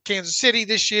things for Kansas City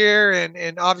this year,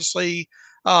 and obviously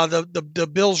the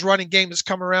Bills running game has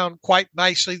come around quite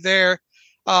nicely there.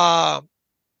 I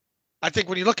think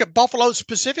when you look at Buffalo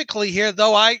specifically here,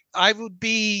 though, I would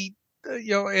be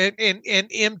and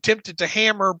am tempted to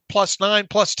hammer +9,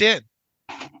 +10.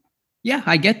 Yeah,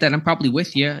 I get that. I'm probably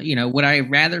with you. Would I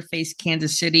rather face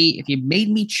Kansas City? If you made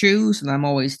me choose, and I'm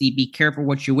always the be careful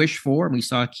what you wish for. And we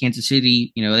saw Kansas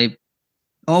City, they've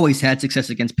always had success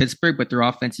against Pittsburgh, but their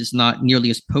offense is not nearly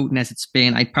as potent as it's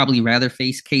been. I'd probably rather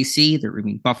face KC.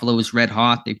 Buffalo is red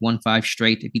hot. They've won 5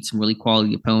 straight. They beat some really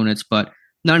quality opponents, but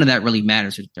none of that really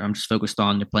matters. I'm just focused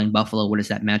on they're playing Buffalo. What does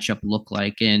that matchup look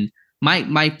like? And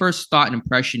my first thought and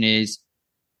impression is,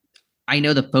 I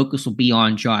know the focus will be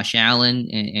on Josh Allen,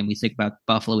 and we think about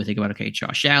Buffalo. We think about, okay,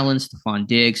 Josh Allen, Stephon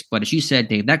Diggs. But as you said,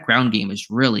 Dave, that ground game is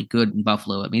really good in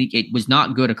Buffalo. I mean, it was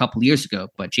not good a couple of years ago,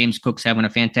 but James Cook's having a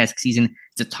fantastic season.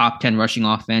 It's a top 10 rushing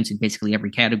offense in basically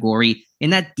every category.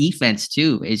 And that defense,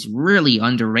 too, is really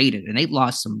underrated. And they've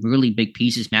lost some really big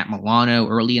pieces. Matt Milano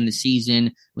early in the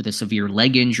season with a severe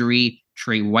leg injury.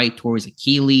 Trey White tore his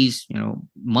Achilles,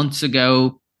 months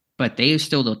ago. But they are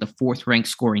still the 4th-ranked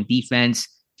scoring defense.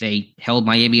 They held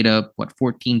Miami to,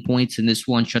 14 points in this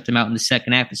one, shut them out in the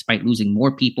second half despite losing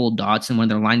more people. Dodson, one of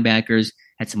their linebackers,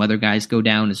 had some other guys go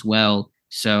down as well.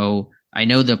 So I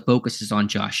know the focus is on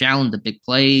Josh Allen, the big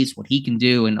plays, what he can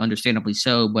do, and understandably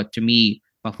so. But to me,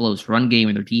 Buffalo's run game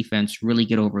and their defense really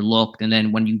get overlooked. And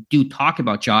then when you do talk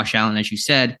about Josh Allen, as you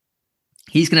said,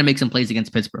 he's going to make some plays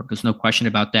against Pittsburgh. There's no question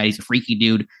about that. He's a freaky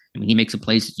dude. I mean, he makes some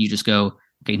plays that you just go,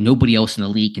 okay, nobody else in the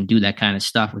league can do that kind of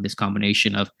stuff with this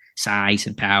combination of size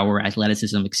and power,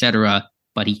 athleticism, etc.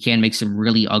 But he can make some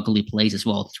really ugly plays as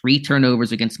well. 3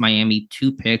 turnovers against Miami,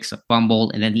 2 picks, a fumble,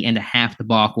 and then the end of half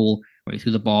debacle where he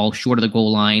threw the ball short of the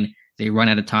goal line. They run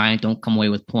out of time, don't come away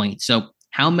with points. So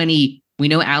we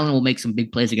know Allen will make some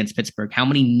big plays against Pittsburgh. How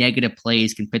many negative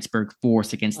plays can Pittsburgh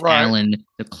force against Allen?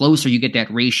 The closer you get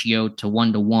that ratio to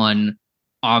 1-to-1,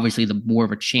 obviously the more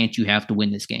of a chance you have to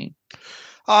win this game.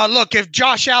 Look, if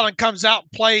Josh Allen comes out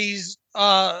and plays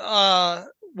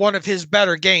one of his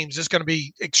better games, it's going to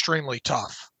be extremely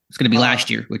tough. It's going to be last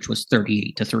year, which was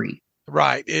 38-3.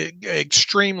 Right.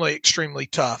 Extremely, extremely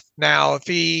tough. Now, if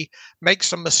he makes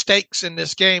some mistakes in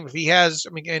this game, and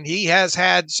he has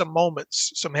had some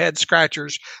moments, some head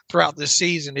scratchers throughout this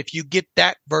season, if you get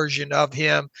that version of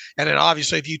him, and then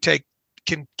obviously if you can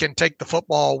take the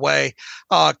football away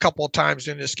a couple of times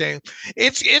in this game,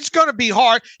 it's going to be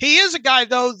hard. He is a guy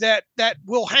though that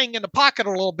will hang in the pocket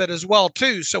a little bit as well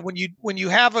too. So when you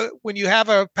have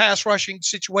a pass rushing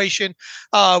situation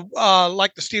like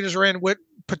the Steelers are in with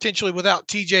potentially without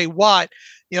TJ Watt,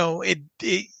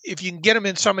 if you can get him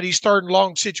in some of these 3rd and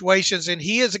long situations, and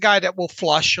he is a guy that will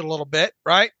flush a little bit,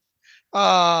 right?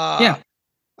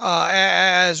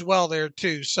 As well there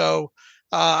too. So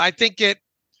I think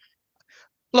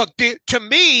Look, to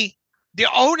me, the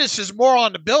onus is more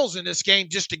on the Bills in this game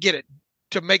just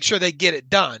to make sure they get it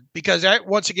done, because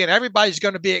once again, everybody's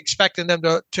going to be expecting them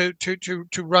to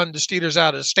run the Steelers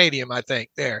out of the stadium, I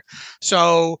think there.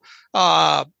 So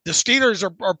the Steelers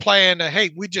are playing,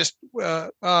 hey,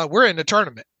 we're in the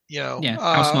tournament,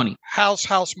 house money,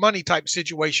 house money type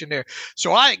situation there.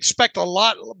 So I expect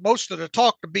most of the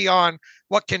talk to be on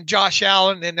what can Josh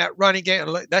Allen in that running game,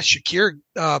 that Shakir,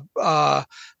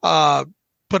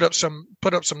 put up some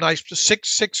nice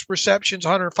six receptions,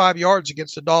 105 yards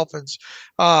against the Dolphins.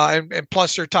 And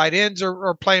plus their tight ends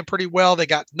are playing pretty well. They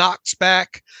got Knox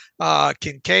back,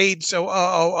 Kincaid's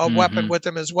a weapon with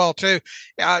them as well too.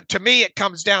 To me, it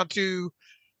comes down to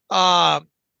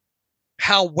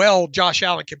how well Josh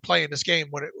Allen can play in this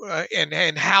game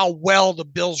and how well the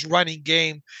Bills running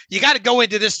game. You got to go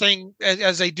into this thing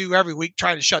as they do every week,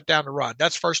 trying to shut down the run.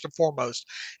 That's first and foremost.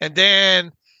 And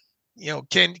then,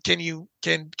 can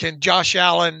Josh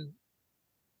Allen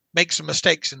make some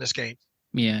mistakes in this game?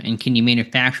 Yeah, and can you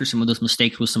manufacture some of those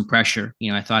mistakes with some pressure?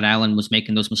 I thought Allen was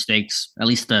making those mistakes, at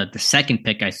least the second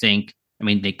pick, I think, I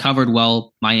mean, they covered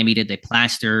well. Miami did. They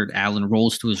plastered. Allen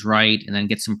rolls to his right and then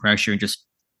gets some pressure and just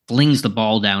flings the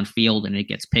ball downfield, and it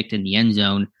gets picked in the end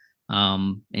zone.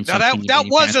 And now so that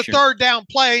was a third down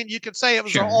play, and you could say it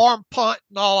was an arm punt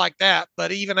and all like that.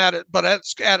 But even at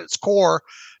its core,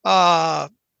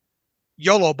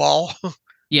 YOLO ball.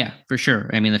 Yeah, for sure.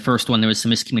 I mean, the first one, there was some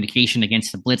miscommunication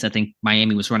against the blitz. I think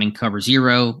Miami was running cover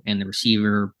 0, and the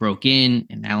receiver broke in,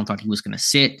 and Allen thought he was going to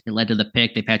sit. It led to the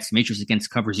pick. They've had some issues against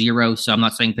cover 0, so I'm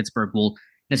not saying Pittsburgh will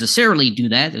necessarily do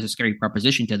that. There's a scary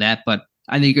proposition to that, but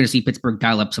I think you're going to see Pittsburgh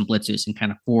dial up some blitzes and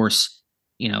kind of force,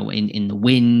 in the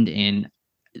wind. And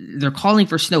they're calling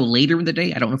for snow later in the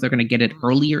day. I don't know if they're going to get it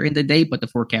earlier in the day, but the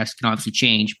forecast can obviously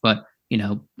change. But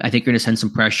I think you're going to send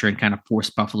some pressure and kind of force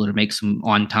Buffalo to make some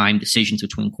on-time decisions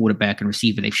between quarterback and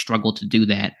receiver. They've struggled to do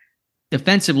that.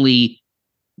 Defensively,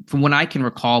 from what I can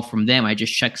recall from them, I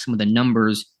just checked some of the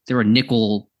numbers. They're a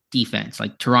nickel defense.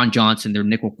 Like Teron Johnson, their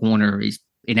nickel corner, is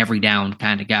an every down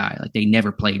kind of guy. Like they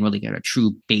never play and really get a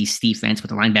true base defense. With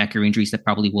the linebacker injuries, that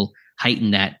probably will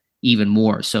heighten that even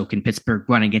more. So can Pittsburgh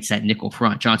run against that nickel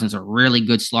front? Johnson's a really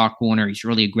good slot corner. He's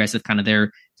really aggressive, kind of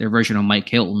their version of Mike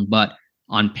Hilton, but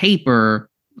on paper,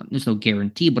 there's no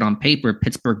guarantee, but on paper,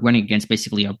 Pittsburgh running against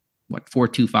basically a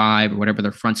 4-2-5 or whatever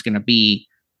their front's going to be,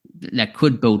 that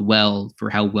could bode well for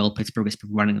how well Pittsburgh is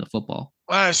running the football.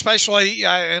 Especially,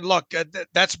 and look,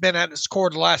 that's been at its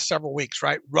core the last several weeks,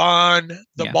 right? Run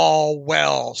the ball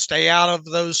well. Stay out of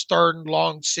those third and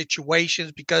long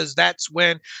situations, because that's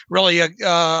when really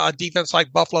a defense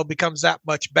like Buffalo becomes that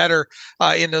much better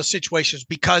in those situations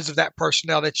because of that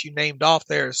personnel that you named off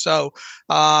there. So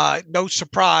no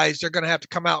surprise, they're going to have to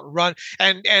come out and run.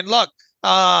 And look,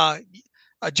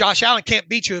 Josh Allen can't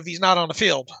beat you if he's not on the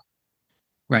field.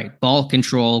 Right. Ball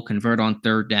control, convert on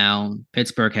third down.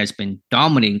 Pittsburgh has been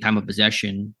dominating time of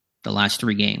possession the last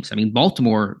 3 games. I mean,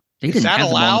 Baltimore, they didn't have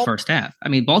the ball in the first half. I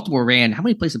mean, Baltimore ran, how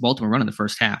many plays did Baltimore run in the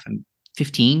first half?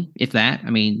 15, if that. I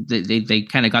mean, they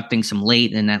kind of got things some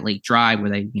late in that late drive where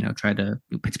they,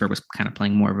 Pittsburgh was kind of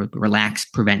playing more of a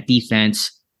relaxed prevent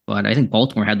defense. But I think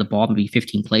Baltimore had the ball maybe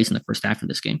 15 plays in the first half of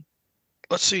this game.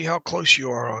 Let's see how close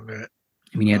you are on that.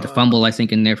 I mean, he had the fumble, I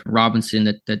think, in there from Robinson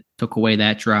that took away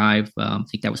that drive. I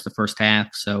think that was the first half.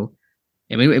 So,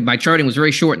 I mean, my charting was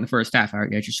very short in the first half. I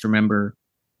just remember,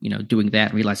 doing that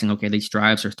and realizing, okay, these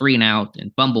drives are 3 and out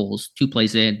and fumbles, 2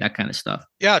 plays in, that kind of stuff.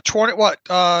 Yeah,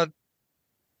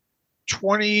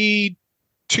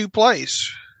 22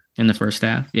 plays in the first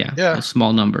half. Yeah, a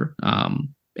small number.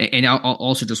 And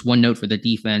also just one note for the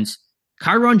defense.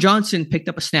 Kyron Johnson picked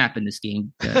up a snap in this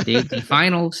game, the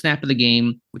final snap of the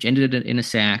game, which ended in a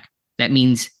sack. That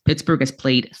means Pittsburgh has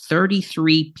played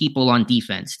 33 people on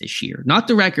defense this year. Not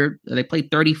the record. They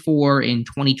played 34 in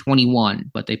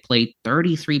 2021, but they played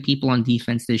 33 people on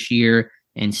defense this year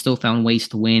and still found ways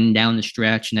to win down the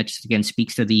stretch. And that just, again,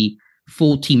 speaks to the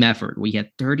full team effort. We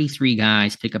had 33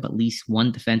 guys pick up at least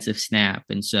one defensive snap.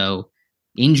 And so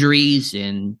injuries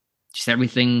and just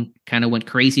everything kind of went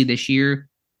crazy this year,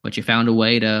 but you found a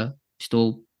way to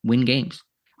still win games.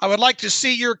 I would like to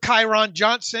see your Kyron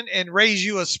Johnson and raise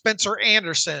you a Spencer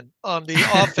Anderson on the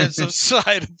offensive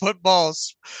side of football.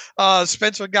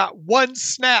 Spencer got 1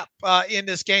 snap in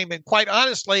this game, and quite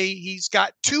honestly, he's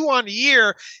got 2 on the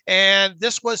year, and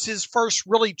this was his first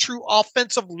really true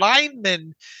offensive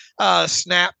lineman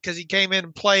snap, because he came in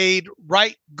and played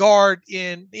right guard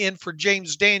in for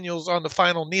James Daniels on the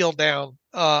final kneel down.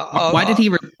 Why did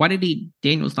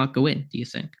Daniels not go in, do you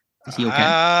think? Is he okay?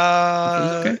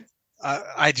 Okay?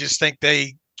 I just think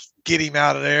they get him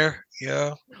out of there,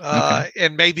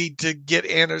 and maybe to get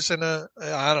Anderson,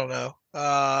 I don't know.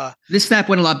 This snap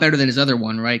went a lot better than his other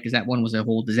one, right? Because that one was a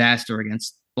whole disaster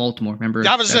against Baltimore. Remember?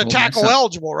 That was a tackle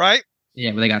eligible, right?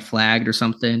 Yeah, where they got flagged or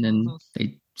something, and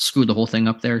they screwed the whole thing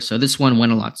up there. So this one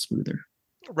went a lot smoother.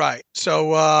 Right.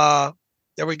 So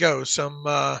there we go.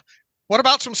 What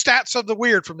about some stats of the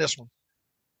weird from this one?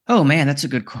 Oh, man, that's a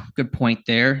good point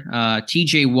there.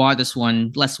 T.J. Watt, this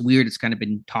one, less weird. It's kind of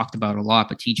been talked about a lot,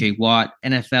 but T.J. Watt,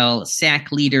 NFL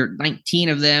sack leader, 19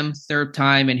 of them. 3rd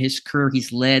time in his career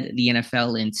he's led the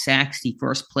NFL in sacks. The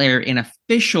first player in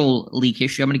official league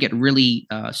history. I'm going to get really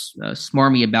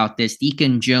smarmy about this.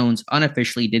 Deacon Jones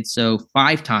unofficially did so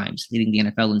 5 times, leading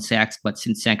the NFL in sacks, but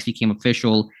since sacks became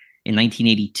official in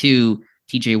 1982,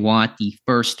 T.J. Watt, the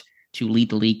first to lead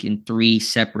the league in 3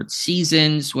 separate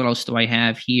seasons. What else do I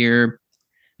have here?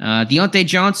 Deontay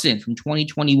Johnson from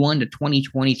 2021 to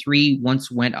 2023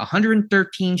 once went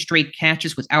 113 straight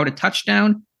catches without a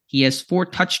touchdown. He has 4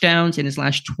 touchdowns in his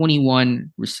last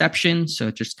 21 receptions. So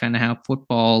just kind of how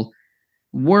football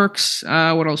works.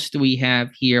 What else do we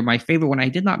have here? My favorite one I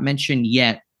did not mention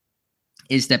yet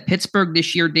is that Pittsburgh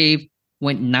this year, Dave,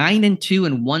 went 9-2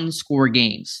 in one score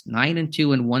games,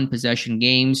 9-2 in one possession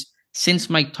games. Since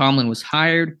Mike Tomlin was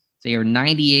hired, they are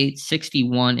 98,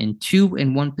 61, and 2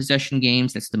 in one possession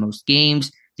games. That's the most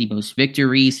games, the most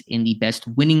victories, and the best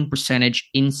winning percentage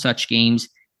in such games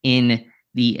in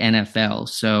the NFL.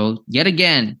 So yet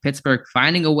again, Pittsburgh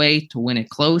finding a way to win it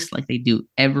close like they do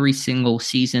every single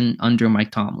season under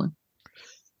Mike Tomlin.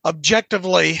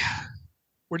 Objectively,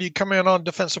 where do you come in on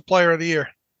Defensive Player of the Year?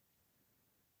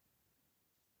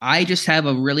 I just have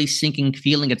a really sinking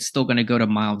feeling it's still going to go to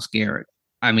Myles Garrett.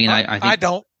 I mean, I think, I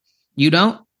don't. You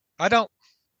don't? I don't.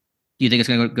 Do you think it's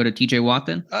going to go to TJ Watt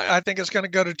then? I think it's going to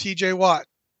go to TJ Watt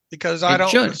because I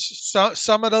don't.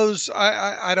 Some of those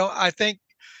I don't. I think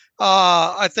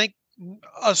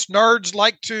us nerds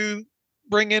like to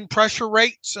bring in pressure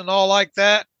rates and all like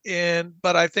that,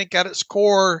 but I think at its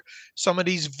core, some of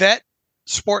these vet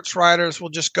sports writers will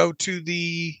just go to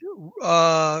the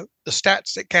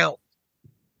stats that count.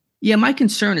 Yeah, my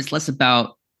concern is less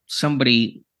about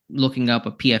somebody looking up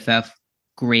a PFF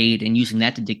grade and using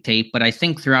that to dictate, but I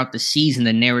think throughout the season,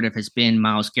 the narrative has been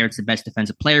Myles Garrett's the best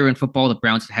defensive player in football. The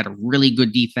Browns have had a really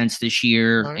good defense this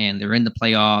year, right, and they're in the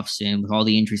playoffs, and with all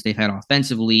the injuries they've had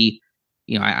offensively,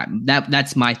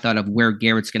 that's my thought of where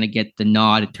Garrett's going to get the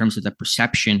nod in terms of the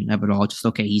perception of it all. Just,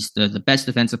 okay, he's the best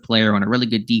defensive player on a really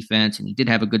good defense, and he did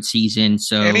have a good season.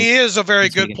 So, and he is a very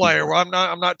good player. Well,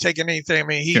 I'm not taking anything. I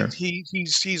mean,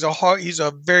 he's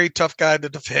a very tough guy to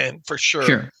defend for sure.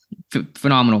 Sure,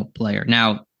 phenomenal player.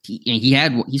 Now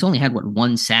he's only had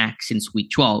one sack since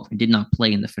week 12 and did not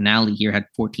play in the finale here. Had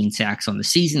 14 sacks on the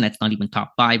season. That's not even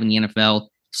top 5 in the NFL.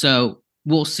 So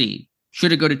we'll see.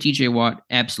 Should it go to TJ Watt?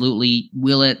 Absolutely.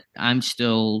 Will it? I'm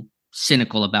still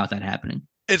cynical about that happening.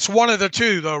 It's one of the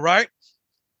two, though, right?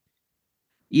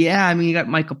 Yeah, I mean, you got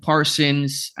Micah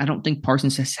Parsons. I don't think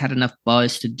Parsons has had enough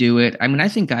buzz to do it. I mean, I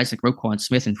think guys like Roquan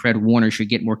Smith and Fred Warner should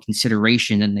get more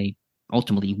consideration than they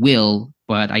ultimately will,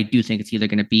 but I do think it's either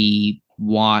going to be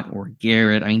Watt or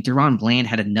Garrett. I mean, Deron Bland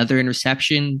had another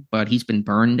interception, but he's been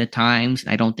burned at times.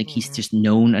 I don't think he's just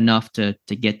known enough to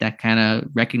get that kind of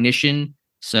recognition.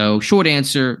 So short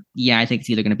answer, yeah, I think it's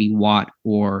either going to be Watt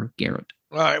or Garrett.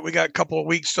 All right, we got a couple of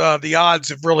weeks. The odds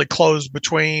have really closed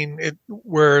between it,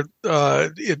 where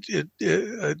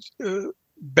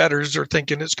bettors are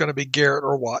thinking it's going to be Garrett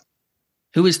or Watt.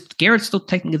 Who is Garrett still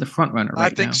technically the front runner right now? I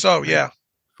think so, yeah.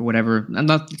 For whatever,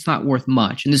 it's not worth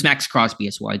much. And there's Max Crosby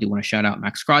as well. I do want to shout out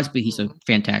Max Crosby. He's a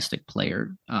fantastic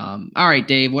player. All right,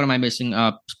 Dave, what am I missing?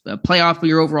 Playoff for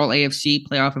your overall AFC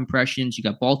playoff impressions. You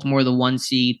got Baltimore, the 1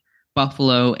 seed,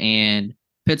 Buffalo and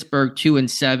Pittsburgh, 2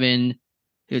 and 7.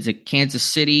 Is it Kansas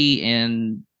City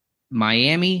and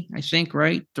Miami, I think,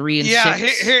 right? 3 and 6. Yeah,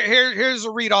 here's a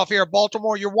read off here.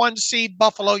 Baltimore, your 1 seed.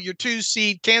 Buffalo, your 2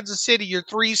 seed. Kansas City, your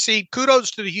 3 seed.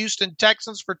 Kudos to the Houston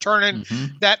Texans for turning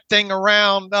that thing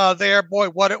around there. Boy,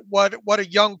 what a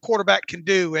young quarterback can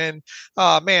do. And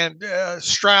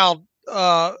Stroud,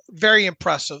 very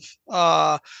impressive.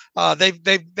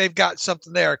 They've got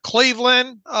something there.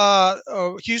 Cleveland,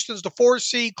 Houston's the 4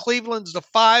 seed. Cleveland's the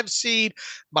 5 seed.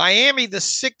 Miami, the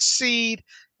 6 seed.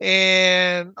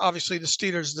 And obviously the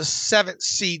Steelers, the 7th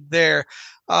seed there.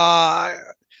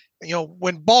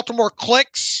 When Baltimore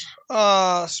clicks,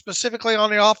 specifically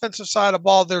on the offensive side of the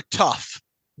ball, they're tough.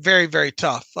 Very, very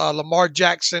tough. Lamar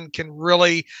Jackson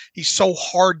he's so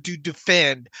hard to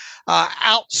defend.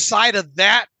 Outside of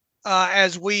that,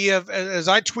 as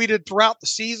I tweeted throughout the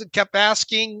season, kept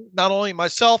asking not only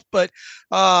myself, but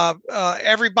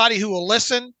everybody who will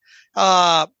listen,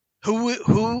 who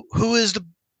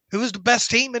is the best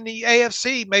team in the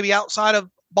AFC, maybe outside of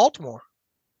Baltimore?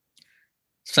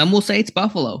 Some will say it's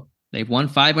Buffalo. They've won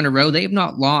 5 in a row. They have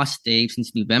not lost, Dave,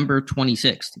 since November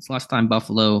 26th. It's the last time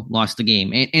Buffalo lost the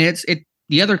game. And it's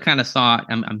the other kind of thought.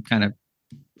 I'm kind of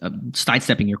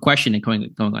sidestepping your question and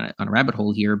going on a rabbit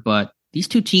hole here, but these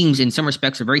two teams in some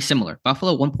respects are very similar.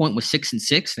 Buffalo at one point was 6 and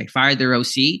 6. They fired their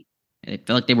OC. And it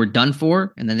felt like they were done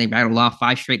for, and then they rattled off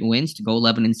 5 straight wins to go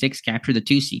 11 and 6, capture the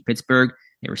 2 seed. Pittsburgh,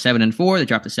 they were 7 and 4. They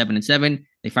dropped to 7 and 7.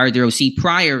 They fired their OC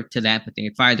prior to that, but they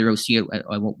had fired their OC at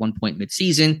one point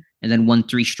mid-season, and then won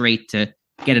 3 straight to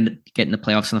get in the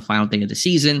playoffs on the final day of the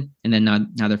season. And then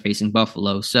now they're facing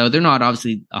Buffalo. So they're not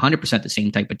obviously 100% the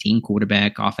same type of team.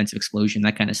 Quarterback, offensive explosion,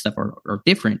 that kind of stuff are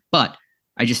different. But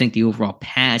I just think the overall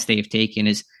path they have taken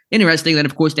is interesting. Then,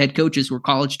 of course, the head coaches were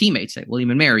college teammates at William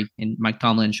and Mary and Mike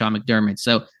Tomlin and Sean McDermott.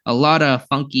 So a lot of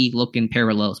funky looking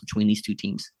parallels between these two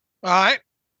teams. All right.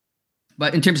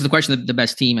 But in terms of the question of the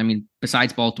best team, I mean,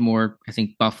 besides Baltimore, I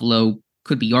think Buffalo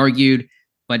could be argued.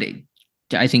 But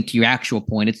I think to your actual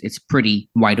point, it's pretty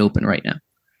wide open right now.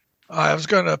 I was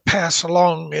going to pass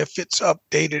along if it's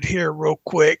updated here real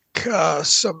quick.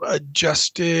 Some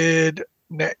adjusted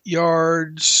net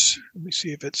yards. Let me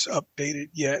see if it's updated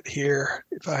yet here.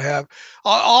 If I have,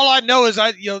 all I know is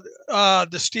the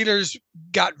Steelers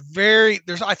got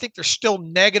I think there's still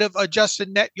negative adjusted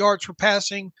net yards per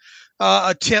passing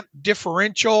attempt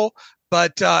differential,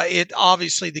 but it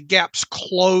obviously the gap's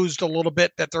closed a little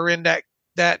bit that they're in that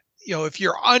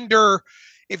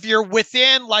if you're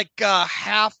within like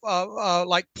half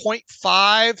like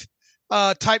 0.5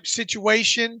 type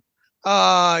situation,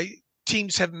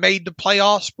 teams have made the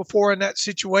playoffs before in that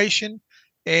situation,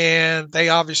 and they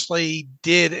obviously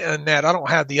did in that. I don't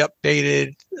have the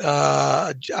updated.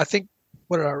 I think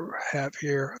what did I have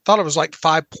here? I thought it was like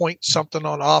 5 point something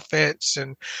on offense,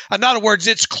 and in other words,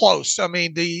 it's close. I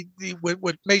mean,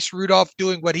 with Mason Rudolph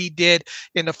doing what he did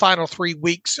in the final 3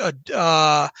 weeks,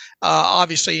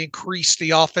 obviously increased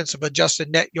the offensive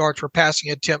adjusted net yards per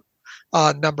passing attempt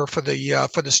number for the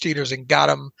Steelers and got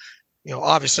them,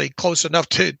 obviously close enough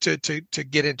to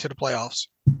get into the playoffs.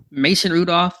 Mason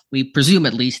Rudolph, we presume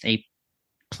at least a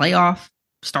playoff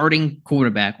starting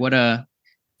quarterback. What a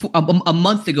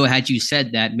month ago, had you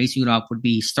said that Mason Rudolph would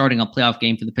be starting a playoff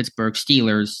game for the Pittsburgh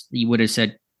Steelers, you would have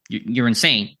said you're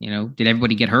insane. Did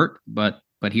everybody get hurt? But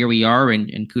here we are,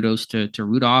 and kudos to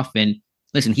Rudolph. And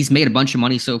listen, he's made a bunch of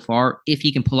money so far. If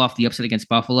he can pull off the upset against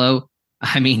Buffalo,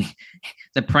 I mean,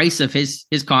 the price of his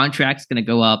contract is going to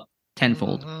go up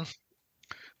tenfold. Mm-hmm.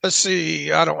 Let's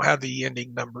see. I don't have the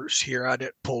ending numbers here. I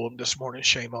didn't pull them this morning.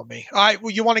 Shame on me. All right.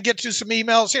 Well, you want to get to some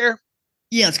emails here?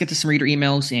 Yeah, let's get to some reader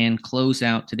emails and close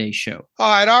out today's show. All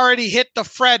right, I already hit the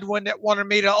Fred one that wanted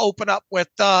me to open up with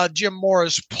Jim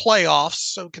Mora's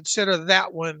playoffs, so consider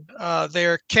that one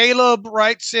there. Caleb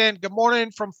writes in, good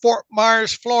morning from Fort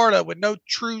Myers, Florida. With no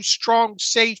true strong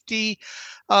safety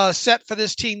set for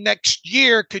this team next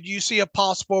year, could you see a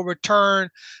possible return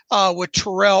with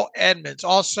Terrell Edmunds?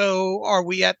 Also, are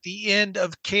we at the end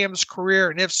of Cam's career?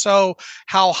 And if so,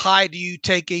 how high do you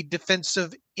take a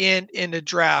defensive end in the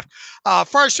draft?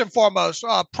 First and foremost,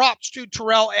 props to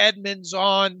Terrell Edmunds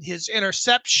on his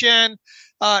interception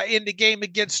in the game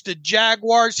against the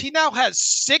Jaguars. He now has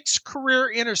 6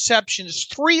 career interceptions.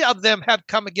 3 of them have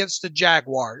come against the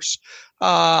Jaguars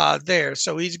there.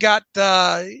 So he's got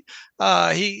something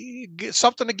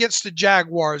against the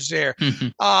Jaguars there.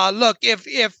 Look,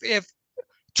 if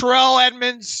Terrell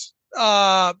Edmunds,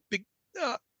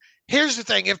 here's the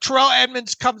thing. If Terrell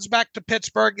Edmunds comes back to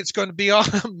Pittsburgh, it's going to be on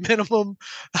a minimum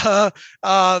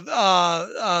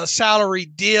salary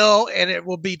deal, and it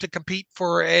will be to compete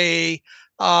for a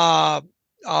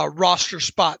roster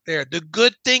spot there. The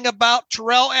good thing about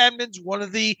Terrell Edmunds, one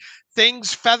of the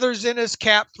things feathers in his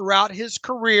cap throughout his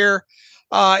career,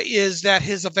 is that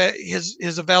his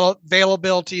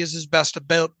availability is his best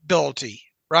ability,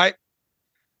 right?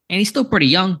 And he's still pretty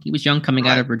young. He was young coming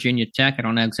out of Virginia Tech. I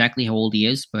don't know exactly how old he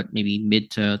is, but maybe mid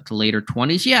to later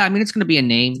 20s. Yeah, I mean, it's going to be a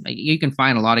name. You can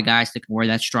find a lot of guys that can wear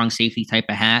that strong safety type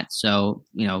of hat. So,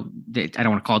 I don't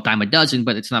want to call it dime a dozen,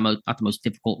 but it's not the most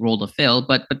difficult role to fill.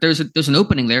 But there's an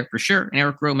opening there for sure. And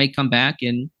Eric Rowe may come back,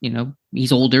 and,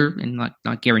 he's older and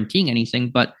not guaranteeing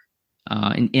anything. But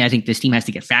and I think this team has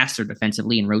to get faster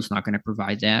defensively, and Rowe's not going to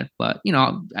provide that. But,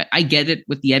 I get it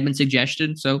with the Edmund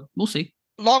suggestion. So we'll see.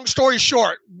 Long story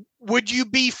short, would you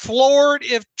be floored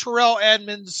if Terrell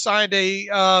Edmunds signed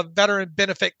a veteran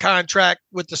benefit contract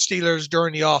with the Steelers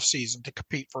during the offseason to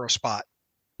compete for a spot?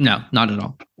 No, not at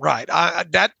all. Right.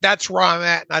 That's where I'm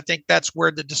at, and I think that's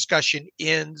where the discussion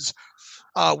ends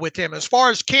with him. As far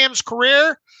as Cam's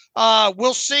career,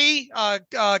 we'll see.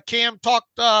 Cam talked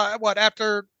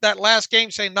after that last game,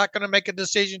 saying not going to make a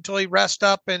decision until he rests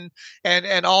up and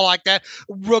all like that.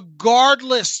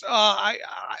 Regardless,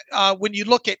 when you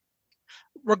look at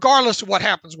regardless of what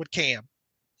happens with Cam,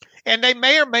 and they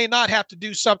may or may not have to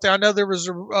do something. I know there was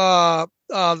who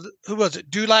was it,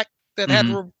 Dulac, that had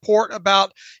a report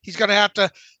about he's going to have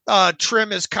to trim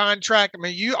his contract. I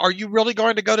mean, are you really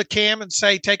going to go to Cam and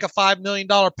say take a $5 million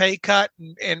pay cut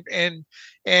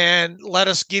and let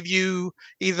us give you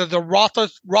either the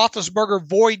Roethlisberger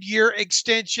void year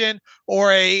extension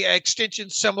or a extension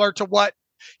similar to what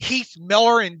Heath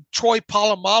Miller and Troy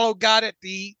Polamalu got at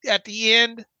the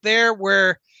end there,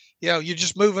 where you're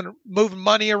just moving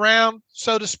money around,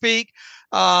 so to speak,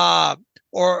 or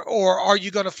are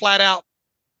you going to flat out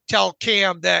tell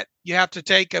Cam that you have to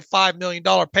take a $5 million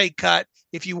pay cut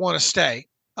if you want to stay?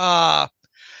 I'm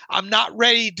not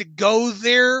ready to go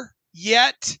there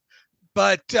yet,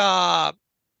 but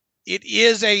it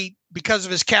is because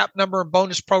of his cap number and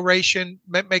bonus proration,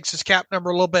 makes his cap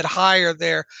number a little bit higher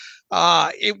there.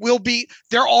 It will be,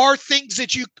 there are things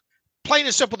that plain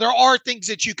and simple, there are things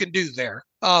that you can do there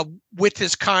with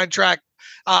his contract.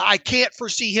 I can't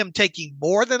foresee him taking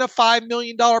more than a $5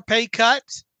 million pay cut,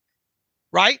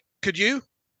 right? Could you?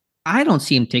 I don't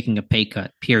see him taking a pay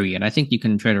cut, period. I think you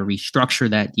can try to restructure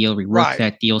that deal, rework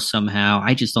that deal somehow.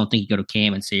 I just don't think you go to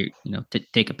Cam and say,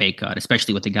 take a pay cut,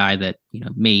 especially with a guy that,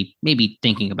 may be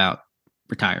thinking about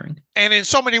retiring. And in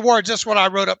so many words, that's what I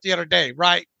wrote up the other day,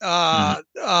 right? Now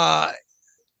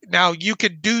you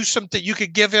could do something. You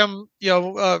could give him,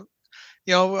 a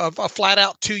flat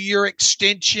out 2-year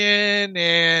extension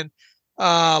and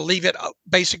leave it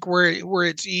basic where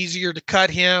it's easier to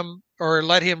cut him or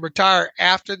let him retire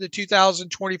after the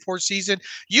 2024 season.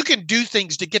 You can do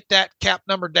things to get that cap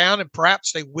number down, and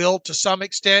perhaps they will to some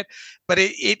extent, but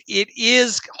it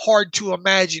is hard to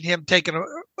imagine him taking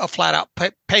a flat out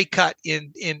pay cut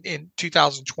in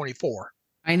 2024.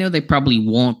 I know they probably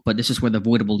won't, but this is where the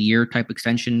voidable year type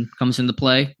extension comes into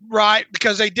play. Right,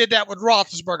 because they did that with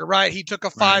Roethlisberger, right? He took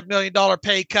a $5 million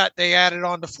pay cut. They added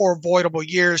on to 4 voidable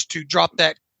years to drop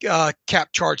that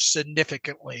cap charge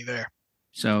significantly there.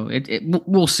 So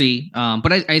we'll see.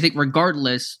 But I think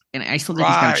regardless, and I still think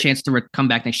he's got a chance to come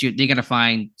back next year. They got to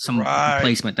find some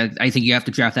replacement. I think you have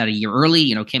to draft that a year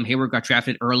early. Cam Hayward got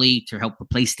drafted early to help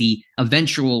replace the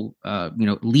eventual,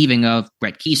 leaving of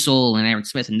Brett Kiesel and Aaron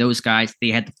Smith and those guys. They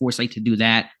had the foresight to do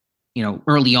that,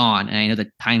 early on. And I know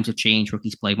that times have changed.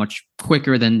 Rookies play much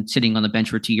quicker than sitting on the bench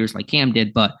for 2 years like Cam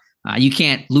did. But you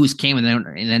can't lose Cam and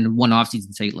then one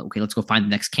offseason say, okay, let's go find the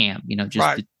next Cam.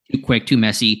 Too quick, too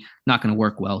messy, not going to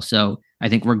work well. So I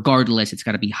think regardless, it's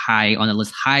got to be high on the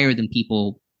list, higher than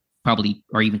people probably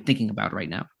are even thinking about right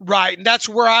now. Right. And that's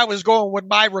where I was going with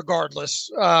my regardless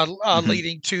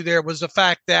leading to there was the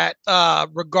fact that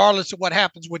regardless of what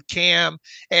happens with Cam,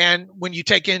 and when you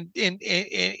take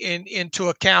into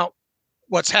account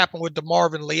what's happened with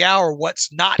DeMarvin Leal or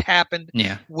what's not happened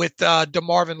with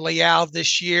DeMarvin Leal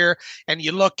this year, and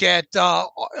you look at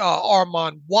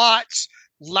Armon Watts,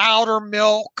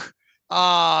 Loudermilk,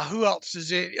 who else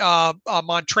is it?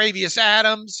 Montravius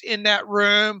Adams in that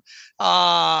room.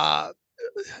 Larry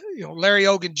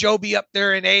Ogunjobi up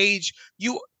there in age.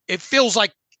 It feels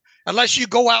like unless you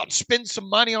go out and spend some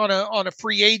money on a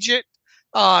free agent,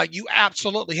 you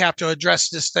absolutely have to address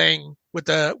this thing with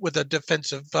a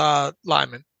defensive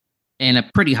lineman. And a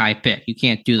pretty high pick. You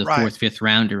can't do the 4th, 5th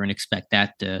rounder and expect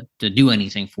that to do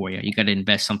anything for you. You got to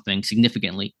invest something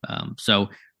significantly. So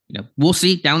we'll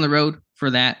see down the road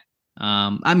for that.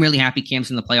 I'm really happy Cam's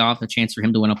in the playoff, a chance for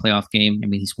him to win a playoff game. I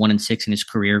mean, he's 1-6 in his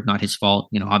career, not his fault.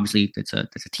 Obviously that's a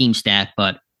team stat,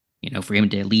 but for him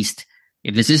to at least,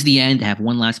 if this is the end, to have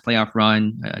one last playoff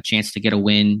run, a chance to get a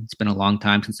win. It's been a long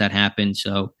time since that happened.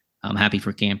 So I'm happy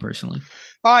for Cam personally.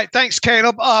 All right. Thanks,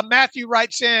 Caleb. Matthew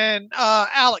writes in,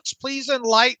 Alex, please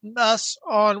enlighten us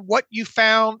on what you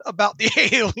found about the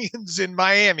aliens in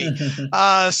Miami.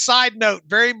 Side note,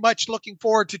 very much looking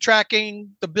forward to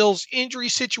tracking the Bills' injury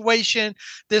situation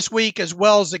this week, as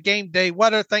well as the game day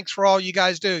weather. Thanks for all you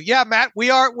guys do. Yeah, Matt,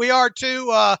 we are too.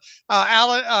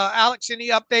 Alex, any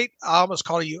update? I almost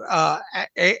call you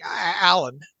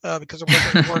Alan because I'm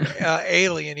looking for an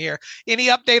alien here. Any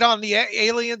update on the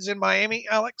aliens in Miami,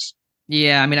 Alex?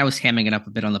 Yeah, I mean, I was hamming it up a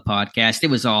bit on the podcast. It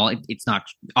was it's not,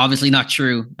 obviously not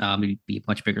true. It'd be a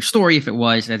much bigger story if it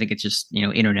was. I think it's just,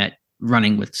 internet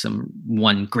running with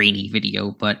one grainy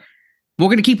video. But we're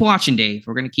going to keep watching, Dave.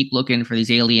 We're going to keep looking for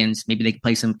these aliens. Maybe they can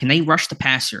play can they rush the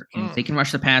passer? And if they can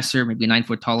rush the passer, maybe a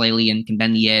 9-foot tall alien can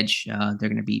bend the edge. They're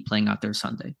going to be playing out there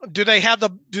Sunday. Do they have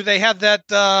that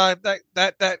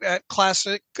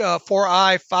classic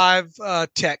 4i5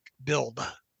 tech build?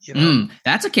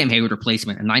 That's a Cam Hayward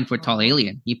replacement, a 9-foot tall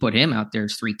alien. You put him out there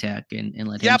as 3-tech and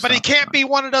let him. Yeah, but he can't be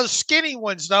one of those skinny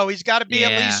ones, though. He's got to be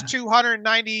at least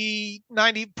 290,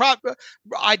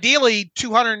 ideally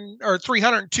 200 or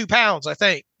 302 pounds, I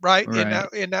think. Right.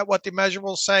 In that what the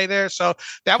measurables say there. So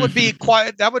that would be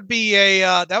that would be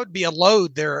a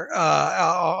load there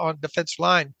on defensive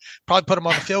line. Probably put him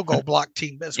on the field goal block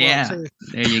team as well. Too.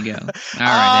 There you go. All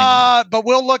right. But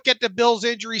we'll look at the Bills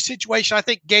injury situation. I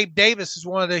think Gabe Davis is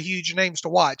one of the huge names to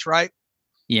watch, right?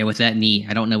 Yeah, with that knee.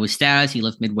 I don't know his status. He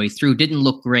left midway through. Didn't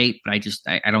look great, but I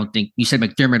don't think you said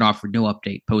McDermott offered no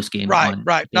update post game. Right.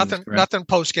 Nothing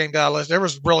post game guy. There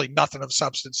was really nothing of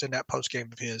substance in that post game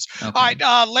of his. Okay. All right.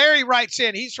 Larry writes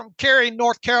in. He's from Cary,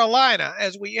 North Carolina.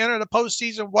 As we enter the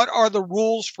postseason, what are the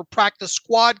rules for practice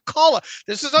squad call-up?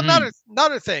 This is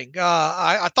another thing.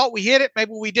 I thought we hit it.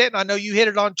 Maybe we didn't. I know you hit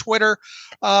it on Twitter,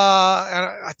 and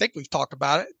I think we've talked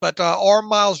about it. But are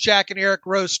Miles Jack and Eric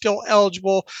Rose still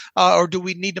eligible, or do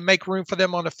we need to make room for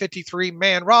them on a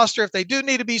 53-man roster? If they do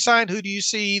need to be signed, who do you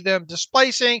see them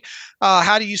displacing?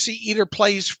 How do you see either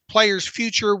player's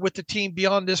future with the team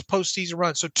beyond this postseason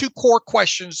run? So 2 core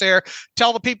questions there.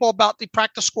 Tell the people about the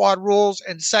practice squad rules,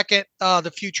 and second,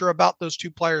 the future about those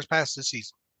 2 players past this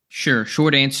season. Sure.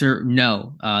 Short answer,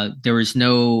 no. There is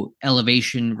no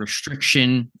elevation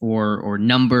restriction or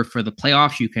number for the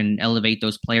playoffs. You can elevate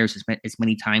those players as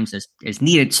many times as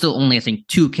needed. Still only, I think,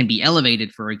 2 can be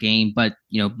elevated for a game. But,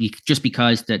 just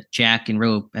because that Jack and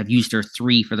Rowe have used their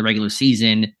 3 for the regular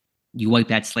season, you wipe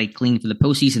that slate clean for the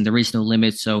postseason. There is no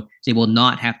limit. So they will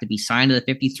not have to be signed to the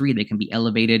 53. They can be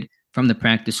elevated from the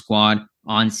practice squad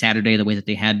on Saturday, the way that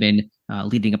they had been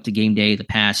leading up to game day the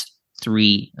past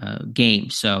 3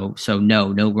 games. So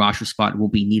no roster spot will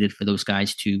be needed for those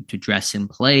guys to dress and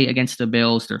play against the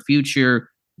Bills. Their future,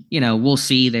 we'll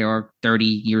see. They are 30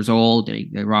 years old.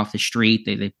 They're off the street.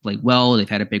 They play well. They've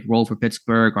had a big role for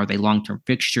Pittsburgh. Are they long-term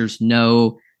fixtures?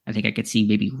 No. I think I could see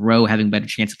maybe Rowe having a better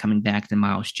chance of coming back than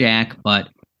Miles Jack, but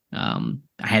I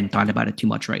hadn't thought about it too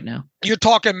much right now. You're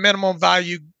talking minimum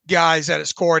value guys at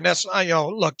its core, and that's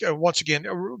look, once again,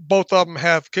 both of them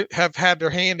have had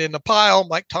their hand in the pile.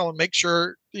 Mike Tomlin make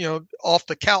sure off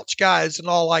the couch guys and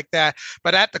all like that,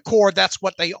 but at the core, that's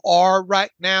what they are right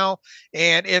now.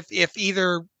 And if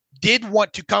either did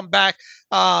want to come back,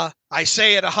 I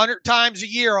say it 100 times a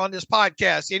year on this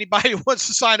podcast, anybody who wants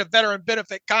to sign a veteran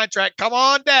benefit contract, come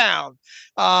on down.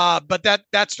 But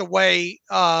that's the way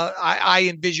I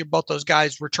envision both those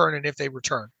guys returning if they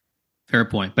return. Fair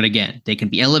point. But again, they can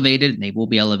be elevated, and they will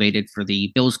be elevated for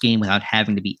the Bills game without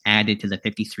having to be added to the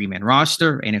 53-man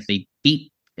roster. And if they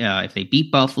beat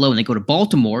Buffalo and they go to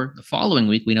Baltimore the following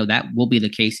week, we know that will be the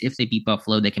case. If they beat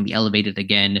Buffalo, they can be elevated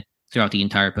again throughout the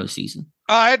entire postseason.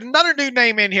 I had another new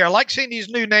name in here. I like seeing these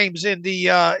new names in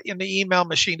the email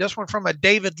machine. This one from a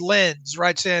David Lenz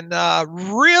writes in,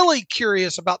 really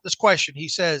curious about this question. He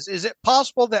says, is it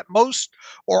possible that most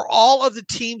or all of the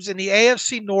teams in the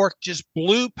AFC North just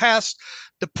blew past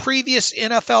the previous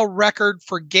NFL record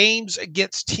for games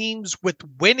against teams with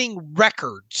winning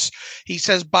records? He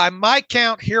says, by my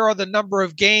count, here are the number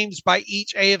of games by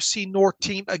each AFC North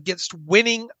team against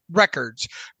winning records.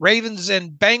 Ravens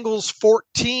and Bengals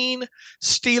 14,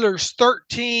 Steelers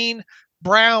 13,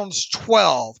 Browns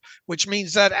 12, which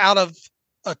means that out of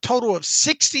a total of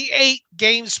 68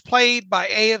 games played by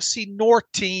AFC North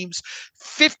teams,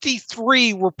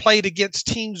 53 were played against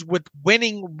teams with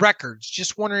winning records.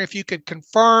 Just wondering if you could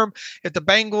confirm if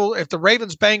the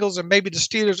Ravens, Bengals, and maybe the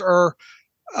Steelers are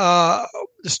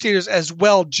the Steelers as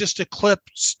well just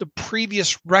eclipsed the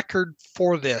previous record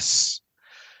for this.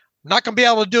 I'm not going to be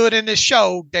able to do it in this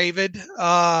show, David. Do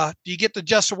you get the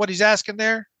gist of what he's asking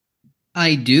there?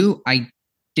 I do.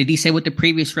 Did he say what the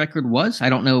previous record was? I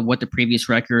don't know what the previous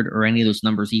record or any of those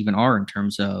numbers even are in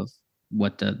terms of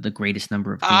what the greatest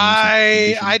number of games.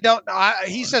 I don't.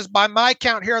 He says, by my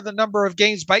count, here are the number of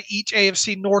games by each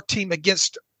AFC North team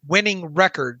against winning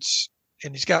records.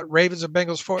 And he's got Ravens and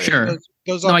Bengals for. Sure.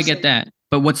 Goes on I get that.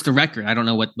 But what's the record? I don't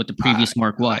know what the previous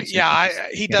mark was.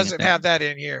 He doesn't have that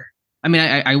in here. I mean,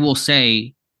 I will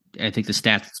say, I think the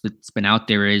stat that's been out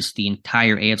there is the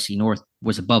entire AFC North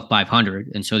was above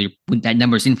 500. And so that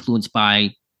number is influenced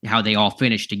by how they all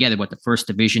finished together. What the first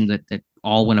division that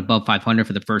all went above 500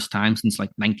 for the first time since like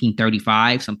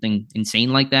 1935, something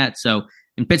insane like that. So,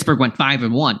 and Pittsburgh went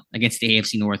 5-1 against the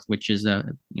AFC North, which is a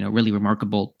really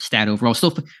remarkable stat overall.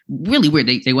 Still really weird.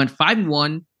 They went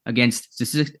 5-1 against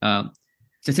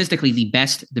statistically the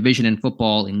best division in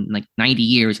football in like 90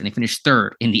 years, and they finished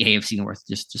third in the AFC North.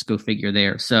 Just go figure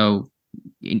there. So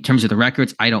in terms of the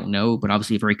records, I don't know, but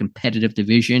obviously a very competitive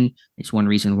division. It's one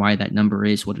reason why that number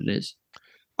is what it is.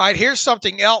 All right, here's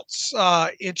something else,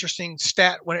 interesting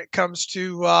stat when it comes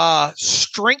to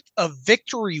strength of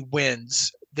victory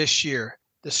wins this year.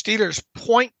 The Steelers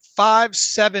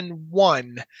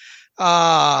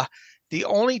 0.571. The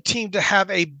only team to have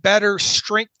a better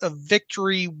strength of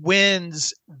victory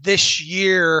wins this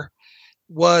year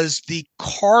was the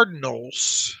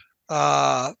Cardinals,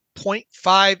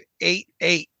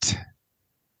 0.588.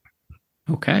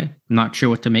 Okay. I'm not sure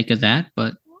what to make of that,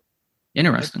 but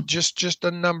interesting. Just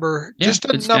a number, yeah, just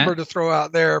a number to throw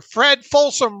out there. Fred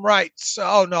Folsom writes,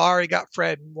 oh no, I already got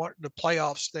Fred wanting the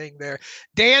playoffs thing there.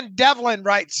 Dan Devlin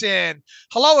writes in,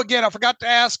 hello again. I forgot to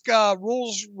ask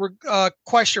rules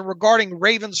question regarding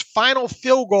Ravens' final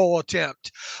field goal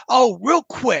attempt. Oh, real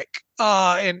quick.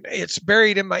 And it's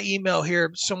buried in my email here.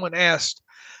 Someone asked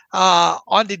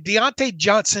on the Deontay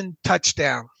Johnson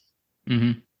touchdown.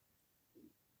 Mm-hmm.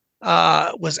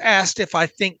 Was asked if I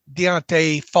think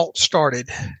Deontay fault started,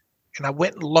 and I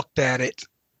went and looked at it.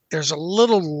 there's a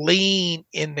little lean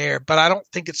in there, but I don't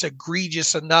think it's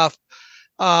egregious enough.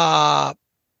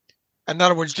 In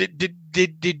other words,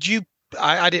 did you?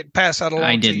 I didn't pass that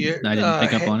along to you. I didn't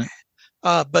pick up on it.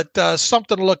 But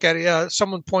something to look at.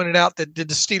 Someone pointed out that did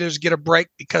the Steelers get a break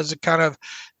because of kind of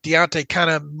Deontay kind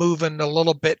of moving a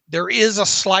little bit. There is a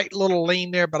slight little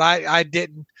lean there, but I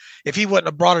didn't. If he wouldn't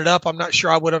have brought it up, I'm not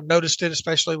sure I would have noticed it,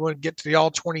 especially when we get to the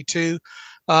all 22.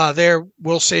 There,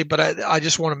 we'll see. But I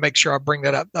just want to make sure I bring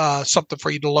that up. Something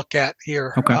for you to look at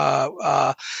here.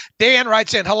 Okay. Dan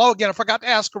writes in, hello again. I forgot to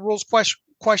ask a rules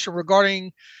question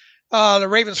regarding the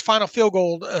Ravens' final field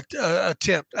goal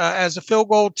attempt. As the field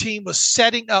goal team was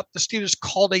setting up, the Steelers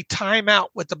called a timeout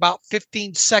with about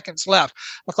 15 seconds left.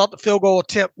 I thought the field goal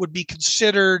attempt would be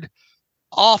considered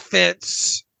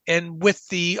offense, and with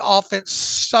the offense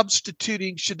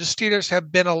substituting, should the Steelers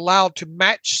have been allowed to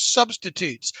match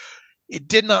substitutes? It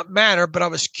did not matter, but I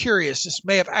was curious. This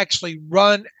may have actually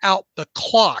run out the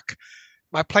clock.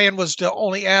 My plan was to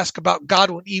only ask about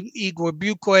Godwin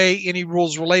Igwebuike, any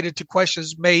rules related to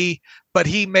questions but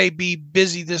he may be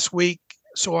busy this week,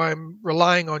 so I'm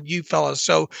relying on you fellas.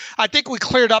 So I think we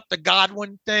cleared up the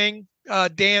Godwin thing,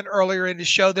 Dan, earlier in the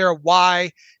show there,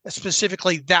 why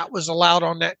specifically that was allowed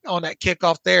on that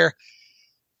kickoff there.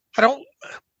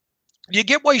 You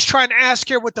get what he's trying to ask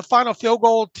here with the final field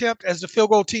goal attempt. As the field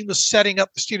goal team was setting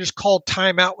up, the Steelers called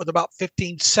timeout with about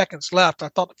 15 seconds left. I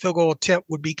thought the field goal attempt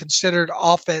would be considered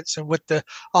offense, and with the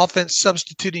offense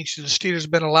substituting, should the Steelers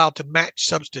have been allowed to match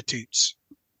substitutes?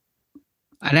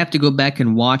 I'd have to go back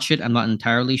and watch it. I'm not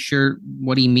entirely sure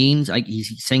what he means.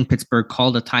 He's saying Pittsburgh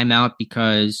called a timeout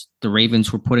because the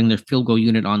Ravens were putting their field goal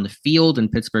unit on the field, and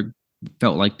Pittsburgh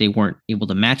felt like they weren't able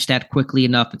to match that quickly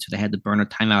enough, and so they had to burn a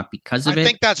timeout because of it. I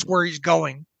think that's where he's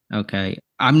going. Okay.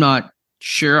 I'm not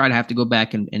sure. I'd have to go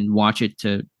back and watch it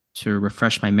to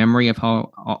refresh my memory of how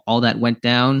all that went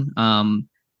down.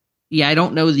 Yeah, I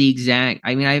don't know the exact.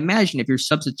 I mean, I imagine if you're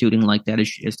substituting like that,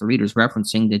 as the reader's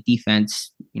referencing, the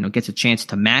defense, gets a chance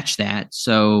to match that.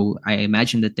 So I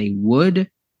imagine that they would,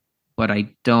 but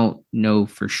I don't know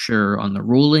for sure on the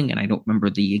ruling, and I don't remember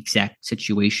the exact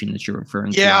situation that you're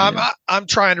referring to. Yeah, I'm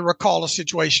trying to recall a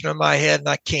situation in my head, and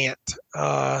I can't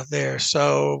there.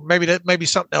 So maybe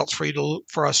something else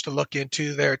for us to look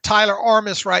into there. Tyler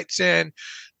Armis writes in,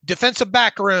 defensive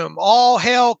back room, all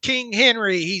hail King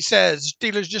Henry. He says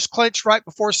Steelers just clinched right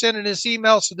before sending this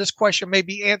email, so this question may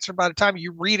be answered by the time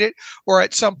you read it or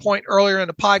at some point earlier in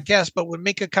the podcast. But with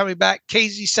Minkah coming back,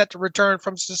 Casey set to return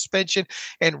from suspension,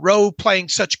 and Rowe playing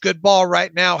such good ball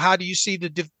right now, how do you see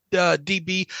the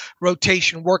DB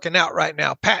rotation working out right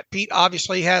now? Pat Pete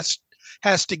obviously has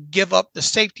to give up the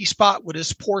safety spot with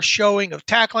his poor showing of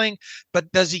tackling,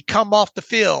 but does he come off the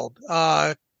field?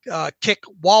 Kick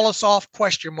Wallace off? ?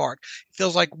 It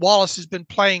feels like Wallace has been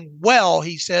playing well,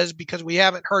 he says, because we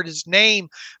haven't heard his name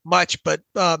much, but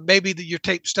maybe your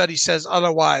tape study says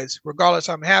otherwise. Regardless,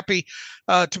 I'm happy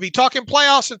to be talking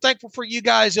playoffs and thankful for you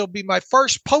guys. It'll be my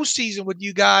first postseason with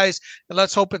you guys, and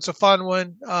let's hope it's a fun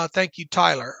one. Thank you,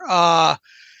 Tyler.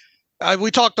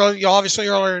 We talked obviously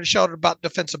earlier in the show about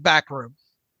defensive back room.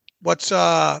 What's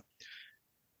going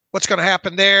to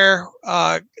happen there?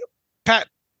 Pat,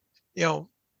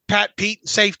 Pat, Pete, and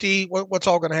safety, what's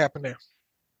all going to happen there?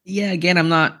 Yeah, again, I'm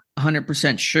not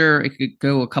 100% sure. It could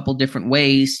go a couple different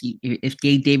ways. If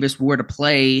Gabe Davis were to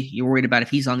play, you're worried about if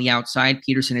he's on the outside.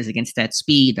 Peterson is against that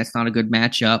speed. That's not a good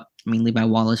matchup. I mean, Levi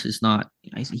Wallace is not.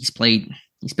 He's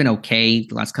been okay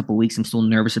the last couple of weeks. I'm still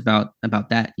nervous about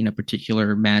that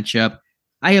particular matchup.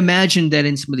 I imagine that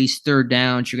in some of these third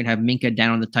downs, you're going to have Minkah down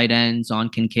on the tight ends, on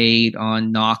Kincaid,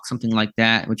 on Knox, something like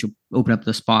that, which will open up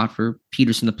the spot for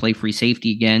Peterson to play free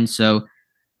safety again. So,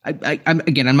 I'm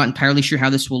not entirely sure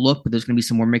how this will look, but there's going to be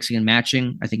some more mixing and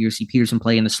matching. I think you're going to see Peterson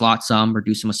play in the slot some, or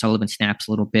do some O'Sullivan snaps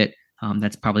a little bit.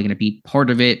 That's probably going to be part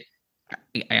of it.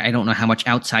 I don't know how much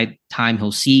outside time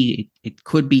he'll see. It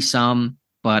could be some,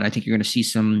 but I think you're going to see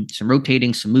some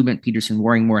rotating, some movement, Peterson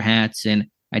wearing more hats, and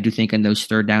I do think in those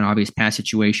third down obvious pass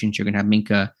situations, you're going to have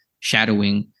Minkah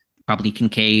shadowing probably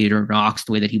Kincaid or Knox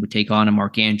the way that he would take on, and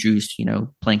Mark Andrews,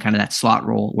 playing kind of that slot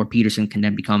role where Peterson can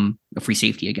then become a free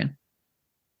safety again.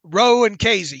 Rowe and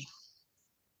Casey.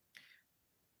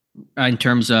 In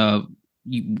terms of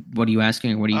what are you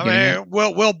asking, or what are you getting at?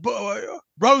 Well,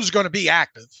 Rowe's going to be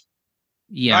active.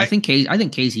 Yeah, right? I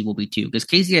think Casey will be too, because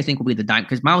Casey I think will be the dime,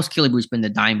 because Miles Killebrew has been the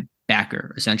dime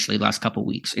backer essentially the last couple of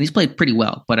weeks, and he's played pretty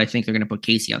well, but I think they're going to put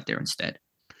Casey out there instead.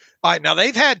 All right, now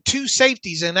they've had two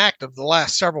safeties inactive the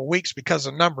last several weeks because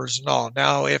of numbers and all.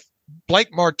 Now, if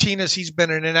Blake Martinez, he's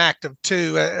been an inactive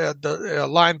too, the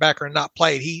linebacker, and not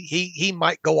played, he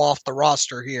might go off the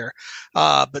roster here,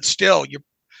 but still,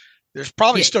 There's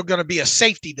probably Yeah. still going to be a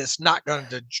safety that's not going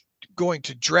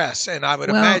to dress, and I would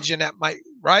Well, imagine that might,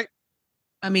 right?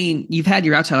 I mean, you've had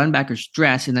your outside linebackers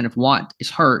dress, and then if Watt is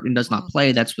hurt and does not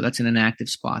play, that's an inactive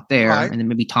spot there. Right. And then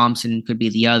maybe Thompson could be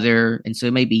the other. And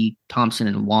so maybe Thompson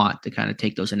and Watt to kind of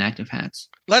take those inactive hats.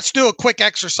 Let's do a quick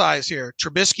exercise here.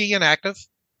 Trubisky inactive.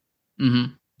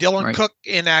 Mm-hmm. Dylan Right. Cook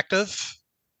inactive.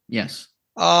 Yes.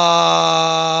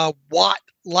 Watt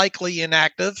likely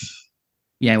inactive.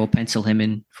 Yeah, we'll pencil him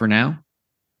in for now.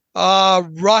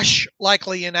 Rush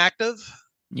likely inactive.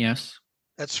 Yes.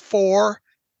 That's 4.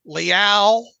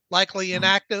 Leal likely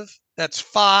inactive. That's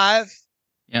 5.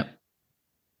 Yep.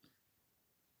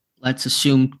 Let's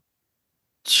assume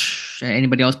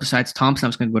anybody else besides Thompson. I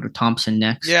was going to go to Thompson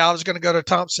next. Yeah, I was going to go to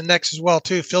Thompson next as well,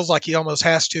 too. Feels like he almost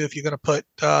has to if you're going to put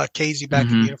Casey back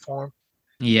in uniform.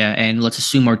 Yeah, and let's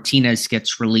assume Martinez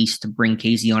gets released to bring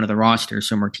Casey onto the roster.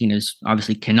 So Martinez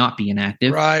obviously cannot be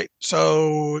inactive. Right.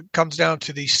 So it comes down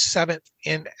to the 7th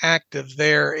inactive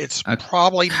there. It's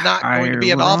probably not going to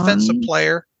be an offensive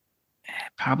player.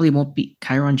 Probably won't be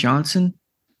Kyron Johnson.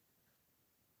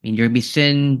 I mean, you're going to be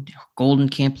thin. Golden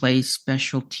can't play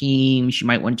special teams. You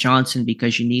might want Johnson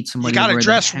because you need somebody. You got to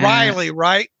dress Riley,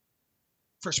 right?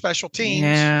 For special teams.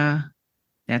 Yeah.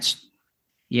 That's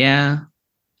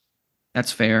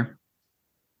fair.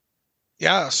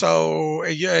 Yeah. So,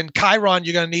 and Kyron,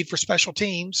 you're going to need for special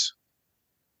teams.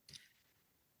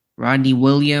 Rodney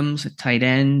Williams, a tight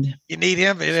end. You need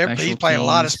him. He's playing a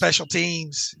lot of special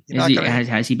teams.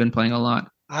 Has he been playing a lot?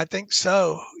 I think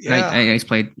so. Yeah. He's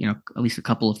played, at least a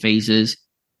couple of phases.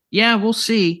 Yeah, we'll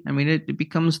see. I mean, it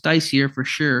becomes dicier for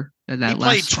sure. He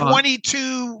played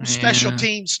 22 special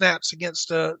team snaps against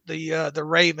the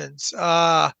Ravens.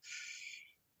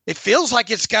 It feels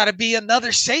like it's got to be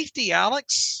another safety,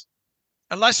 Alex,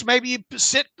 unless maybe you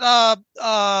sit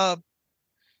Levi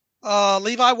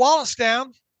Wallace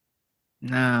down.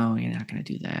 No, you're not going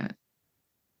to do that.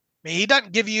 I mean, he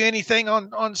doesn't give you anything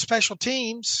on special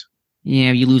teams.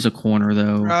 Yeah, you lose a corner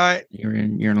though. Right. You're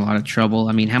in a lot of trouble.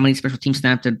 I mean, how many special team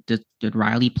snaps did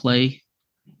Riley play?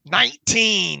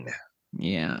 19.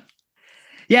 Yeah.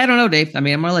 Yeah, I don't know, Dave. I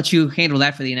mean, I'm gonna let you handle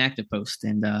that for the inactive post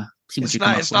and see what you come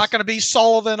up with. It's not going to be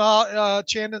Sullivan,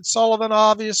 Chandon Sullivan,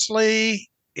 obviously.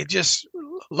 It just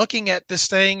looking at this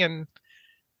thing and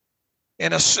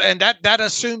that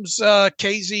assumes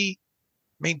Casey.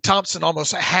 I mean, Thompson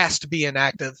almost has to be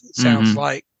inactive. It sounds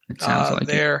like. It sounds like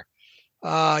there.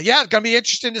 Yeah, it's going to be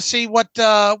interesting to see what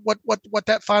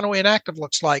that final inactive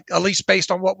looks like, at least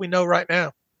based on what we know right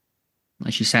now.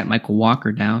 Unless you sat Michael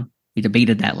Walker down. We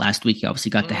debated that last week. He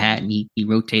obviously got the hat and he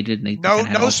rotated. And they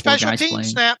no special team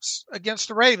snaps against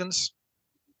the Ravens.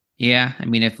 Yeah, I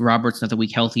mean, if Robert's another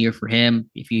week healthier for him,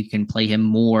 if you can play him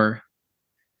more,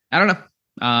 I don't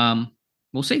know.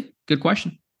 We'll see. Good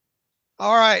question.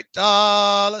 All right.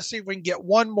 Let's see if we can get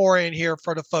one more in here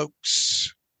for the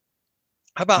folks.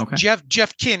 How about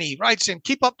Jeff Kinney writes in,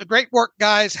 keep up the great work,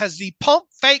 guys. Has the pump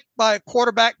fake by a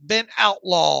quarterback been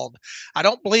outlawed? I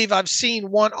don't believe I've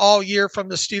seen one all year from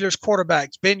the Steelers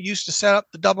quarterbacks. Ben used to set up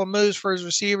the double moves for his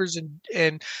receivers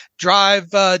and drive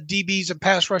DBs and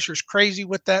pass rushers crazy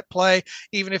with that play.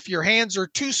 Even if your hands are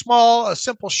too small, a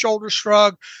simple shoulder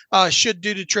shrug should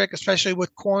do the trick, especially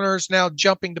with corners now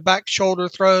jumping to back shoulder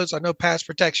throws. I know pass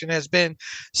protection has been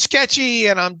sketchy,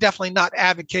 and I'm definitely not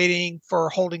advocating for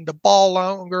holding the ball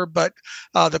longer, but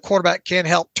the quarterback can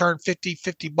help turn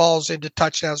 50-50 balls into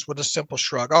touchdowns with a simple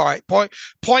shrug. All right. Point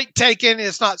taken.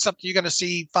 It's not something you're going to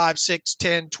see 5, 6,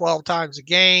 10, 12 times a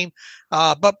game.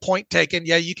 But point taken.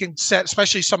 Yeah, you can set,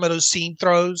 especially some of those seam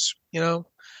throws, you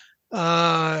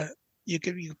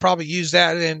could probably use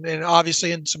that and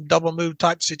obviously in some double move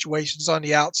type situations on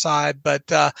the outside.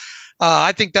 But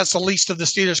I think that's the least of the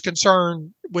Steelers'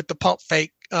 concern with the pump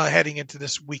fake heading into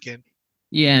this weekend.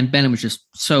 Yeah. And Bennett was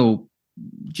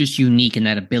just unique in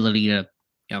that ability to,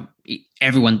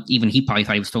 everyone, even he probably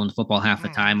thought he was throwing the football half the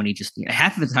time when he just,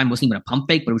 half of the time wasn't even a pump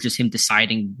fake, but it was just him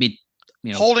deciding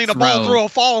holding a ball through a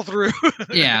follow through.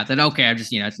 Yeah. Then, okay. I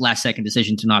just, it's last second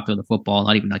decision to not throw the football,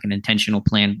 not even like an intentional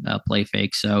play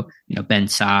fake. So,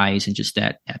 Ben's size and just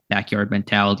that backyard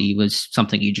mentality was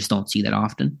something you just don't see that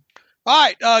often. All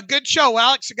right. Good show,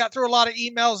 Alex. I got through a lot of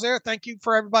emails there. Thank you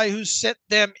for everybody who sent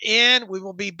them in. We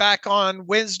will be back on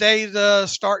Wednesday to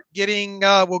start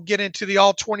we'll get into the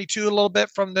all 22 a little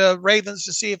bit from the Ravens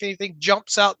to see if anything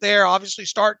jumps out there. Obviously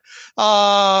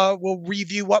we'll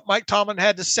review what Mike Tomlin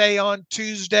had to say on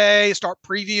Tuesday, start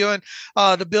previewing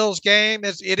the Bills game.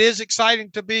 It is exciting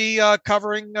to be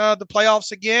covering the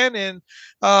playoffs again. And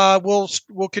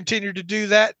we'll continue to do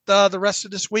that the rest of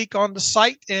this week on the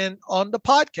site and on the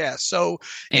podcast. So,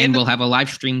 and we'll have a live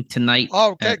stream tonight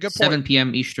okay, at good 7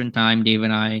 p.m. Eastern time. Dave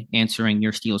and I answering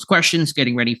your Steelers questions,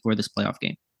 getting ready for this playoff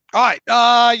game. All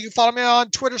right. You can follow me on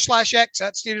Twitter /X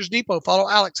at Steelers Depot. Follow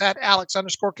Alex at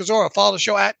Alex_Kazora. Follow the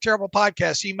show at Terrible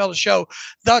Podcast. Email the show,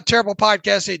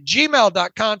 theterriblepodcast at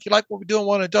gmail.com. If you like what we're doing,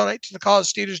 want to donate to the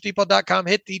cause, SteelersDepot.com.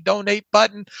 Hit the donate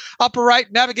button. Upper right,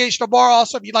 navigational bar.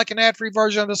 Also, if you'd like an ad-free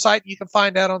version of the site, you can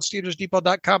find that on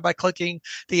SteelersDepot.com by clicking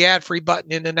the ad-free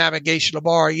button in the navigational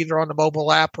bar, either on the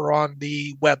mobile app or on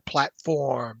the web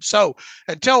platform. So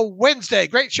until Wednesday,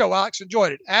 great show, Alex.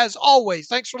 Enjoyed it. As always,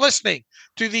 thanks for listening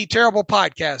to the Terrible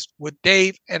Podcast with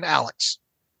Dave and Alex.